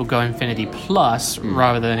should people go Infinity Plus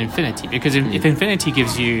rather than Infinity? Because if Infinity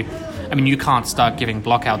gives you, I mean, you can't start giving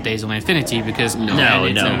blockout days on Infinity because it's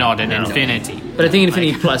not an Infinity. But I think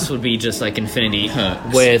Infinity Plus would be just like Infinity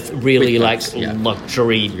with really perks,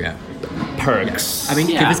 luxury perks. I mean,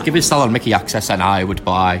 give us Salon Mickey access, and I would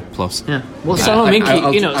buy Plus. Yeah. Well, Salon Mickey, I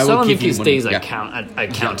will Salon give you Mickey's money. days Yeah. I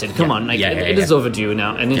counted. Come on, it is yeah. overdue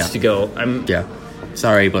now. It needs to go.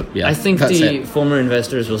 Sorry, but I think that's the it. former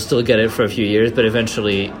investors will still get it for a few years, but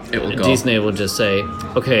eventually It will go. Disney will just say,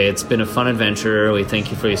 "Okay, it's been a fun adventure. We thank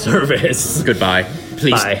you for your service. Goodbye.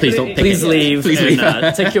 Please, Bye. please don't. Please leave. Please and,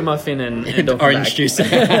 leave. take your muffin and don't come Orange back." juice.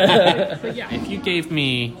 But yeah, if you gave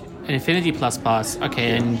me an Infinity Plus pass,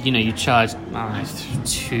 okay, and you know you charge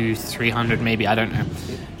 200-300 maybe, I don't know,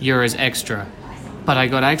 euros extra, but I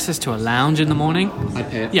got access to a lounge in the morning. I'd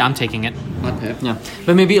pay it. Yeah, I'm taking it. I'd pay it. Yeah,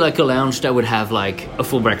 but maybe like a lounge that would have like a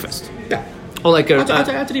full breakfast. Yeah. or like I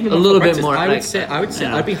don't even a know little for bit breakfast. more. I would say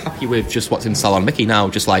yeah. I'd be happy with just what's in Salon Mickey now,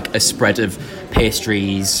 just like a spread of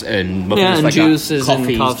pastries and muffins Yeah, and like juices that.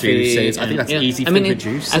 and coffee. Juices. I think that's easy for it,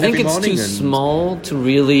 produce. I think every it's morning too and- small to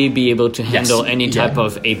really be able to handle any type yeah.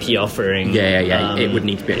 of AP offering. Yeah. It would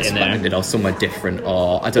need to be in there. expanded or somewhere different,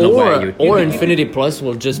 or I don't know where you. Or Infinity Plus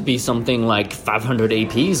will just be something like 500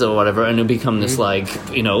 APs or whatever, and it'll become this like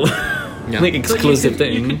like exclusive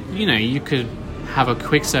thing. You could have a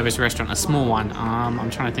quick service restaurant, a small one. I'm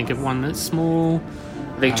trying to think of one that's small.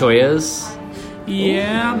 Victoria's.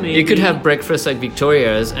 Yeah, maybe. You could have breakfast like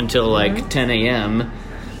Victoria's until like 10 a.m.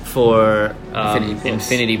 for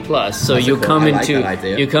Infinity Plus. So That's you cool. come I like that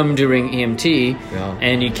idea. you come during EMT, Yeah.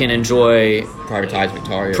 and you can enjoy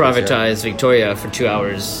Privatize Victoria for 2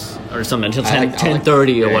 hours or something until I like 10:30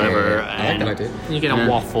 or yeah, whatever. yeah. I like that idea. You get a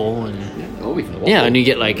waffle and Oh, even a waffle. Yeah, and you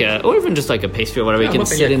get like or even just like a pastry or whatever. You can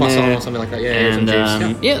sit in there or something like that. Yeah, and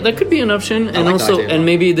some juice, that could be an option. And like that also, idea. and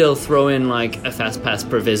maybe they'll throw in like a fast pass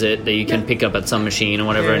per visit that you can pick up at some machine or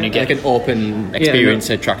whatever, and you get like an open experience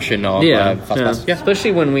attraction or fast pass. Yeah,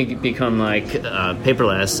 Especially when we become like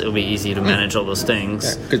paperless, it'll be easy to manage all those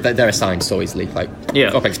things. because they're assigned so easily. Like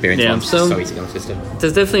open experience ones, so easy on the system.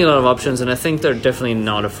 There's definitely a lot of options, and I think they're definitely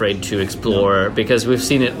not afraid to explore because we've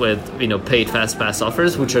seen it with paid fast pass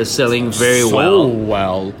offers, which are selling very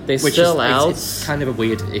well. They Which sell out. It's kind of a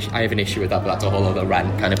weird issue. I have an issue with that, but that's a whole other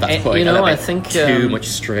rant. Kind of that's And, putting I think too much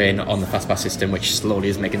strain on the fastpass system, which slowly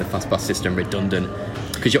is making the fastpass system redundant.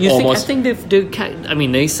 Because I think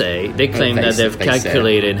they claim that they've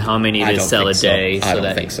calculated how many they sell a day. I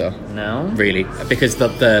don't think so. No, really, because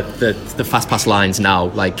the fast pass lines now,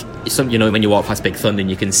 like when you walk past Big Thunder,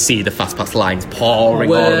 you can see the fast pass lines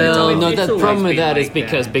pouring all the Well, time. no, the problem with that is like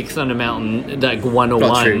because Big Thunder Mountain like 101s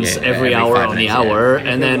Not true, yeah, every hour 5 on the minutes, hour, yeah.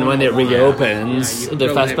 and then when it reopens, you can the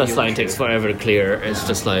go fast whenever pass you line want takes to. forever to clear. It's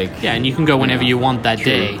just like and you can go whenever you want that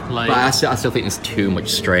day. Like But I still think there's too much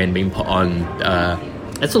strain being put on.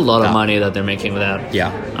 it's a lot of money that they're making with that.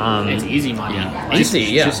 Yeah. it's easy money. Easy,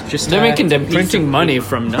 yeah. just, they're making them piece printing of money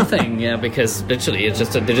from nothing, because literally it's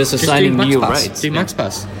just they're just assigning do new MaxPass. rights. Do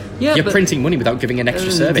MaxPass. Yeah, you're but- printing money without giving an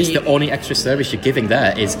extra service. the- The only extra service you're giving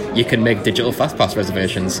there is you can make digital FastPass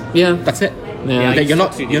reservations. Yeah. That's it. Yeah.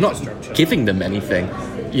 You're not giving them anything.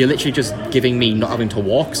 You're literally just giving me not having to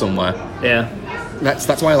walk somewhere. Yeah.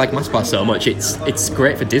 That's why I like MaxPass so much. It's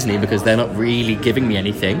great for Disney because they're not really giving me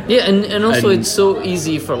anything. Yeah, and also And- it's so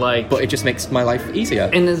easy for like. But it just makes my life easier.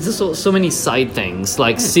 And there's just so many side things.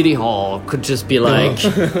 Like City Hall could just be like,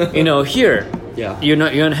 here. Yeah.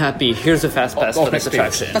 You're unhappy. Here's a fast pass for Open this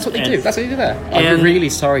experience. attraction. That's what they And- do. That's what they do there. and- I'm really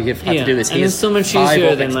sorry you've had to do this. And it's Here's so much 5 easier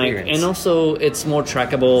open than like, experience. and also it's more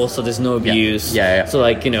trackable, so there's no abuse. Yeah. So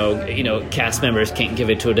like cast members can't give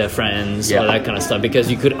it to their friends Yeah. or that kind of stuff because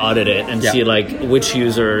you could audit it and Yeah. see like which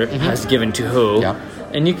user has given to who, Yeah.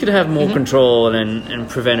 and you could have more control and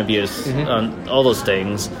prevent abuse on all those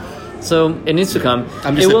things. So it needs to come.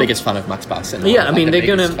 I'm just the biggest fan of MaxPass. Yeah, I mean the they're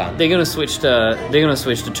gonna biggest fan. they're gonna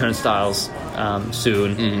switch to turnstiles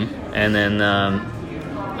soon, and then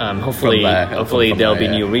hopefully From there, it'll hopefully come from there'll there, be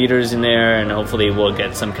yeah. new readers in there, and hopefully we'll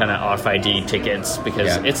get some kind of RFID tickets because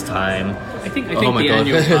Yeah. it's time. I think Oh my the God.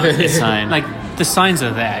 annual pass It's time. like the signs are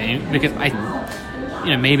there because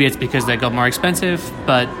maybe it's because they got more expensive,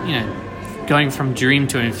 but going from Dream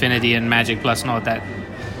to Infinity and Magic Plus and all that,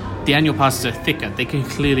 the annual passes are thicker. They can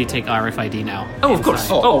clearly take RFID now. Oh, of course.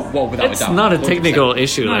 Oh, well, without it's a doubt. not a 100%. technical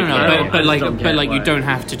issue. No, but you don't. don't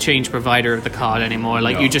have to change provider of the card anymore.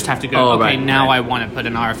 Like you just have to go. Oh, okay, right, now right. I want to put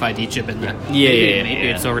an RFID chip in there. Yeah, maybe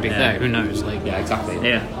it's already there. Who knows? Like Yeah, exactly.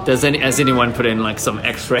 Yeah. Has anyone put in like some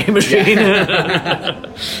X-ray machine?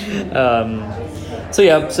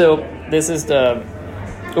 So this is the.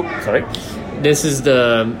 Oh, sorry. This is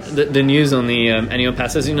the news on the annual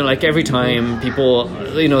passes. Like every time people,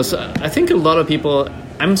 so I think a lot of people.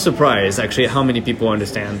 I'm surprised actually how many people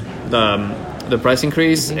understand the price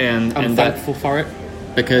increase and I'm that. thankful for it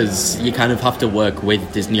because you kind of have to work with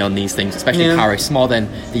Disney on these things, especially Yeah. Paris, more than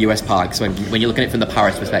the US parks. When you're looking at it from the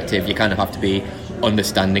Paris perspective, you kind of have to be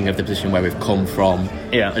understanding of the position where we've come from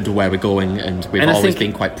Yeah. and where we're going, and we've And I always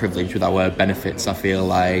think- been quite privileged with our benefits. I feel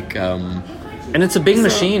like. And it's a big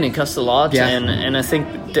machine. It costs a lot, Yeah. and I think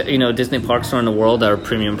Disney parks around the world are a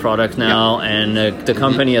premium product now, and the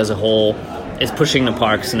company as a whole is pushing the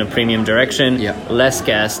parks in a premium direction. Yeah. Less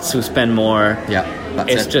guests who spend more. Yeah,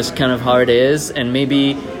 that's It's it. just kind of how it is, and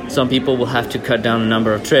maybe some people will have to cut down the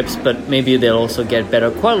number of trips, but maybe they'll also get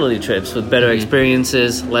better quality trips with better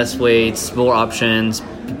experiences, less waits, more options,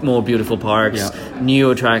 more beautiful parks, Yeah.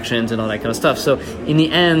 new attractions, and all that kind of stuff. So in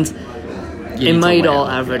the end. it might all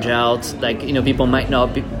average out. Like, people might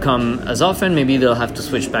not come as often. Maybe they'll have to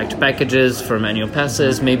switch back to packages from annual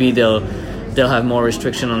passes. Maybe they'll have more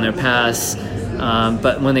restriction on their pass.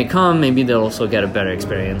 But when they come, maybe they'll also get a better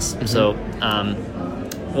experience. Mm-hmm. So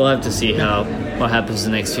we'll have to see what happens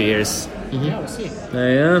the next few years. Mm-hmm. Yeah, we'll see.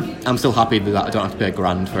 I'm still happy that I don't have to pay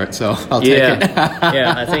 $1,000 for it, so I'll take it.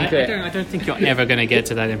 Yeah, I think I don't think you're ever going to get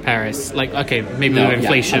to that in Paris. Like, okay, maybe with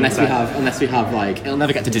inflation. Unless we have like, it'll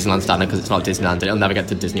never get to Disneyland standard because it's not Disneyland. It'll never get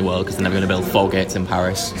to Disney World because they're never going to build 4 gates in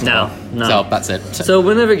Paris. No. So that's it. So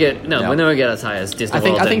we'll never get as high as Disney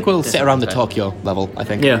World. I think we'll sit around the Tokyo level. I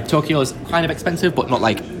think. Yeah. Tokyo's kind of expensive, but not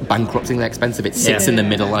like bankruptingly expensive. It sits in the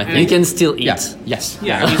middle. I think you can still eat. Yes.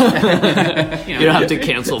 Yeah. You don't have to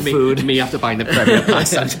cancel food. Me after buying the Premier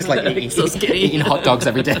Pass, I'm just like eating hot dogs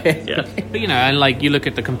every day. Yeah. But and like you look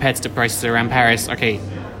at the competitive prices around Paris. Okay,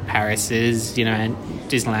 Paris is and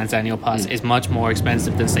Disneyland's annual pass is much more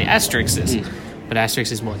expensive than say Asterix's. But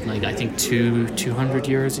Asterix is what, like I think 200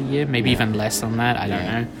 euros a year, maybe even less than that. I don't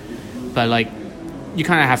know. But like you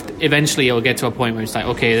kind of have to. Eventually, it will get to a point where it's like,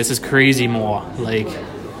 okay, this is crazy more. Like,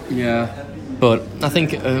 yeah. But I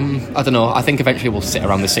think I don't know. I think eventually we'll sit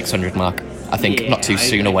around the 600 mark. I think not too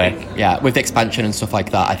soon away. Yeah, with the expansion and stuff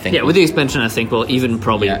like that, I think. Yeah, with the expansion, I think we'll even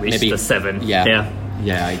probably reach the 7. Yeah,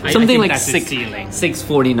 I agree. Something I like that's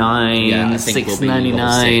 649,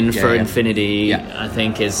 699 for Infinity. I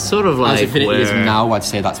think is sort of like as Infinity where, is now. I'd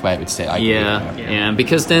say that's where it would sit. I agree. Yeah,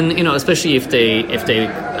 because then especially if the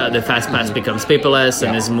fast pass becomes paperless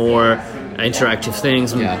and there's more interactive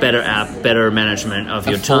things, better app, better management of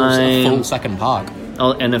your time, a full second park.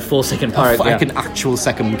 And a full second park, like an actual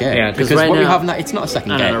second game. Yeah, because right what now, we have now, it's not a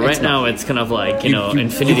second game. Right now, it's kind of like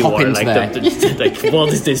Infinity War, like like Walt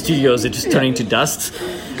Disney Studios are just turning to dust.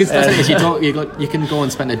 Because the thing is, you can go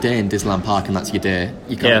and spend a day in Disneyland Park, and that's your day.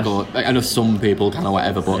 You can't go. I know some people kind of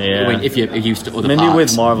whatever, but I mean, if you're used to other maybe parks,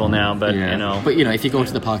 with Marvel now, but But if you go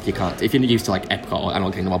to the park, you can't. If you're used to like Epcot or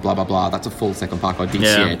Animal Kingdom or blah blah blah, that's a full second park. Or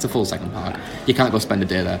DCA, it's a full second park. You can't go spend a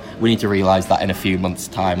day there. We need to realise that in a few months'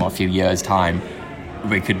 time or a few years' time,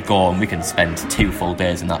 we could go and we can spend 2 full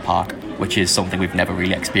days in that park, which is something we've never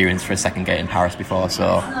really experienced for a second gate in Paris before.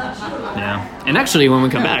 So, and actually, when we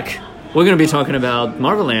come back, we're going to be talking about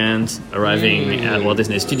Marvel Land arriving at Walt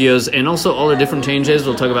Disney Studios, and also all the different changes.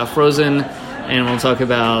 We'll talk about Frozen, and we'll talk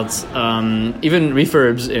about even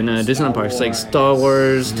refurbs in Disneyland parks, like Star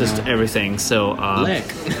Wars, just everything. So, when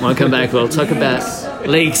we come back, we'll talk about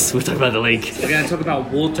lakes. We'll talk about the lake. We're going to talk about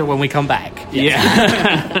water when we come back. Yeah.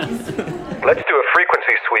 Let's do a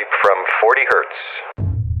frequency sweep from 40 hertz.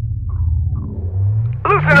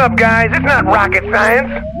 Loosen up, guys. It's not rocket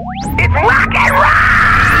science. It's rock and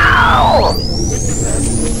roll!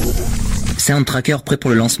 Sound Tracker prêt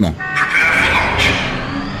pour le lancement.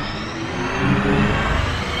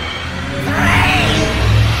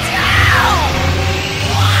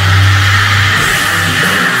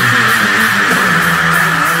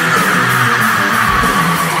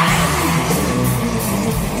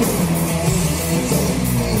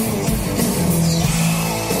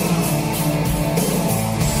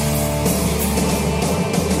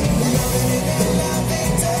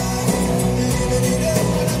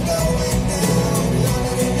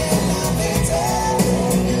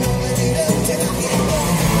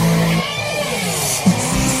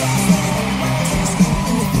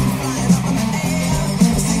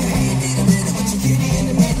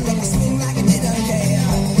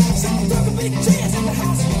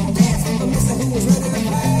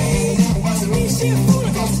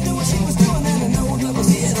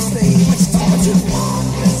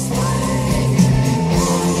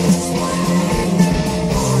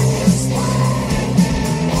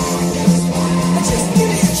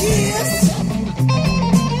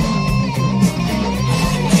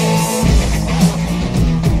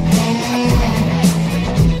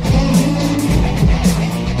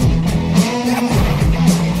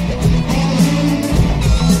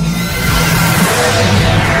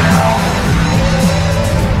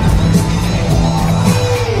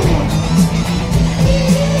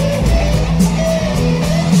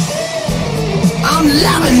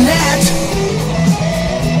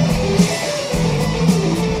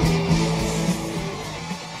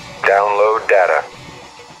 Download data.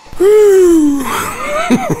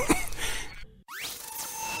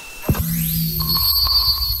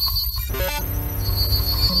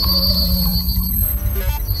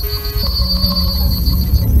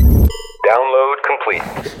 Download complete.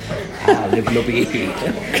 Le blobby.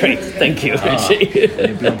 Great, thank you, Richy.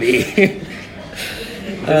 Le blobby.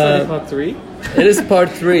 Part 3? It is part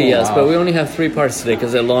 3, yes, but we only have 3 parts today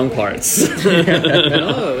because they're long parts.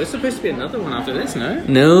 Oh, it's supposed to be another one after this, no?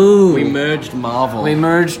 No. We merged Marvel. We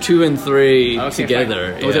merged 2 and 3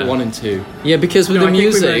 together. Or was it 1 and 2? Yeah, because with No, the I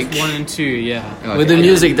think we music... merged 1 and 2, yeah. With the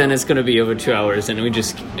music, then it's going to be over 2 hours, and we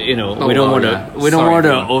just, we don't want to, Sorry,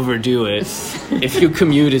 overdo it. If your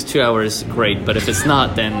commute is 2 hours, great, but if it's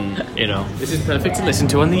not, then, This is perfect to listen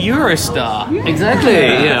to on the Eurostar. Exactly.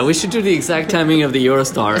 Yeah, we should do the exact timing of the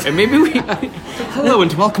Eurostar, and maybe we. Hello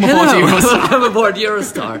and welcome aboard to Eurostar. Welcome aboard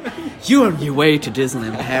Eurostar. You are on your way to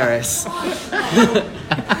Disneyland Paris,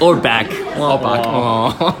 or back. Oh, back.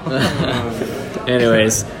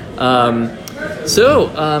 Anyways,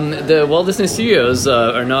 the Walt Disney Studios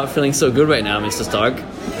are not feeling so good right now, Mr. Stark.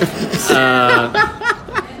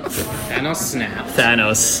 Thanos snapped.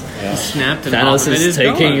 Thanos. Snapped and Thanos half of it is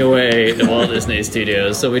taking gone. away the Walt Disney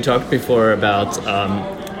Studios. So we talked before about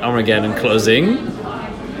Armageddon closing,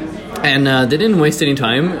 and they didn't waste any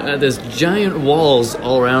time. There's giant walls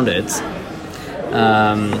all around it,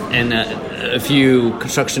 and a few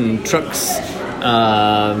construction trucks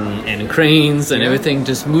and cranes and everything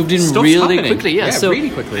just moved in Stuff's really happening. quickly. Yeah, so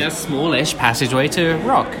really quickly. A smallish passageway to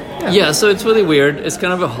Rock. yeah, so it's really weird. It's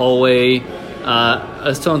kind of a hallway.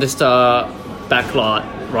 A Stone de Star backlot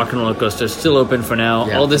rock and roller coaster is still open for now.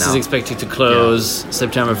 Yeah, All this for is now. expected to close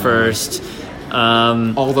September 1st.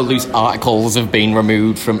 All the loose articles have been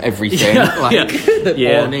removed from everything.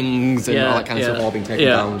 The awnings and all that kind of stuff all been taken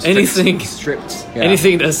down. Stripped. Yeah.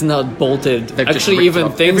 Anything that's not bolted. They've just Actually, ripped even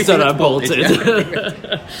off things everything that are that's bolted,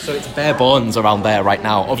 bolted. So it's bare bones around there right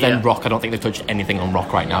now. Other than Yeah. Rock, I don't think they've touched anything on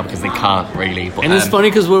Rock right now because they can't really. But, And it's funny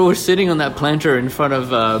because we were sitting on that planter in front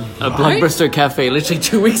of a Blockbuster cafe literally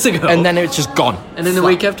 2 weeks ago. and then it's just gone. And then the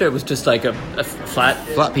week after, it was just like a flat.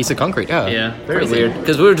 Flat piece of concrete. Yeah, very Crazy. weird.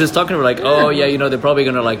 Because we were just talking, we're like, oh yeah, they're probably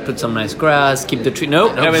gonna like put some nice grass, keep the tree.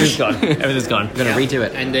 Nope, everything's gone. Everything's gone. Gonna redo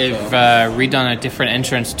it. And they've redone a different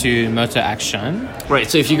entrance to Motor Action. Right,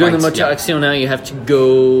 so if you go in the Motor Action now, you have to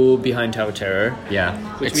go behind Tower Terror. Yeah.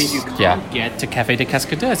 Which means you can't get to Café des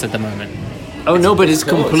Cascadeurs at the moment. Oh no, but it's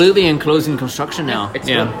completely enclosed in construction now. It's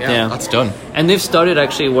done. Yeah, that's done. And they've started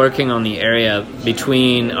actually working on the area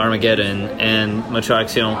between Armageddon and Motor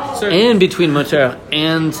Action, and between Motor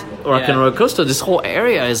and Rock and Roller Coaster. This whole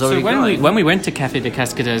area is already going. When we went to Café des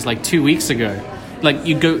Cascadeurs like 2 weeks ago, like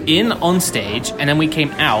you go in on stage and then we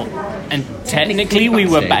came out and technically we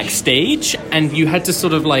were backstage and you had to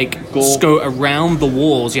sort of like go around the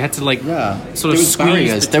walls. You had to like sort of squeeze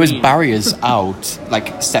barriers. There was between. barriers out,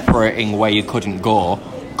 like separating where you couldn't go.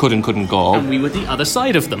 Couldn't go. And we were the other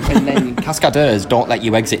side of them. And then Cascadeurs don't let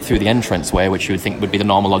you exit through the entranceway, which you would think would be the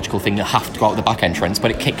normal logical thing. You have to go out the back entrance,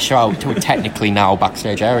 but it kicks you out to a technically now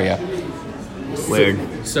backstage area. Weird.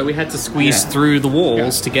 So we had to squeeze through the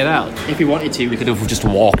walls to get out. If we wanted to, we could have just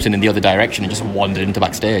walked in the other direction and just wandered into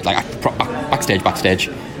backstage, like backstage.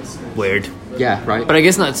 Weird. Yeah, right. But I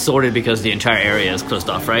guess not sorted because the entire area is closed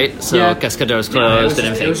off, right? So Cascadeur is closed and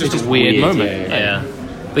everything. It was just a weird moment. Yeah.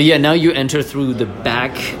 But yeah, now you enter through the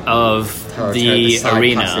back of the side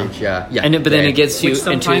arena. passage, yeah. But then it gets you Which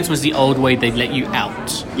sometimes into... was the old way they'd let you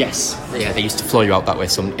out. Yes. Yeah, they used to flow you out that way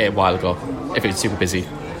a while ago if it was super busy.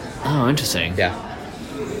 Oh, interesting. Yeah.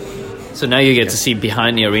 So now you get to see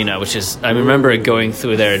behind the arena, which is... I remember going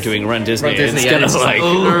through there doing Run Disney. And it's kind of like...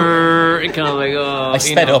 I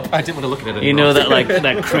sped up. I didn't want to look at it anymore.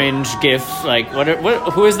 that cringe gif, like,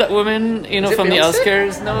 who is that woman, from the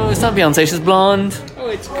Oscars? No, it's not Beyonce, she's blonde. Oh,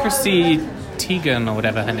 it's Chrissy Teigen or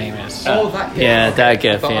whatever her name is. that gif. Yeah, that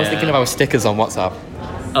gif, I was thinking of our stickers on WhatsApp.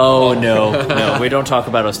 Oh, no, we don't talk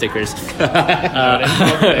about our stickers. We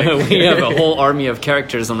have a whole army of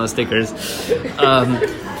characters on those stickers.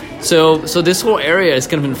 So this whole area is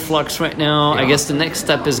kind of in flux right now. Yeah. I guess the next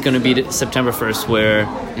step is going to be September 1st, where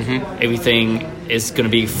everything is going to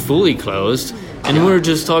be fully closed. And we were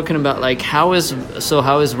just talking about like how is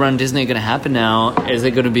Run Disney going to happen now? Is it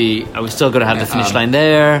going to be? Are we still going to have the finish line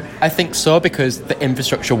there? I think so because the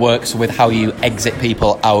infrastructure works with how you exit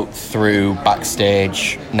people out through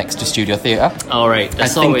backstage next to Studio Theatre. All right,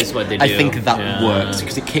 that's always what they do. I think that works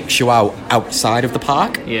because it kicks you out outside of the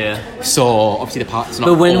park. Yeah. So obviously the park's not.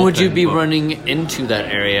 But when would open, you be running into that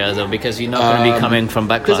area though? Because you're not going to be coming from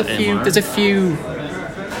backlot anymore. There's a few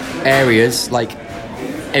areas like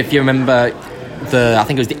if you remember. I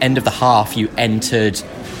think it was the end of the half you entered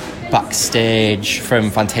backstage from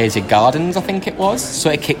Fantasia Gardens, I think it was. So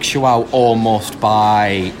it kicks you out almost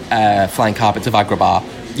by Flying Carpets of Agrabah.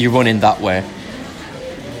 You run in that way.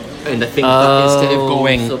 And I think that instead of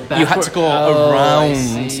going... you had to go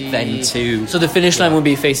around then to... So the finish line would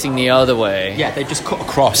be facing the other way. Yeah, they just cut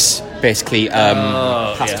across, basically,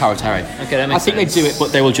 past Tower Terror. Okay, that makes sense. I think they do it,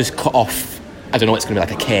 but they will just cut off I don't know, it's going to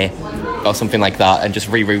be like a K or something like that, and just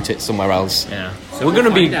reroute it somewhere else. Yeah. So we're going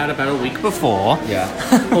to be out about a week before. Yeah.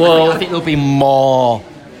 Well, I think there'll be more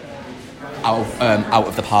out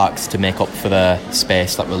of the parks to make up for the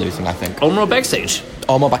space that we're losing, I think. Or more backstage.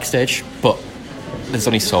 Or more backstage, but there's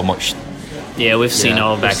only so much. Yeah, we've seen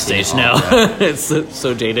all backstage now. It's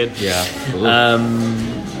so dated. Yeah.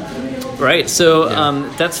 Right, so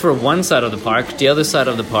that's for one side of the park. The other side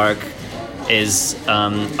of the park is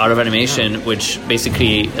Art of Animation, which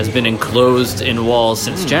basically has been enclosed in walls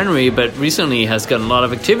since January, but recently has gotten a lot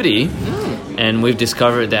of activity. And we've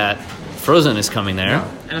discovered that Frozen is coming there.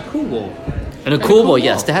 And a cool wall. And a cool wall,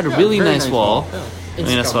 yes. They had a really nice wall.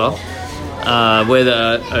 Really nice wall. With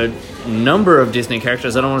a number of Disney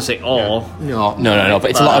characters. I don't want to say all. No. But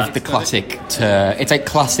it's a lot of the classic to... It's like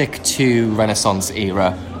classic to Renaissance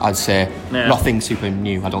era, I'd say. Yeah. Nothing super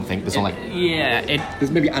new, I don't think. There's not like... Yeah, There's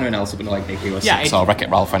maybe Anna and Elsa, but not like Mickey or Yeah, Six or Wreck-It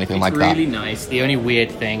Ralph or anything like that. It's really nice. The only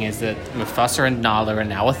weird thing is that Mufasa and Nala are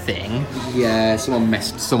now a thing. Yeah, someone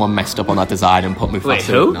messed up on that design and put Mufasa Wait,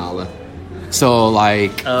 who? and Nala. So,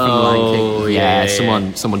 like, from Lion King. yeah.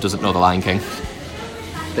 Someone doesn't know the Lion King.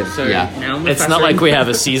 So now Mufasa It's not like we have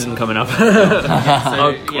a season coming up.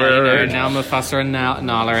 now Mufasa and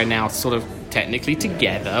Nala are now sort of technically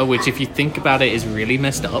together, which if you think about it is really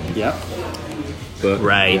messed up. Yep. But,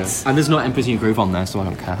 Right. yeah. And there's no Emperor's New Groove on there, so I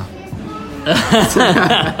don't care.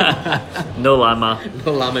 No llama.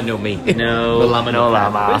 No llama, no me. No llama, no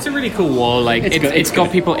But llama. it's a really cool wall. Like it's got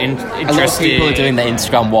people interested. A lot of people are doing the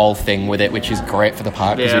Instagram wall thing with it, which is great for the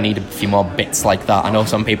park because Yeah. we need a few more bits like that. I know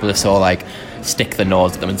some people are so like stick the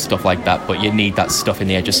nose at them and stuff like that, but you need that stuff in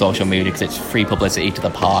the age of social media because it's free publicity to the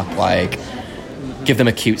park. Like, give them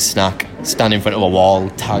a cute snack, stand in front of a wall,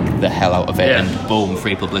 tag the hell out of it, Yeah. and boom,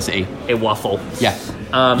 free publicity. A waffle. Yeah,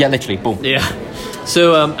 literally, boom. Yeah.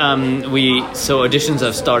 So auditions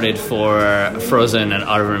have started for Frozen and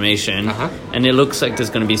Art of Animation, and it looks like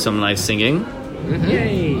there's going to be some live singing.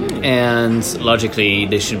 Yay! And logically,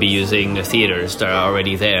 they should be using the theaters that are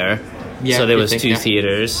already there. Yeah, so there you'd was think, two yeah.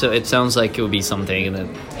 theaters. So it sounds like it would be something there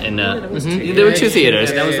were two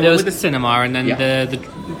theaters. There was the one with the cinema, and then the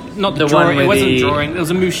not the The one drawing. with It wasn't the- drawing. It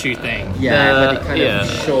was a Mushu thing. Yeah, where they kind yeah. of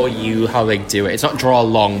show you how they do it. It's not draw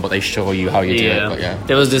along, but they show you how you do it. But yeah.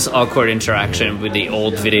 There was this awkward interaction with the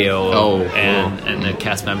old video and the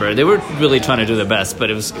cast member. They were really trying to do their best,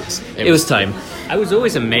 but it was time. I was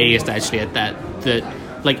always amazed actually at that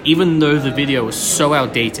like even though the video was so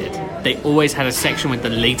outdated, they always had a section with the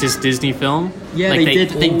latest Disney film. Yeah, like, they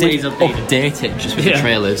did always update it just with the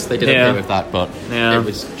trailers. They did update with that, but it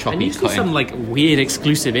was choppy and you see cutting. some like weird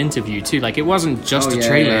exclusive interview too. Like it wasn't just a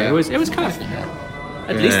trailer. yeah. It was kind of.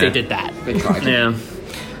 At least they did that. They tried. Yeah.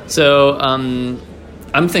 So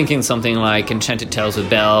I'm thinking something like Enchanted Tales with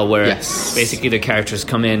Belle, where basically the characters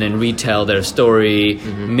come in and retell their story,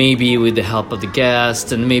 maybe with the help of the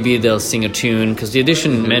guest, and maybe they'll sing a tune, because the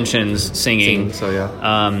edition mentions singing. So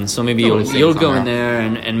yeah. So maybe you'll go in there,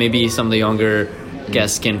 and maybe some of the younger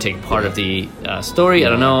guests can take part of the story. I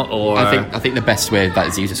don't know. Or I think the best way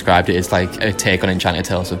that you described it is like a take on Enchanted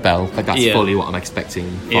Tales of Belle. Like that's fully what I'm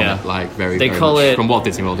expecting from it. Like very. They very call much it from Walt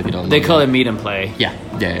Disney World. If you don't know. They call it meet and play. Yeah.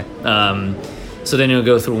 So then you'll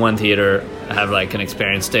go through one theater, have like an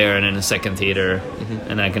experience there, and then a second theater,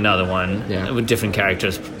 and like another one with different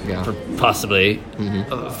characters, possibly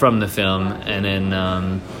from the film, and then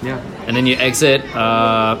and then you exit.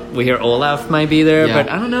 We hear Olaf might be there, but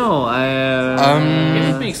I don't know.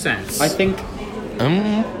 It makes sense. I think.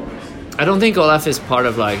 I don't think Olaf is part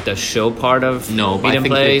of like the show part of No, but Meet I and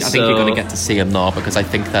think Play. I think you're going to get to see him now because I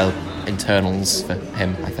think they'll internals for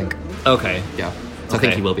him. I think. Okay. Yeah. So I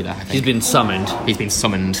think he will be there. I think. He's been summoned. He's been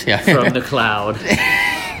summoned. Yeah. From the cloud,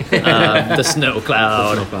 the snow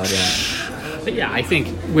cloud. But yeah, I think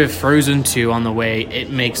with Frozen 2 on the way,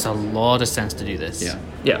 it makes a lot of sense to do this.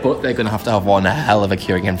 Yeah. But they're going to have one hell of a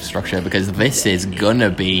queuing infrastructure because this is going to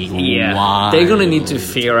be wild. They're going to need to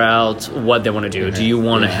figure out what they want to do. Do you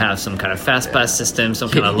want to have some kind of fast pass system, some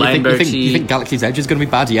kind of line you think Galaxy's Edge is going to be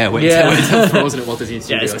bad? Yeah, wait until Frozen at Walt Disney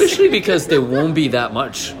Studios. Especially because there won't be that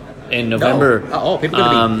much in November. No, at all. People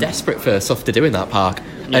are going to be desperate for stuff to do in that park.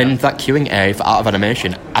 And that queuing area for Art of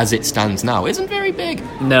Animation, as it stands now, isn't very big.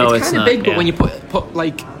 No, it's it's kind not, of big, but when you put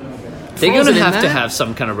like... They're going to have there, to have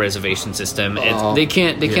some kind of reservation system. They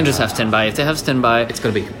can't just have standby. If they have standby, it's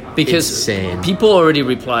going to be because insane. people already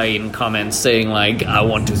reply in comments saying like, I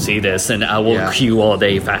want to see this and I will queue all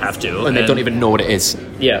day if I have to. And they don't even know what it is.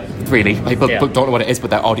 Yeah. Really. People don't know what it is, but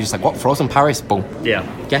their audience like, what, Frozen Paris? Boom. Yeah.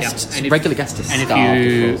 Guests, And if- regular guests to And starve for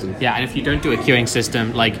if Frozen. you don't do a queuing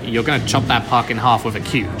system, like you're going to chop that park in half with a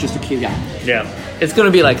queue. Just a queue, Yeah. It's going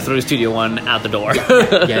to be like through Studio One at the door.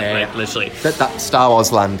 Yeah. Like, literally. That Star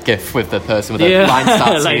Wars Land gif with the person with the line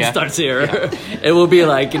starts Line here. starts here. It will be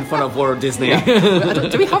like in front of Walt Disney.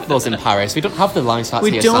 Do we have those in Paris? We don't have the line starts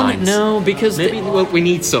We here don't signs. know because Maybe we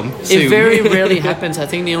need some it soon. very rarely happens. I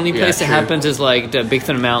think the only place it true. happens is like the Big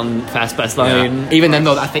Thunder Mountain Fast Pass line. Even then,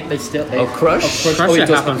 though, I think they still... Crush? Oh, it does happens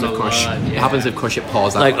happen with a Crush. lot, It happens with Crush, it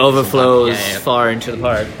pours out. Like overflows Yeah. far into the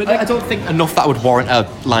park. But I don't think enough that would warrant a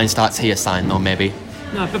line starts here sign, though, maybe.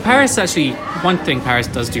 No, but Paris actually, one thing Paris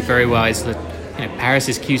does do very well is that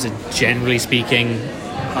Paris's queues are generally speaking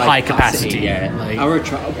high capacity. Yeah. Like,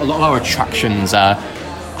 A lot of our attractions are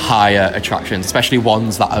higher attractions, especially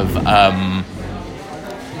ones that have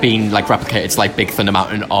been like replicated to like Big Thunder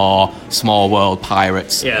Mountain or Small World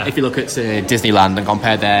Pirates. Yeah. If you look at Disneyland and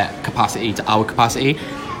compare their capacity to our capacity,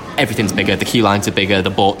 everything's bigger. The queue lines are bigger, the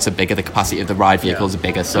boats are bigger, the capacity of the ride vehicles are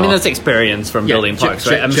bigger. So I mean, that's experience from building parks,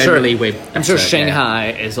 right? I'm sure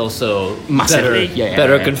Shanghai is also Massively,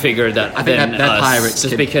 better configured than I think they're us, pirates just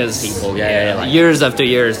to because people, like- years after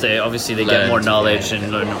years, they get Learned, more knowledge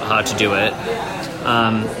and learn how to do it.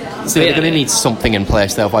 So they're going to need something in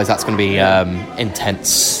place, though, otherwise that's going to be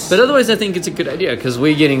intense. But otherwise, I think it's a good idea because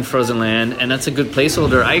we're getting Frozen Land, and that's a good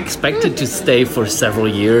placeholder. I expect it to stay for several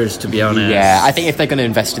years, to be honest. Yeah, I think if they're going to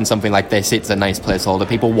invest in something like this, it's a nice placeholder.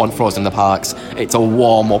 People want Frozen in the parks. It's a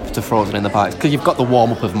warm-up to Frozen in the parks. Because you've got the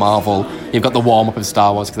warm-up of Marvel, you've got the warm-up of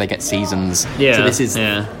Star Wars because they get seasons. Yeah, so this is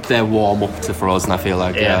their warm-up to Frozen, I feel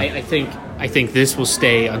like. Yeah. I think this will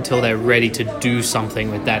stay until they're ready to do something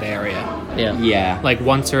with that area. Yeah. Like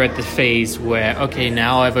once they're at the phase where, okay,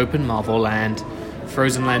 now I've opened Marvel Land,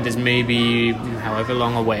 Frozen Land is maybe however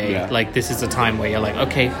long away. Yeah. Like this is the time where you're like,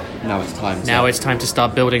 okay, Now it's time. now it's time to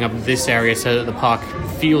start building up this area so that the park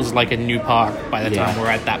feels like a new park by the time we're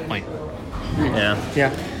at that point. Yeah.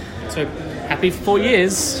 So happy 4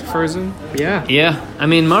 years, Frozen. Yeah. Yeah. I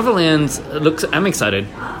mean, Marvel Land looks. I'm excited.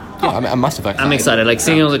 Yeah, I'm massive excited. I'm excited. Like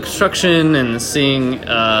seeing all the construction and seeing,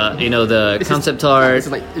 the concept art.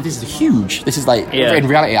 This is huge. This is like, in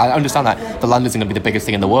reality, I understand that the land isn't going to be the biggest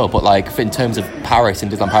thing in the world, but like in terms of Paris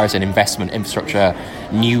and Disneyland Paris and investment, infrastructure,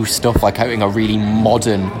 new stuff, like having a really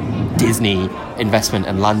modern Disney investment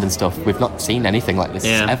and land and stuff, we've not seen anything like this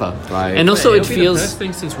ever. Like, And also, it It'll be the feels. first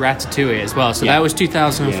thing since Ratatouille as well. So that was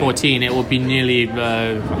 2014. It will be nearly,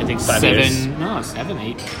 I think, 5 years. 7,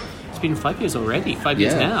 8. It's been 5 years already. 5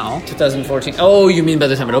 years now. 2014. Oh, you mean by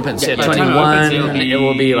the time it opens? Yeah, by the time it 21. opens, It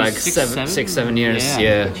will be like 6, 7 years.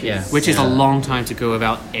 Yeah. Which is a long time to go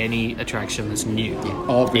without any attraction that's new.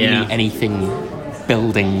 or really anything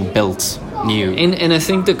built new. And I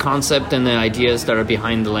think the concept and the ideas that are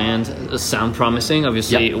behind the land sound promising.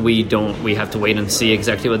 Obviously, we have to wait and see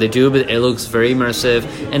exactly what they do, but it looks very immersive,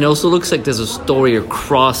 and it also looks like there's a story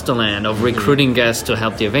across the land of recruiting guests to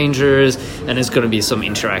help the Avengers, and there's going to be some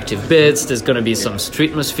interactive bits. There's going to be some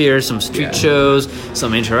street atmosphere, some street shows,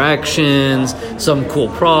 some interactions, some cool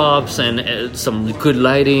props, and some good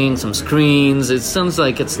lighting, some screens. It sounds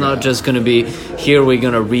like it's not just going to be here. We're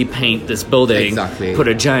going to repaint this building, put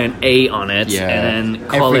a giant A on it, and then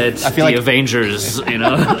call it the Avengers. You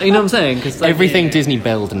know what I'm saying? 'Cause, like, everything Disney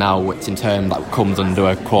build now, it's in term that comes under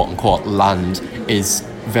a quote unquote land, is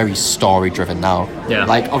very story driven now. Yeah.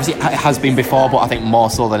 Like obviously it has been before, but I think more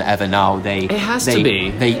so than ever now It has to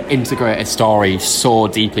be. They integrate a story so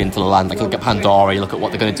deeply into the land. Like look at Pandora, you look at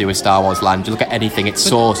what they're going to do with Star Wars Land, you look at anything, it's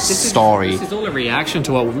story. This is all a reaction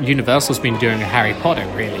to what Universal's been doing with Harry Potter,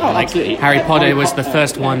 really. Absolutely. Harry Potter was the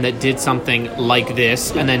first one that did something like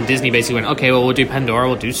this, and then Disney basically went, okay, well, we'll do Pandora,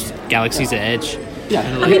 we'll do Galaxy's Edge.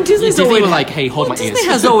 Yeah, I mean, Disney's Disney always were like, hey, hold my ears. Disney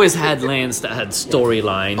has always had lands that had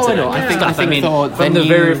storylines. Oh, I know. and I think stuff. I mean, though, from the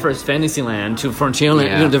very first Fantasyland to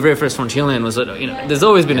Frontierland, the very first Frontierland was, there's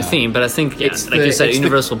always been a theme, but I think, like you said,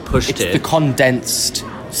 Universal pushed it's it. the condensed,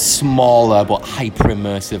 smaller but hyper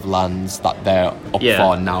immersive lands that they're up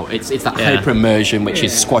for now. It's that hyper immersion which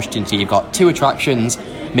is squashed into. You've got 2 attractions,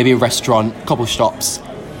 maybe a restaurant, a couple of shops,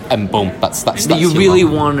 and boom, that's you really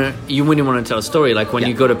want to tell a story. Like when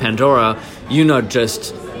you go to Pandora, you're not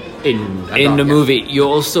just in the movie, you're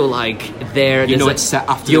also like there. You know, like, it's set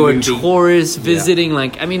after you're the movie. tourists visiting.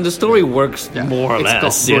 Like, I mean, the story works more or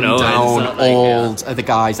less. Got run down It's not old the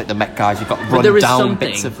guys like the Met guys. You've got but run there is down something,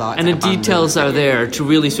 bits of that, and the details are there to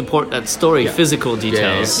really support that story. Physical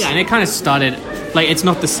details. Yeah, and it kind of started, like, it's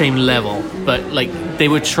not the same level, but, like, they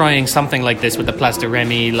were trying something like this with the Place de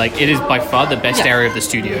Remy. Like, it is by far the best area of the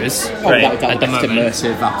studios Right. at the moment.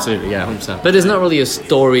 Immersive, absolutely, yeah, 100%. But there's not really a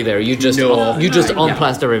story there. You just No. on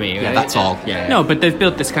Place de Remy. Yeah, Right? that's all. Yeah. No, but they've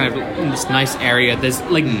built this kind of this nice area. There's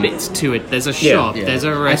like bits to it. There's a shop. Yeah. There's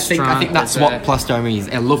a restaurant. I think that's there's what Place de Remy is.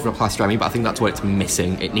 I love Place de Remy, but I think that's what it's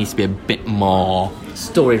missing. It needs to be a bit more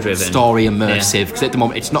Story driven. story immersive, because at the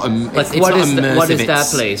moment it's not. Like It's what not is immersive. what is that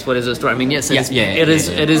it's- place? What is the story? I mean, yes, it is. Yeah, It is.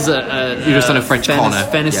 yeah. It is a You're just on a French corner.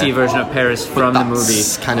 fantasy Yeah. version of Paris from the movie.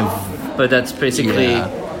 That's kind of. But that's basically Yeah.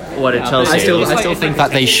 what it tells I you. still think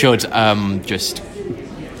that they should just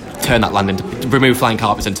turn that land into remove flying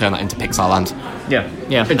carpets and turn that into Pixar land. Yeah.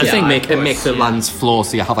 I think make the lands floor,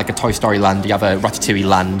 so you have like a Toy Story land, you have a Ratatouille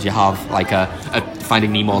land, you have like a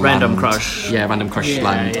Finding Nemo Random land. Crush. Yeah, Random Crush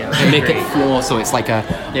land. yeah. And make it floor so it's like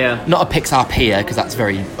Yeah. not a Pixar pier, because that's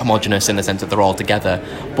very homogenous in the sense that they're all together,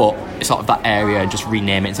 but it's sort of that area, and just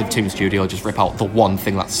rename it instead of Toon Studio, just rip out the one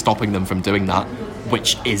thing that's stopping them from doing that,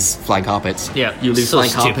 which is flying carpets. Yeah, You lose so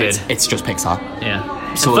flying stupid. carpets, it's just Pixar. Yeah.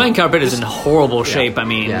 So- So flying carpet is in horrible shape. I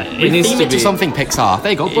mean, it needs Rename to it be to something Pixar.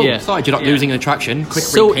 There you go. Boom. Yeah. Sorry, you're not losing an attraction. Quick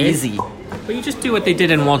so repaint. easy. But you just do what they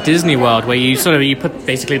did in Walt Disney World, where you put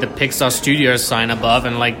basically the Pixar Studios sign above,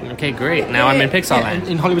 and like, okay, great, now I'm in Pixar Yeah, land.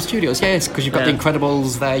 in Hollywood Studios, yes, because you've got Yeah. The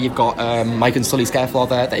Incredibles there, you've got Mike and Sully's Scarefloor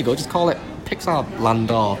there. There you go, just call it Pixar Land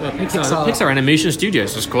or Pixar Animation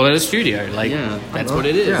Studios, just call it a studio. Like, that's what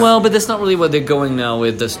it is. Well, but that's not really what they're going now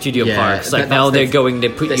with the studio Yeah, parks. Like that- now that's they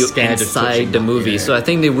put they're you scared of inside touching the that, movie. yeah. So I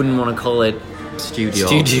think they wouldn't want to call it Studio.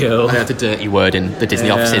 I know it's a dirty word in the Disney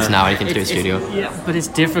offices now, anything to do with studio. Yeah, but it's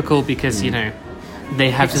difficult because they've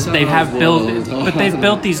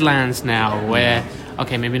built these lands now where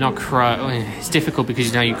okay, maybe not Crush. It's difficult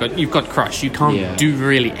because you've got Crush. You can't do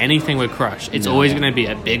really anything with Crush. It's always going to be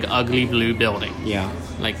a big ugly blue building. Yeah.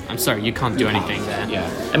 Like, I'm sorry, you can't do anything there.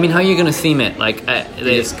 Yeah. I mean, how are you going to theme it? Like, how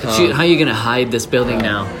are you going to hide this building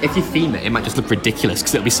now? If you theme it, it might just look ridiculous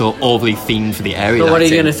because it'll be so overly themed for the area. But what are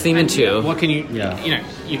that you it's going to in. theme it to? What can you?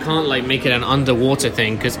 You can't like make it an underwater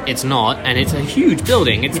thing because it's not, and it's a huge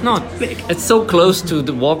building. It's not big. It's so close to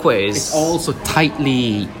the walkways. It's also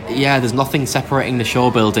tightly. Yeah, there's nothing separating the show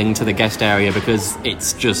building to the guest area because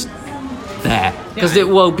it's just there. Because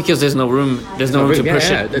there's no room. There's no room to push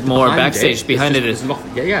it more backstage. Behind it is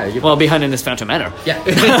well, behind it is Phantom Manor. Yeah,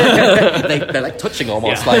 they're like touching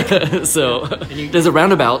almost. Like so, there's a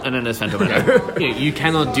roundabout and then there's Phantom Manor. You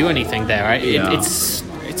cannot do anything there. Right?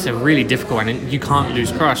 It's a really difficult one, and you can't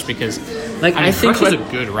lose Crush because I think Crush is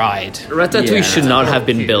a good ride. Ratatouille should not have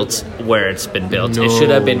been built where it's been built. No. It should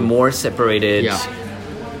have been more separated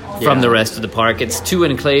from the rest of the park. It's too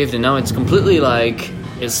enclaved, and now it's completely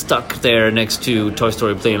is stuck there next to Toy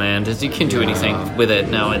Story Playland. You can't do anything with it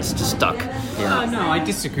now. It's just stuck. No, I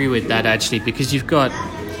disagree with that actually because you've got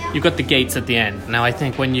the gates at the end. Now I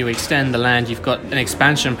think when you extend the land, you've got an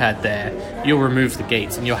expansion pad there. You'll remove the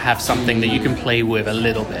gates and you'll have something that you can play with a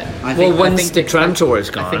little bit. Once the tram tour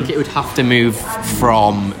is gone, I think it would have to move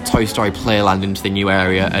from Toy Story Playland into the new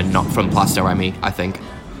area and not from Place de Remy, I think.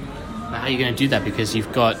 But how are you going to do that? Because you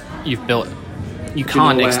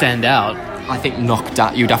can't extend out. I think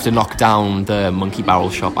you'd have to knock down the Monkey Barrel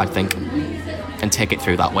shop, I think, and take it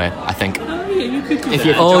through that way, I think. You could do If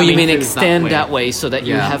that. you you mean through extend that way so that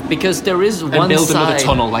you have, because there is and one build another side.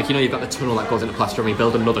 tunnel, you've got the tunnel that goes into Place de Remy,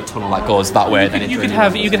 build another tunnel that goes that way. You could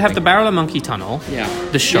have the Barrel and Monkey Tunnel,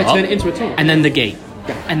 the shop, turn it into a tunnel. and then the gate.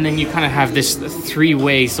 And then you kind of have this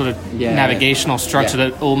three-way sort of navigational structure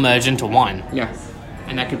that all merge into one. Yeah.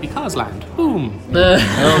 And that could be Cars Land. Boom. No,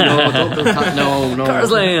 don't build no.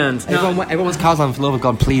 Cars Land. Everyone wants Cars Land, for the love of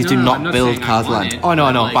God. Please do I'm not not build saying I Cars want Land. it, Oh, no,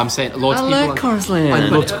 I know, like- but I'm saying loads of I people... like Cars Land. I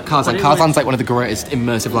love Cars Land. Cars Land's one of the greatest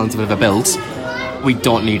immersive lands I've ever built. We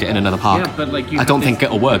don't need it in another park. Yeah, but I don't think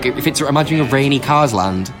it'll work. If it's imagine a rainy Cars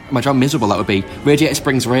Land, imagine how miserable that would be. Radiator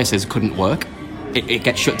Springs Races couldn't work. It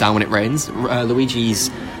gets shut down when it rains.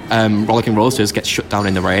 Luigi's Rollicking Roasters gets shut down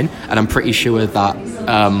in the rain, and I'm pretty sure that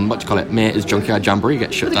Mater's Junkyard Jamboree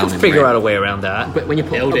gets shut down in the rain. Figure out a way around that. But when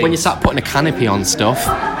you start putting a canopy on stuff,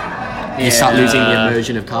 you start losing the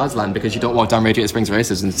immersion of Cars Land because you don't walk down Radiator Springs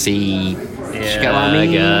Races and see. You get what I mean?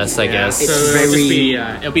 I guess. It's So very.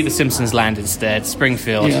 it'll be the Simpsons Land instead.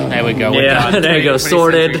 Springfield. There we go. We're Yeah, done. there you go, 20th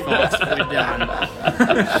sorted. Century Fox. We're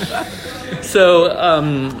done. So,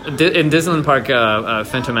 in Disneyland Park,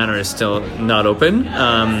 Phantom Manor is still not open.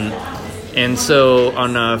 And so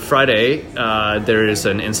on Friday, there is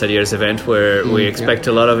an Inside Ears event where we expect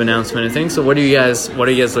a lot of announcement and things. So what are you guys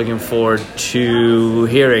looking forward to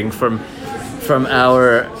hearing from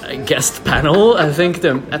our guest panel? I think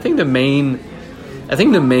the main I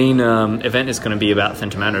think the main event is going to be about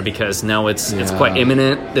Phantom Manor because now it's quite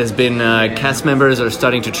imminent. There's been cast members are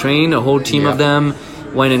starting to train. A whole team of them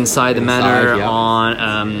went inside the manor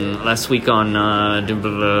on last week on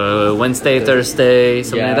Wednesday, Thursday,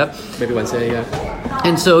 something like that. Maybe Wednesday,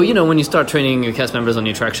 And so, when you start training your cast members on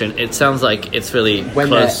the attraction, it sounds like it's really when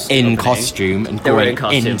close they're in opening. costume and They were going in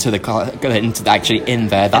costume. into actually in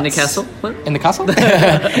there. In the castle? What? In the castle?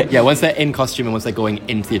 Yeah, once they're in costume and once they're going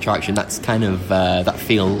into the attraction, that's kind of that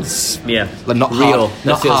feels like not real. Hard, That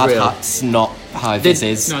not feels hard real. hats, not high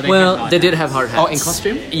vises. They did have hard hats. Oh, in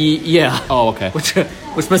costume? Yeah. Oh, okay.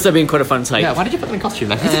 Which must have been quite a fun sight. Yeah, why did you put them in costume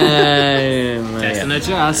then? Test and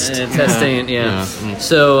adjust. Testing,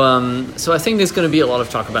 So I think there's going to be a lot of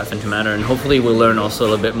talk about Phantom Manor, and hopefully we'll learn also a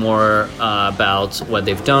little bit more about what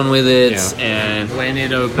they've done with it and when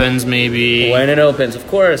it opens, maybe. when it opens. Of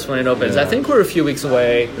course, when it opens. I think we're a few weeks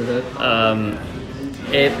away.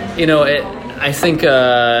 I think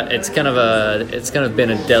it's kind of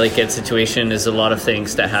been a delicate situation. There's a lot of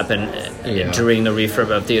things that happen during the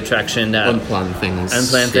refurb of the attraction that Unplanned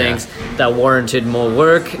things that warranted more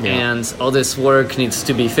work, and all this work needs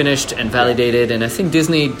to be finished and validated. And I think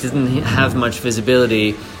Disney didn't have much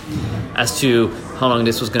visibility as to how long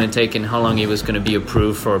this was going to take and how long it was going to be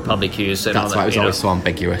approved for public use. And That's all why it that, was always so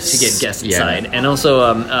ambiguous. to get guests inside. And also,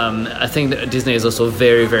 I think that Disney is also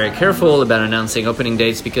very, very careful about announcing opening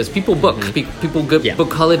dates because people book. People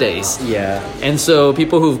book holidays. Yeah. And so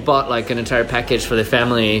people who've bought like an entire package for their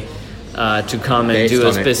family to come and Based do a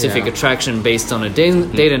on it, specific attraction based on a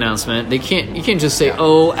date announcement, you can't just say,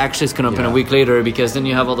 actually it's going to open a week later, because then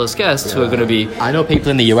you have all those guests who are going to be... I know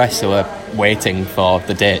people in the US who are waiting for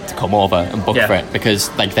the date to come over and book for it because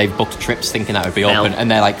like they've booked trips thinking that would be open,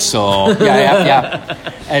 and they're like,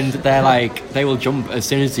 and they're like, they will jump as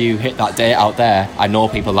soon as you hit that date out there. I know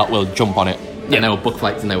people that will jump on it and they will book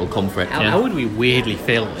flights and they will come for it. How would we weirdly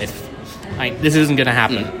feel if this isn't going to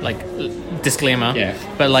happen? Like, disclaimer.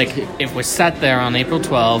 But like, if we're sat there on April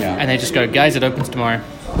 12th and they just go, guys, it opens tomorrow.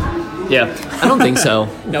 Yeah, I don't think so.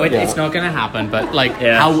 No, it's not going to happen. But like,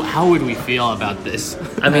 how would we feel about this?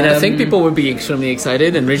 I mean, I think people would be extremely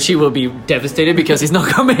excited, and Richie will be devastated because he's not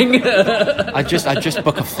coming. I just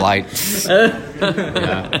book a flight.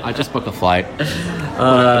 I just book a flight.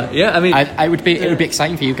 I mean, it would be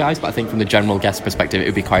exciting for you guys, but I think from the general guest perspective, it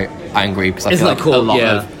would be quite angry because I it's feel not like cool. a lot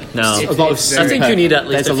of I think you need at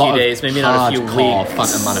least a few days, maybe not a few weeks.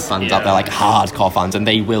 Phantom Manor fans out there, like hardcore fans, and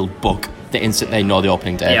they will book the instant they know the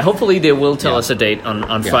opening day. Yeah, hopefully they will tell us a date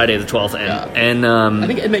on Friday the 12th. And I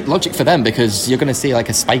think it'd make logic for them because you're going to see like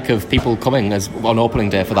a spike of people coming as on opening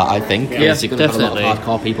day for that, I think. Because you're going to have a lot of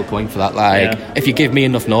hardcore people going for that. Like, if you give me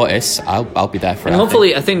enough notice, I'll be there for it. And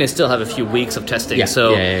hopefully, I think they still have a few weeks of testing.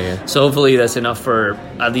 So hopefully that's enough for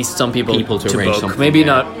at least some people to book. Maybe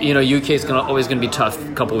not, UK is always going to be tough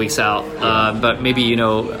a couple weeks out. But maybe,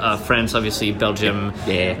 France, obviously, Belgium,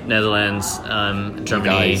 Netherlands, Germany.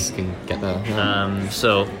 You guys can get there.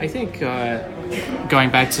 So I think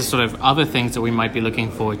going back to sort of other things that we might be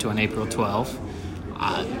looking forward to on April 12th,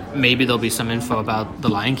 maybe there'll be some info about the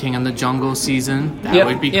Lion King and the Jungle season. That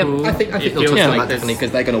would be cool. I think they'll touch on that definitely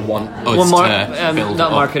because they're going to want us to build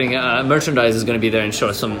not up. marketing, merchandise is going to be there and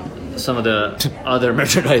show some of the other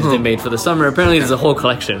merchandise they made for the summer. Apparently there's a whole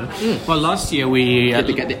collection. Well, last year we... Did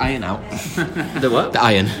they get the iron out? The what? The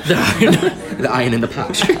iron. The iron in the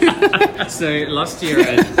patch. So last year...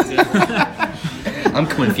 I'm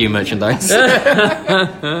coming for you, merchandise.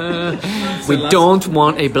 We don't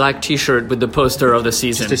want a black t-shirt with the poster of the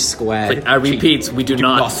season. Just a square. I repeat, we do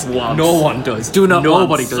not want. No one does.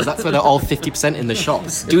 Nobody does. That's why they're all 50% in the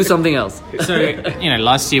shops. Do something else. So,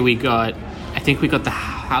 last year we got the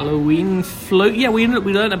Halloween float. Yeah, we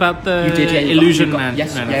learned about the Illusion Man.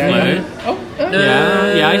 Yes. Float.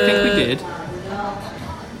 Yeah, I think we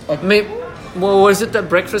did. Maybe. Well, was it that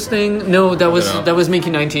breakfast thing? No, that was Mickey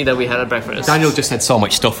 90 that we had at breakfast. Daniel just said so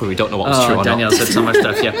much stuff where we don't know what's true or Daniel not. said so much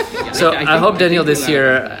stuff, So I hope Daniel this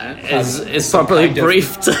year is properly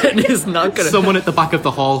briefed and is not going to... Someone at the back of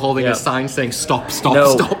the hall holding a sign saying stop.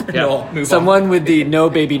 No, move Someone with the no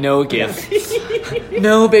baby no gif.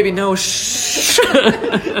 No baby no shh.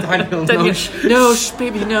 Daniel, no shh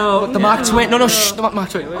baby no. The Mark Twain. No, shh. The Mark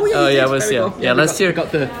Twain. Last year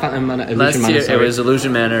got the Phantom Manor. Last year it was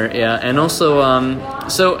Illusion Manor, and also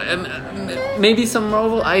maybe some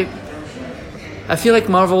Marvel. I feel like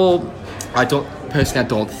Marvel. personally, I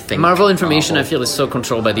don't think Marvel information, I feel, is so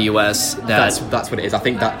controlled by the US that that's what it is. I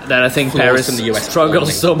think that I think flows Paris from the US struggles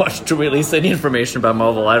only. so much to release any information about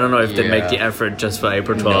Marvel. I don't know if they make the effort just for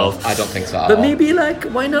April 12th. No, I don't think so. But maybe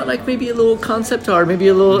why not maybe a little concept art, maybe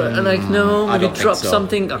a little maybe drop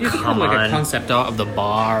something. Oh, You could have come on. a concept art of the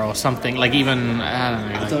bar or something. Like even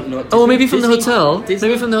I don't know. Oh, maybe from the hotel.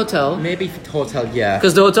 Maybe from the hotel. Maybe hotel, yeah.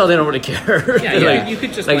 Because the hotel, they don't really care. Yeah, you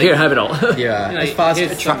could just here, have it all. Yeah, as far as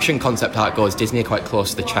attraction concept art goes, Disney are quite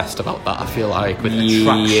close to the chest about that. I feel like with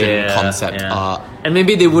attraction concept art, and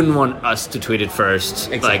maybe they wouldn't want us to tweet it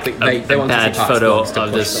first. Exactly. Like They a want bad Disney Parks photo blogs to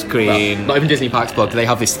of the push them. screen. Well, not even Disney Parks blog. They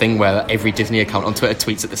have this thing where every Disney account on Twitter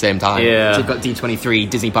tweets at the same time. Yeah. So you've got D23,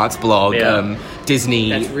 Disney Parks blog, Disney,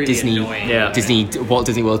 That's really Disney, annoying. Disney, Walt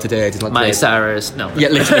Disney World Today, Disneyland My Today. Cyrus, no. Yeah,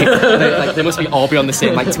 literally. They must all be on the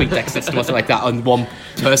same tweet text system or something like that. And one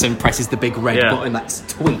person presses the big red button that's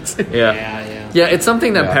tweet. Yeah, it's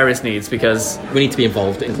something that Paris needs because we need to be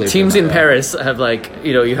involved. Teams in Paris have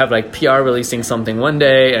you have PR releasing something one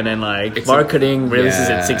day and then marketing releases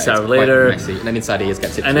it 6 hours later, messy. And then Inside Ears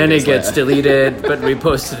gets it, and then it gets deleted but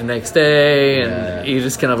reposted the next day, and you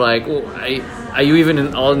just kind of are you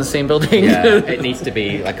even all in the same building? Yeah, it needs to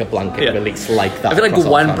be like a blanket release like that. I feel like across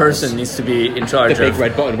all one channels. person needs to be in charge The big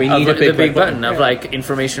red button. We need a big the big red button. of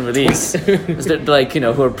information release. Is that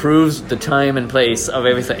who approves the time and place of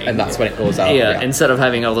everything, and that's when it goes out. Yeah, instead of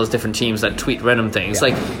having all those different teams that tweet random things.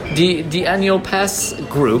 Like the annual pass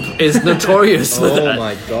group is notorious for that. Oh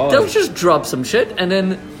my god! They'll just drop some shit and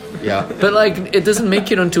then. Yeah. But it doesn't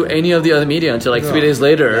make it onto any of the other media until 3 days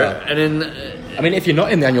later, and then. I mean, if you're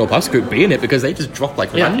not in the annual pass group, be in it because they just drop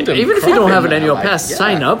random. Even if you crap don't have in an there, annual pass,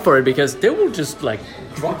 sign up for it because they will just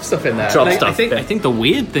drop stuff in there. I think the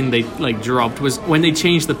weird thing they dropped was when they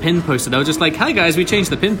changed the pin poster. They were just like, "Hi guys, we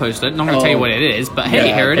changed the pin poster." Not going to tell you what it is, but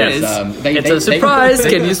hey, here it is. It's a surprise.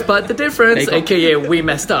 Can you spot the difference? AKA, we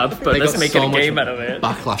messed up, but let's make a game out of it.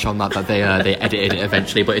 Backlash on that they edited it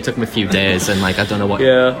eventually, but it took them a few days, and I don't know what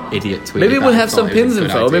idiot tweeted. Maybe we'll that. have some Thought it was pins a good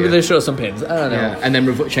info. idea. Maybe they show some pins. I don't know. Yeah. And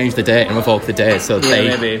then change the date and revoke the date so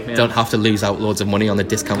they don't have to lose out loads of money on the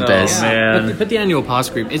discount days. Man. But the annual pass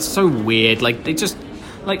group, it's so weird. They just.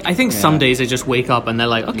 I think some days they just wake up and they're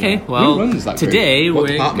like, okay, well, who runs that today group? What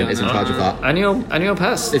we're department is in charge of that? Annual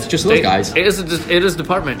pass. It's just those guys. It is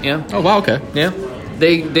department. Yeah. Oh wow, okay. Yeah.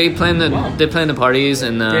 They plan the parties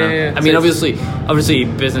and I mean obviously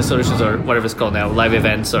business solutions or whatever it's called now, live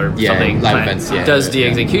events or something live events does the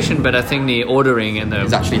execution, but I think the ordering and the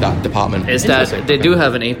it's actually that department is that they do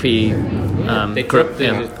have an AP group.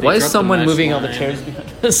 Why is someone moving all the chairs behind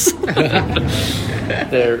us?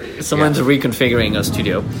 Someone's reconfiguring a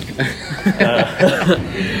studio.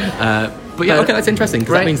 But okay, that's interesting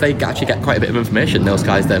because that means they actually get quite a bit of information, those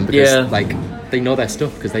guys then, because they know their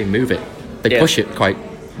stuff because they move it. They push it quite.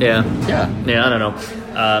 Yeah. I don't know.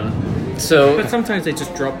 But sometimes they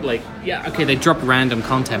just drop they drop random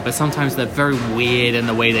content, but sometimes they're very weird in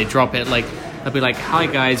the way they drop it. They'll be like, "Hi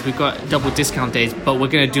guys, we've got double discount days, but we're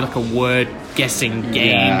gonna do a word guessing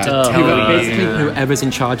game to tell you." Basically, whoever's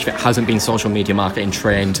in charge of it hasn't been social media marketing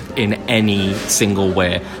trained in any single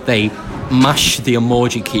way. They mash the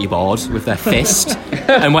emoji keyboard with their fist,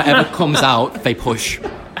 and whatever comes out, they push,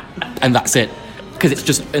 and that's it. Because it's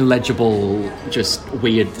just illegible, just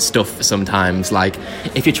weird stuff sometimes.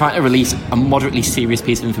 If you're trying to release a moderately serious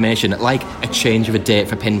piece of information, like a change of a date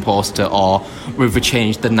for pin poster, or we've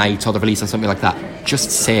changed the night or the release or something like that,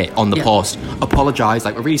 just say it on the post. Apologise,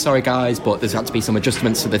 we're really sorry guys, but there's had to be some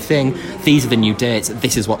adjustments to the thing. These are the new dates,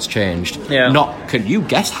 this is what's changed. Not, can you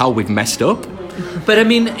guess how we've messed up? But I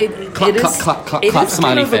mean, clap,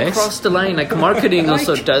 smiley face. Across the line. Marketing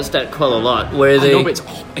also does that quite a lot, where they I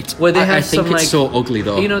think it's so ugly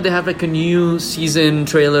though. They have a new season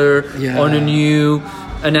trailer or a new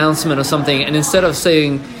announcement or something, and instead of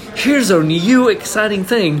saying, "Here's our new exciting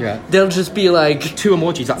thing," they'll just be like 2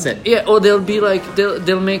 emojis. That's it. Yeah, or they'll be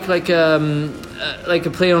they'll make a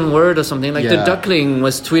play on word or something. The duckling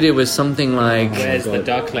was tweeted with something like, "Where's the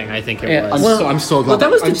duckling?" I think it was. I'm so glad. Well,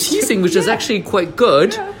 that was the teasing, which is actually quite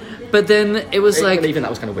good. But then it was even that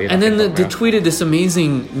was kind of weird. And then they tweeted this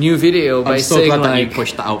amazing new video by saying, I'm so glad that you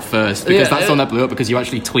pushed that out first, because that's the one that blew up, because you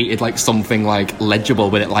actually tweeted something legible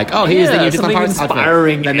with it, here's the new something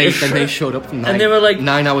inspiring. Then they showed up and they were like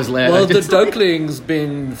 9 hours later. Well, the duckling's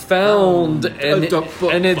been found and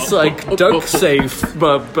it's duck safe.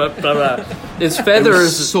 Blah, blah, blah, blah. Its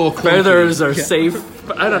feathers, so feathers are safe.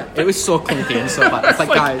 I don't. It was so clunky and so bad. It's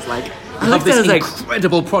guys, you have that this as, like-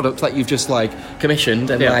 incredible product that you've just like commissioned,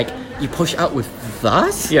 and Yeah. like you push it out with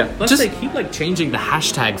that. Yeah, Plus, they keep like changing the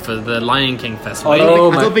hashtag for the Lion King festival. I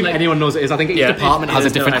don't my- think anyone knows what it is. I think each Yeah. department has a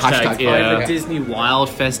There's no different hashtag, hashtag. for yeah. it. The Disney Wild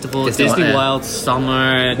Festival, Disney Disney Wild- Wild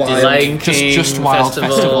Summer, Wild- Lion just- King just Wild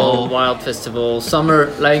Festival. Wild Festival,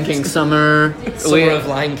 Summer, Lion King Summer, Summer of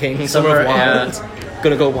Lion King, Summer of Wild. yeah.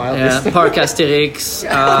 Gonna go wild. Yeah, Park Asterix.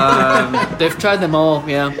 They've tried them all.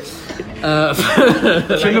 Yeah. Do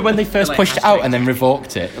you remember when they first pushed it out and then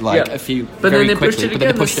revoked it? Like Yeah. a few, But very then they quickly, pushed it but again, then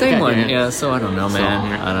they the pushed it same again, one. Yeah. So I don't know,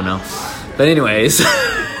 man. So- I don't know. But anyways,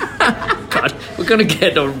 God, we're gonna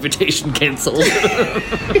get our invitation cancelled.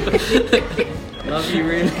 Love you,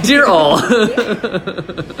 really. Dear all.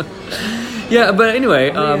 Yeah, but anyway,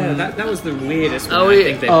 that was the weirdest one. Oh, I yeah.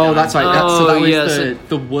 think they've Oh, done. that's right. So that was yeah,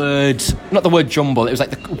 the word, not the word jumble. It was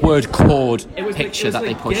like the word chord It was picture it was that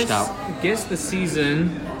they pushed guess, out. Guess the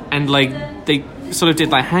season, and like they sort of did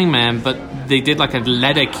like Hangman, but they did like a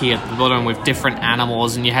letter key at the bottom with different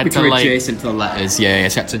animals, and you had Which to were like. adjacent to the letters. Yeah,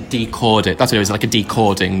 so you had to decode it. That's what it was, like a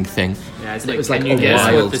decoding thing. Yeah, it's And like, it was can like you a guess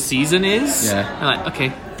wild- what the season is? Yeah. I'm like,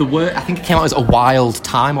 okay. The word, I think it came out as a wild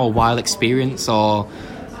time or wild experience or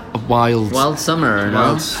a wild. Wild Summer, no?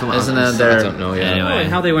 Wild Summer. Isn't that I their? don't know, yeah. Oh, Anyway. and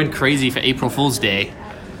how they went crazy for April Fool's Day.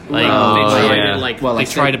 Like Oh, they tried, yeah. like Well, they like,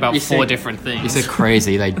 tried about you 4 say- different things. You said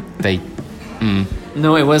crazy. They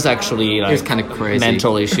No, it was actually like was kinda crazy.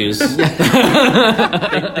 mental issues.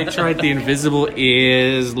 they tried the invisible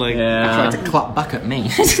ears, like Yeah. tried to clap back at me.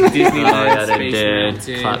 Disneyland, yeah, they Space did.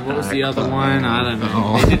 Mountain. Clap What was back, the other clap one? I don't know.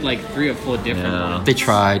 Oh. They did like 3 or 4 different Yeah. ones. They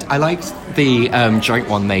tried. I liked the joint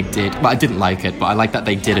one they did. Well, I didn't like it, but I liked that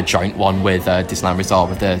they did a joint one with Disneyland Resort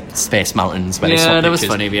with the Space Mountains. Where they Yeah, swapped that was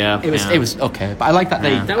pictures. funny. Yeah, It was yeah. it was okay, but I like that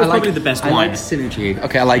they. Yeah. That was I like- probably the best I one. like synergy.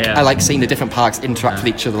 Okay, Yeah. I like seeing the different parks interact with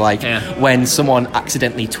each other. Like Yeah. when someone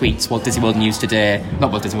accidentally tweets Walt Disney World News Today,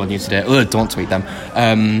 not Walt Disney World News Today. Don't tweet them.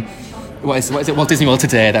 What is it? Walt Disney World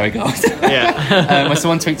Today. There we go. Yeah. When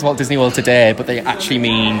someone tweets Walt Disney World Today, but they actually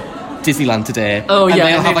mean Disneyland Today. Oh, and yeah,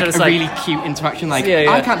 they'll and have they're like a just like- really cute interaction. Like, Yeah,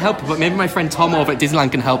 yeah. I can't help it, but maybe my friend Tom over at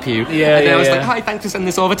Disneyland can help you. Yeah, and then yeah, I was yeah. like, hi, thanks for sending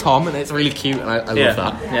this over, Tom, and it's really cute, and I love Yeah,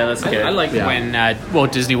 that. yeah, that's good. I like Yeah. when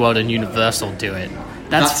Walt Disney World and Universal do it.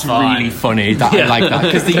 That's fun. really funny. That, Yeah. I like that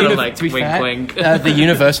because Kinda like to be wink, fair, wink. The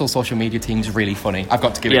Universal social media team's really funny. I've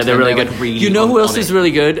got to give it. Yeah, to they're them. really They're, good. like, really You know who on else it. is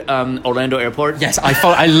really good? Orlando Airport. Yes,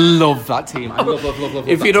 I love that team. I love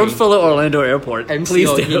If that you don't team. follow Orlando Airport, MCO, please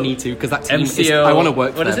do. you need to because that team is. MCO. I want to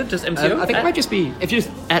work. What for is them. it? Just MCO? I think it might just be if you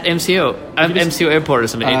just At MCO. MCO Airport or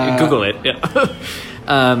something. Google it. Yeah.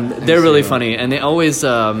 They're really funny, and they always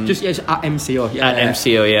Just at MCO. Yeah, At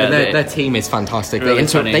MCO, yeah, And they- their team is fantastic. Really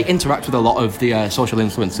funny. They interact with a lot of the social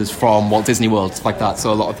influencers from Walt Disney World, stuff like that.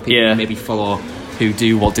 So a lot of people Yeah. who maybe follow who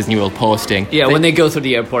do Walt Disney World posting. yeah, when they go through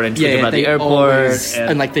the airport and tweet about the they airport always-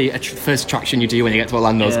 and like the first attraction you do when you get to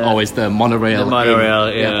Orlando is Yeah. always the monorail. The monorail,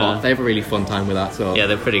 in the yeah. airport. They have a really fun time with that. So yeah,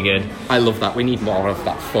 they're pretty good. I love that. We need more of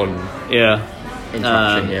that fun Yeah.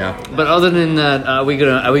 interaction. Yeah. But other than that, are we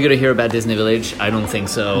gonna hear about Disney Village? I don't think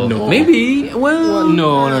so. No. Maybe. Well,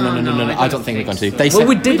 No. I don't think we're going to. They Well, said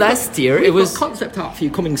we did last year. We've It was. got concept art for you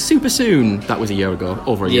coming super soon. That was a year ago.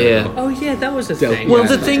 Over a year Yeah. ago. Oh yeah, that was a So- thing. Well, Yeah,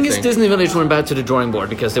 the that's thing the is, thing. Disney Village went back to the drawing board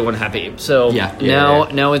because they weren't happy. So Yeah,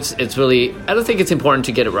 now it's really. I don't think it's important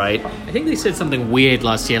to get it right. I think they said something weird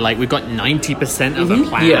last year, like we got 90% of the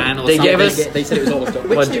plan. Yeah, or they something. gave us. They said it was almost done.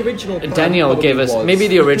 Which But the original plan Daniel probably gave us was. maybe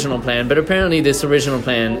the original plan, but apparently this original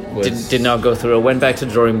plan did not go through. It went back to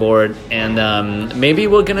the drawing board, and maybe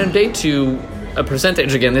we're gonna date to a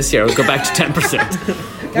percentage again this year. We'll go back to 10%.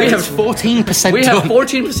 We have 14%. We have done.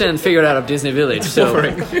 14% figured out of Disney Village, so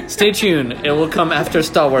stay tuned. It will come after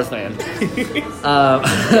Star Wars Land.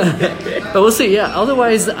 But we'll see, yeah.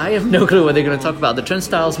 Otherwise, I have no clue what they're going to talk about. The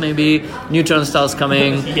turnstiles, maybe. New turnstiles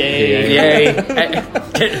coming. Yay.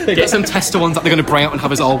 They got some tester ones that they're going to bring out and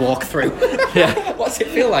have us all walk through. Yeah. What's it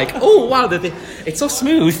feel like? Oh, wow, it's so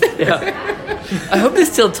smooth. I hope they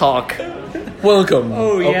still talk. Welcome.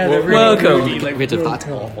 Oh yeah, they're really Welcome. moody, Get rid of that.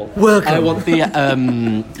 Welcome. I want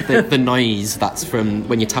the noise that's from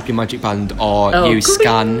when you tap your magic band or Oh, you cool.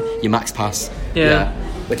 scan your Max Pass. Yeah.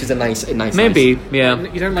 Which is a nice Maybe, yeah.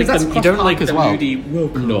 You don't like that's them. You don't like cross-park as the well. moody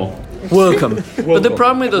welcome. No. Welcome. But the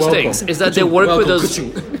problem with those Welcome. things is that they work with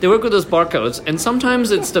Welcome. those. They work with those barcodes, and sometimes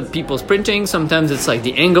it's the people's printing. Sometimes it's like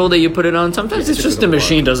the angle that you put it on. Sometimes it's just the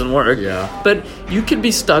machine doesn't work. Yeah. But you could be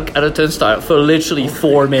stuck at a turnstile for literally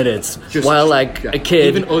 4 minutes while like a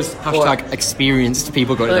kid. Even us #experienced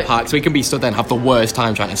people go to the Like- park, so we can be stood there and have the worst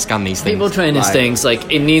time trying to scan these things. People trying these Like, things,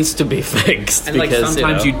 like it needs to be fixed. And like because,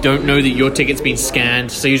 sometimes you you don't know that your ticket's been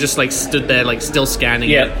scanned, so you just like stood there like still scanning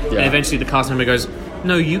Yeah. it, Yeah. and eventually the cast member goes,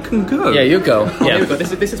 No, you can go. Yeah, you go. Yeah. Here we go.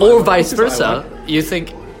 This is Or what- vice this is what I versa. want. You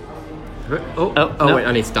think? Oh, no. wait,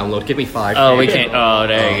 I need to download. Give me 5. Oh, we can't. Oh,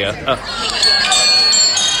 there you go. Oh.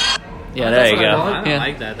 Yeah, there you what I go. want. I don't Yeah.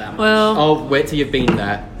 like that much. Well, Oh, wait till you've been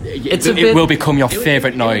there. It's it a bit- will become your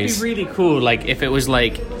favourite It noise. would be really cool, like if it was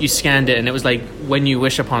like you scanned it and it was like when you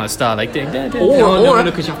wish upon a star, like ding, ding, ding. No,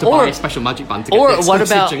 because you have to buy a special magic band to get or the what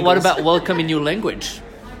exclusive about jingles. welcome in new language?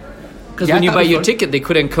 Because Yeah, when you that'd buy be your fun. ticket, they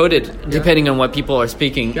could encode it depending on what people are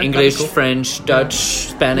speaking: that'd be English, cool. French, Dutch,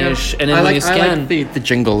 Spanish, and then I when like, you scan. I like the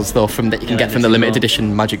jingles though from that you can get from the limited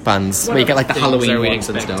edition magic bands where you get like the Halloween ones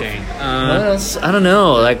and stuff. What else? I don't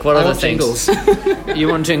know. Like what I other want things? jingles. You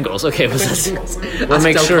want jingles? Okay, well, we'll Ask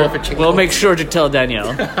make Del sure. Cor for jingles. We'll make sure to tell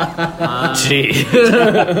Danielle. Gee,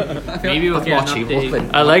 Maybe we'll get an Watchy, update.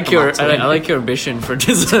 Wolfman. I like your I like your ambition for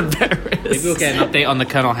Disneyland Paris. Maybe we'll get an update on the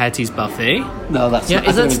Colonel Hattie's buffet. No, that's Yeah, I is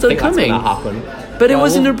don't that even still think that's coming? gonna happen. But it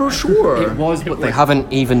was in the brochure. It was, but they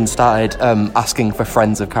haven't even started asking for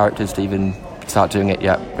friends of characters to even start doing it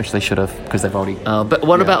yet, which they should have because they've already. But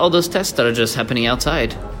what about all those tests that are just happening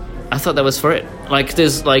outside? I thought that was for it. Like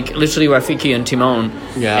there's like literally Rafiki and Timon.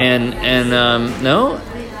 Yeah. And no.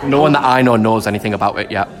 No one that I know knows anything about it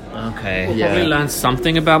yet. Okay. Yeah. Probably learn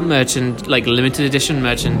something about like limited edition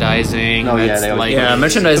merchandising. Oh, yeah, That's they always like do. Yeah,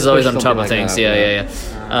 merchandise is always on Something top of like things. that,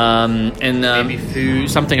 Yeah. maybe food,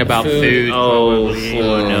 something about food. Oh, probably.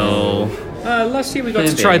 no. Last year we got to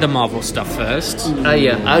Maybe. try the Marvel stuff first.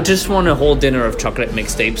 Yeah. I just want a whole dinner of chocolate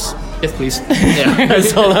mixtapes. Yes, please. Yeah,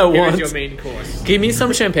 that's all I want. Here's your main course. Give me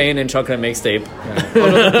some champagne and chocolate mixtape.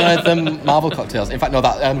 the Marvel cocktails. In fact, no,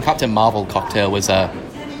 that Captain Marvel cocktail was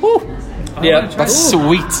Yeah, that's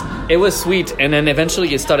sweet. it was sweet, and then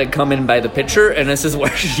eventually it started coming by the pitcher, and this is where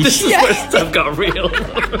stuff got real.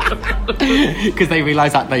 Because they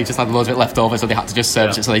realised that they just had loads of it left over, so they had to just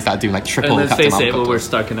serve it. So they started doing like triple. And let's Captain face Marvel it, well, we're cocktails.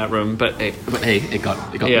 stuck in that room, but hey, But hey, it got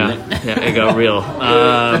yeah, it got real.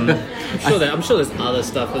 I'm sure there's other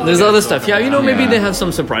stuff. There's other stuff. Yeah, maybe they have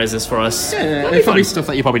some surprises for us. Yeah, there's probably stuff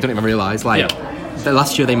that you probably don't even realise. Like the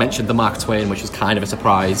last year they mentioned the Mark Twain, which was kind of a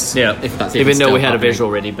surprise. Yeah, if that's even though still we had a happening. visual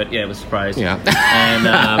already, but yeah, it was a surprise. Yeah.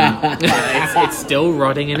 And It's still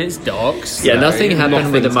rotting in its docks. yeah, nothing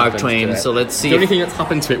happened with the Nothing's Mark happened Twain. to it. So let's see. The only thing that's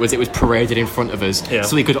happened to it was paraded in front of us, Yeah.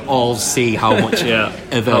 so we could all see how much Yeah.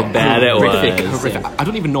 of a How bad it horrific, was. horrific. I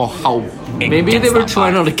don't even know how. Maybe they were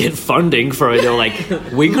trying to get funding for it. They're like,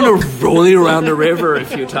 we're gonna roll it around the river a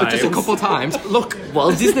few times. Just a couple times. Look,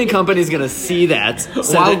 Well, Disney company's gonna see that.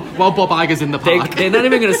 while Bob Iger's in the park. They're not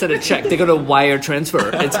even gonna send a check. They're gonna wire transfer.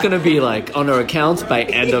 It's gonna be like on our account by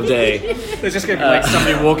end of day. There's just gonna be like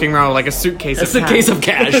somebody walking around with like a suitcase. It's a case of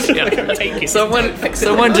cash. Yeah.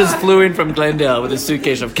 Someone just flew in from Glendale with a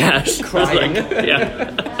suitcase of cash. Crying.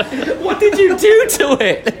 Yeah. What did you do to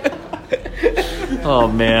it? Oh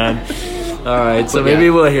man. All right, so maybe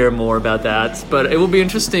we'll hear more about that, but it will be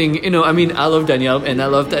interesting. I mean, I love Daniel, and I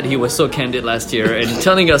love that he was so candid last year and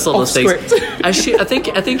telling us all those things. Actually, I think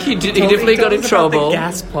he definitely got in trouble.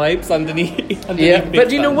 Gas pipes underneath. Yeah, but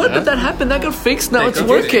you know what? But that happened. That got fixed. Now it's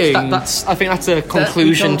working. I think that's a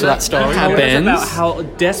conclusion to that story. happened. About how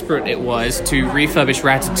desperate it was to refurbish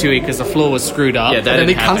Ratatouille because the floor was screwed up. Yeah, that And then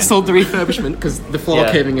they didn't happen. cancelled the refurbishment because the floor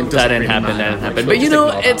caving in. That didn't happen. That didn't happen.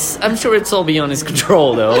 But I'm sure it's all beyond his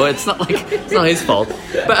control, though. It's not his fault.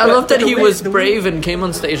 But I love that he was brave and came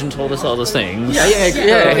on stage and told us all those things.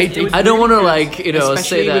 Yeah. I don't want to say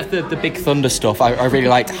Especially that. with the Big Thunder stuff, I really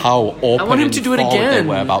liked how open. I want him and to do it forward again. They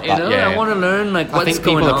were about that. Yeah, I want to learn I what's think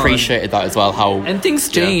going people on. appreciated that as well. How And things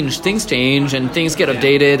change. Things change, and things get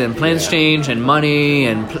updated, and plans change, and money,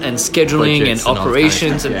 and scheduling, Budgets and and all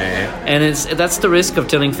operations, kinds of stuff. and that's the risk of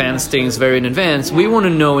telling fans things very in advance. We want to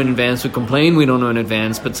know in advance. We complain we don't know in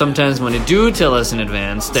advance, but sometimes when they do tell us in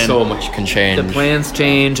advance, then so much can change. the plans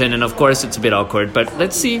change, and then of course it's a bit awkward. But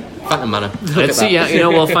let's see. Phantom Manor. Let's see. Yeah,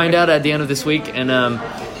 we'll find out at the end of this week, and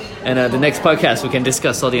the next podcast we can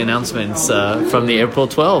discuss all the announcements from the April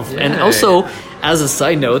 12th. And also, as a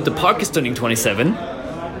side note, the park is turning 27.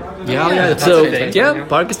 Yeah. So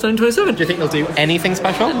park is turning 27. Do you think they'll do anything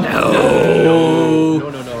special?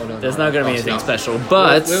 No. There's not going to be anything special,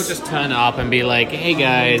 but We'll just turn up and be like, hey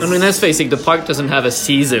guys. I mean, let's face it, the park doesn't have a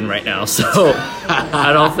season right now, so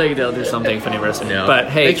I don't think they'll do something for anniversary.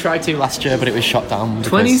 But They hey, tried to last year, but it was shot down. because-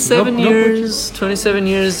 27 Nope. years, 27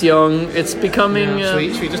 years young. It's becoming Should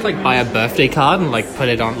we just like buy a birthday card and like put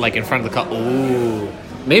it on like in front of the car? Ooh.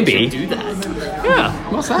 maybe. Do that. Yeah.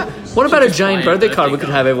 What's that? What about a giant birthday card? We could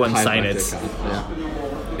have everyone sign it.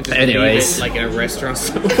 Just Anyways. leave it, like in a restaurant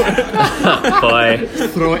somewhere. Boy.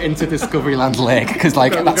 Throw it into Discoveryland Lake because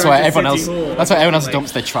like Go that's to where everyone City else Hall. that's where everyone else Like-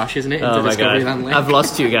 dumps their trash, isn't it? Into Oh my god. Discoveryland Lake. I've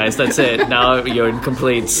lost you guys. That's it. Now you're in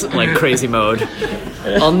complete like crazy mode.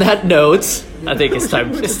 On that note, I think it's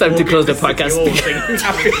time to close the podcast.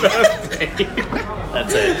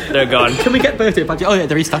 That's it. They're gone. Can we get birthday badges? Oh yeah,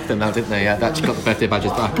 they restocked them now, didn't they? Yeah, they actually got the birthday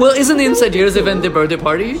badges back. Well, isn't the Inside Ears event the birthday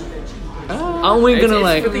party? Aren't we gonna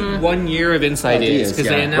like? I think 1 year of Inside Ears because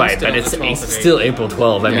they announced Right, it but on it's the 12th of still April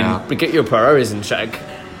 12th. I Yeah. mean, get your priorities in check.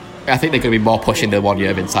 I think they're going to be more pushing the 1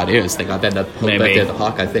 year of Inside Ears thing than the whole Maybe. birthday at the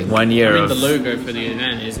park. I think. 1 year I mean, of the logo for the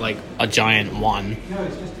event is like a giant one.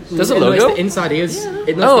 There's a No, it's logo. the Inside Ears. It's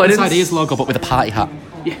Oh, the I didn't Inside s- Ears logo, but with a party hat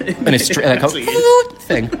and a straight like actually a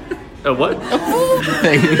thing. A what?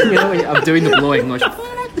 Thing. You know, when I'm doing the blowing. Like,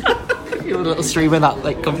 you know, a little streamer that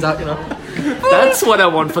like comes out. You know. That's what I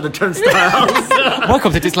want for the turnstiles.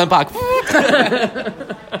 Welcome to Disneyland Park.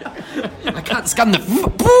 I can't scan the.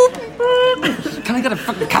 Can I get a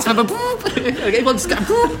fucking cast member? Okay, one scan.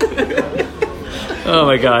 Oh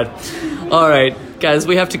my god. All right, guys,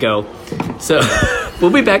 we have to go. So we'll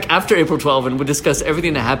be back after April 12th and we'll discuss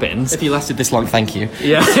everything that happens. If you lasted this long, thank you.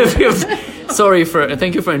 Yeah.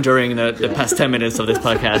 Thank you for enduring the past 10 minutes of this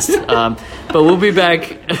podcast. But we'll be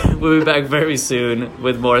back. We'll be back very soon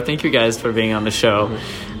with more. Thank you guys for being on the show.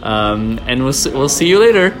 And we'll see you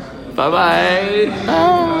later.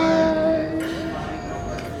 Bye-bye.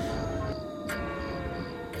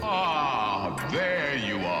 Ah, there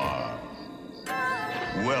you are.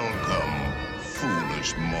 Welcome,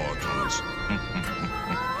 foolish mortals.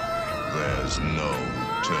 There's no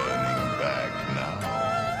turning back now.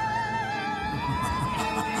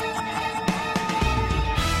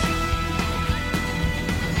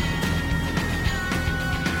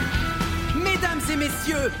 Mesdames et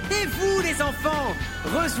messieurs, et vous les enfants,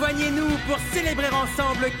 rejoignez-nous pour célébrer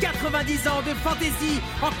ensemble 90 ans de fantaisie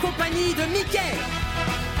en compagnie de Mickey.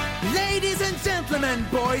 Ladies and gentlemen,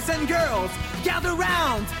 boys and girls, gather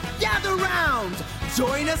round, gather round.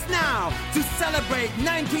 Join us now to celebrate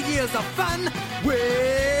 90 years of fun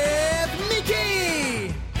with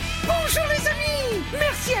Mickey. Bonjour les amis!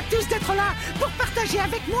 Merci à tous d'être là pour partager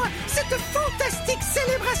avec moi cette fantastique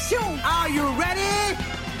célébration! Are you ready?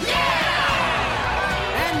 Yeah!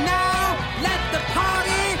 And now, let the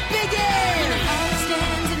party begin! The party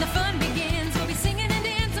stands and the fun begins. We'll be singing and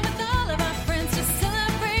dancing with all of our friends to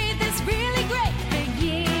celebrate this really great big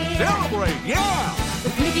year. Celebrate, yeah!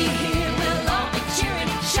 With Mickey here, we'll all be cheering,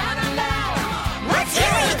 shouting loud. Let's hear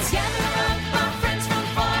it! Let's gather up our friends from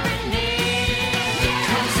far and near.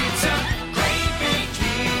 'Cause it's a great big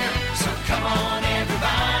year. So come on,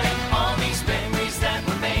 everybody. All these memories that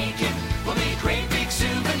we're making will be great big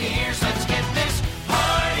souvenirs. Let's get this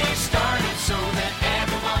party started so that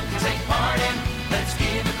everyone can take part in. Let's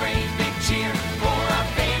give a great big cheer for our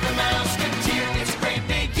favorite Mouseketeer. It's a great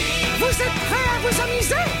big year. Vous êtes prêts à vous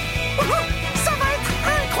amuser? Ça va être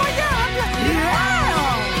incroyable!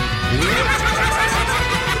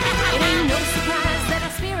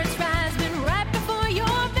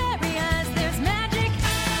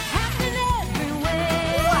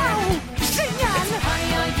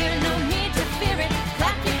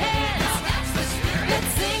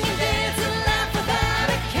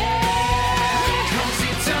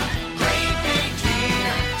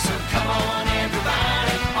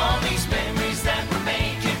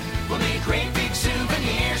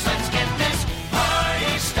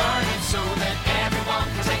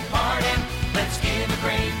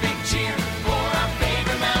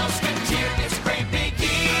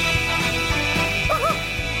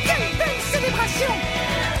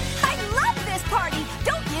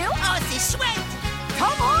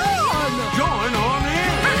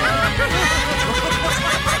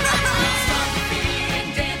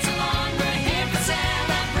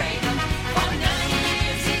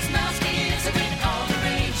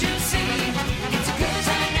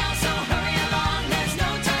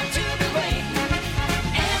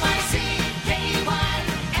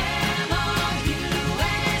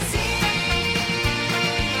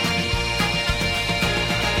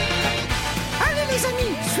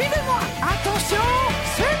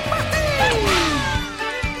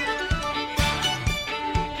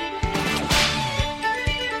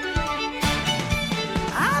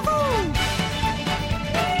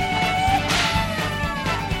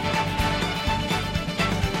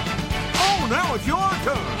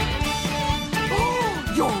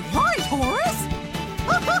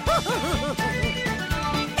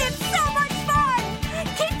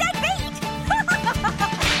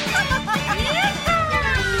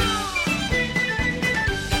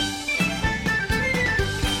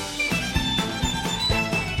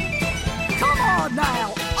 crowd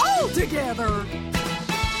now, all together.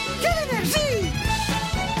 Quelle énergie!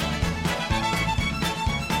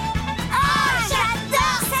 Ah,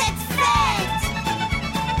 j'adore cette fête!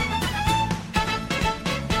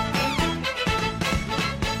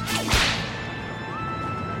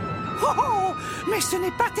 Oh oh, mais ce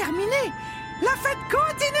n'est pas terminé. La fête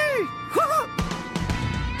continue. Oh, oh.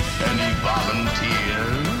 Any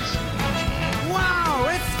volunteers? Wow,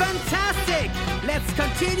 it's fantastic! Let's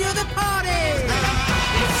continue the party!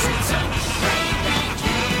 It's a great big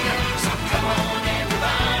year, so come on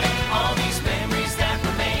everybody. All these memories that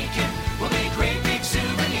we're making will be great big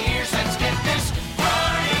souvenirs. Let's get this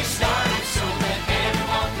party started so that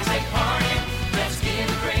everyone can take part in. Let's give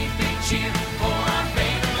a great big cheer for our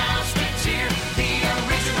favorite Mouseketeer, the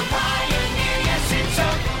original pioneer. Yes, it's a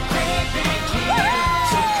great big year,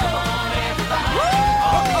 so come on everybody.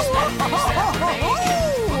 All these memories that we're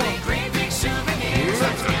making will be great big souvenirs.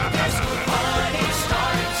 Let's get this party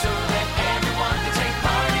started so that everyone can take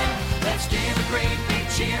part in. Let's give a great big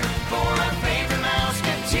cheer for our favorite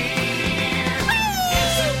Mouseketeer.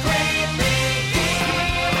 It's a great big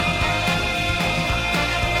year.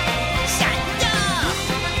 J'adore.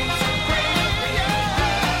 It's a great big year.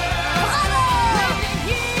 Bravo.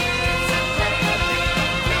 It's a great big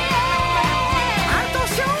year.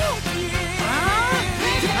 Attention!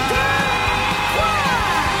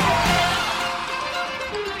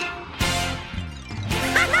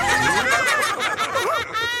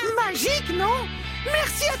 Magique, non?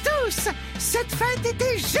 Merci à tous! Cette fête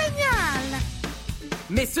était géniale!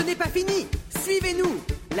 Mais ce n'est pas fini! Suivez-nous!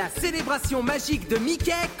 La célébration magique de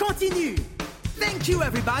Mickey continue! Thank you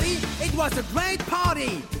everybody! It was a great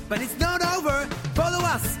party! But it's not over! Follow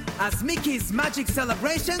us as Mickey's magic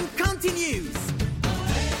celebration continues!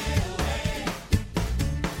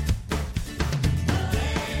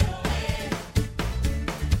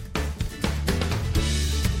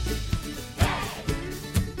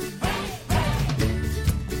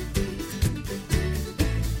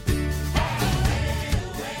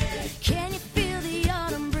 Can you feel the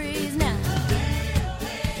autumn breeze now?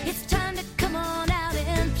 It's time to come on out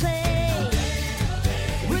and play.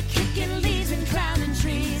 We're kicking leaves and climbing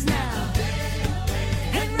trees now,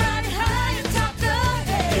 and riding high atop the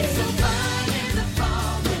hay. It's so fun in the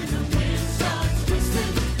fall when the wind starts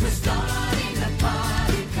whistling. We're starting the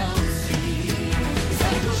party, come see. So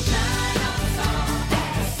we'll shine our song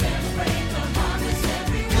and celebrate the harvest.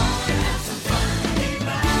 Everyone have some fun,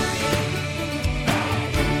 everybody.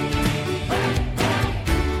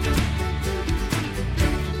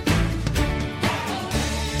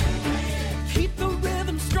 Keep the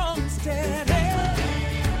rhythm strong and steady.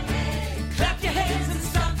 Clap your hands and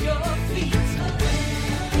stomp your feet.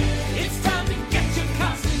 It's time to get your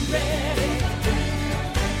costume ready.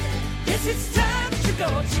 Yes, it's time to go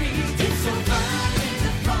treat.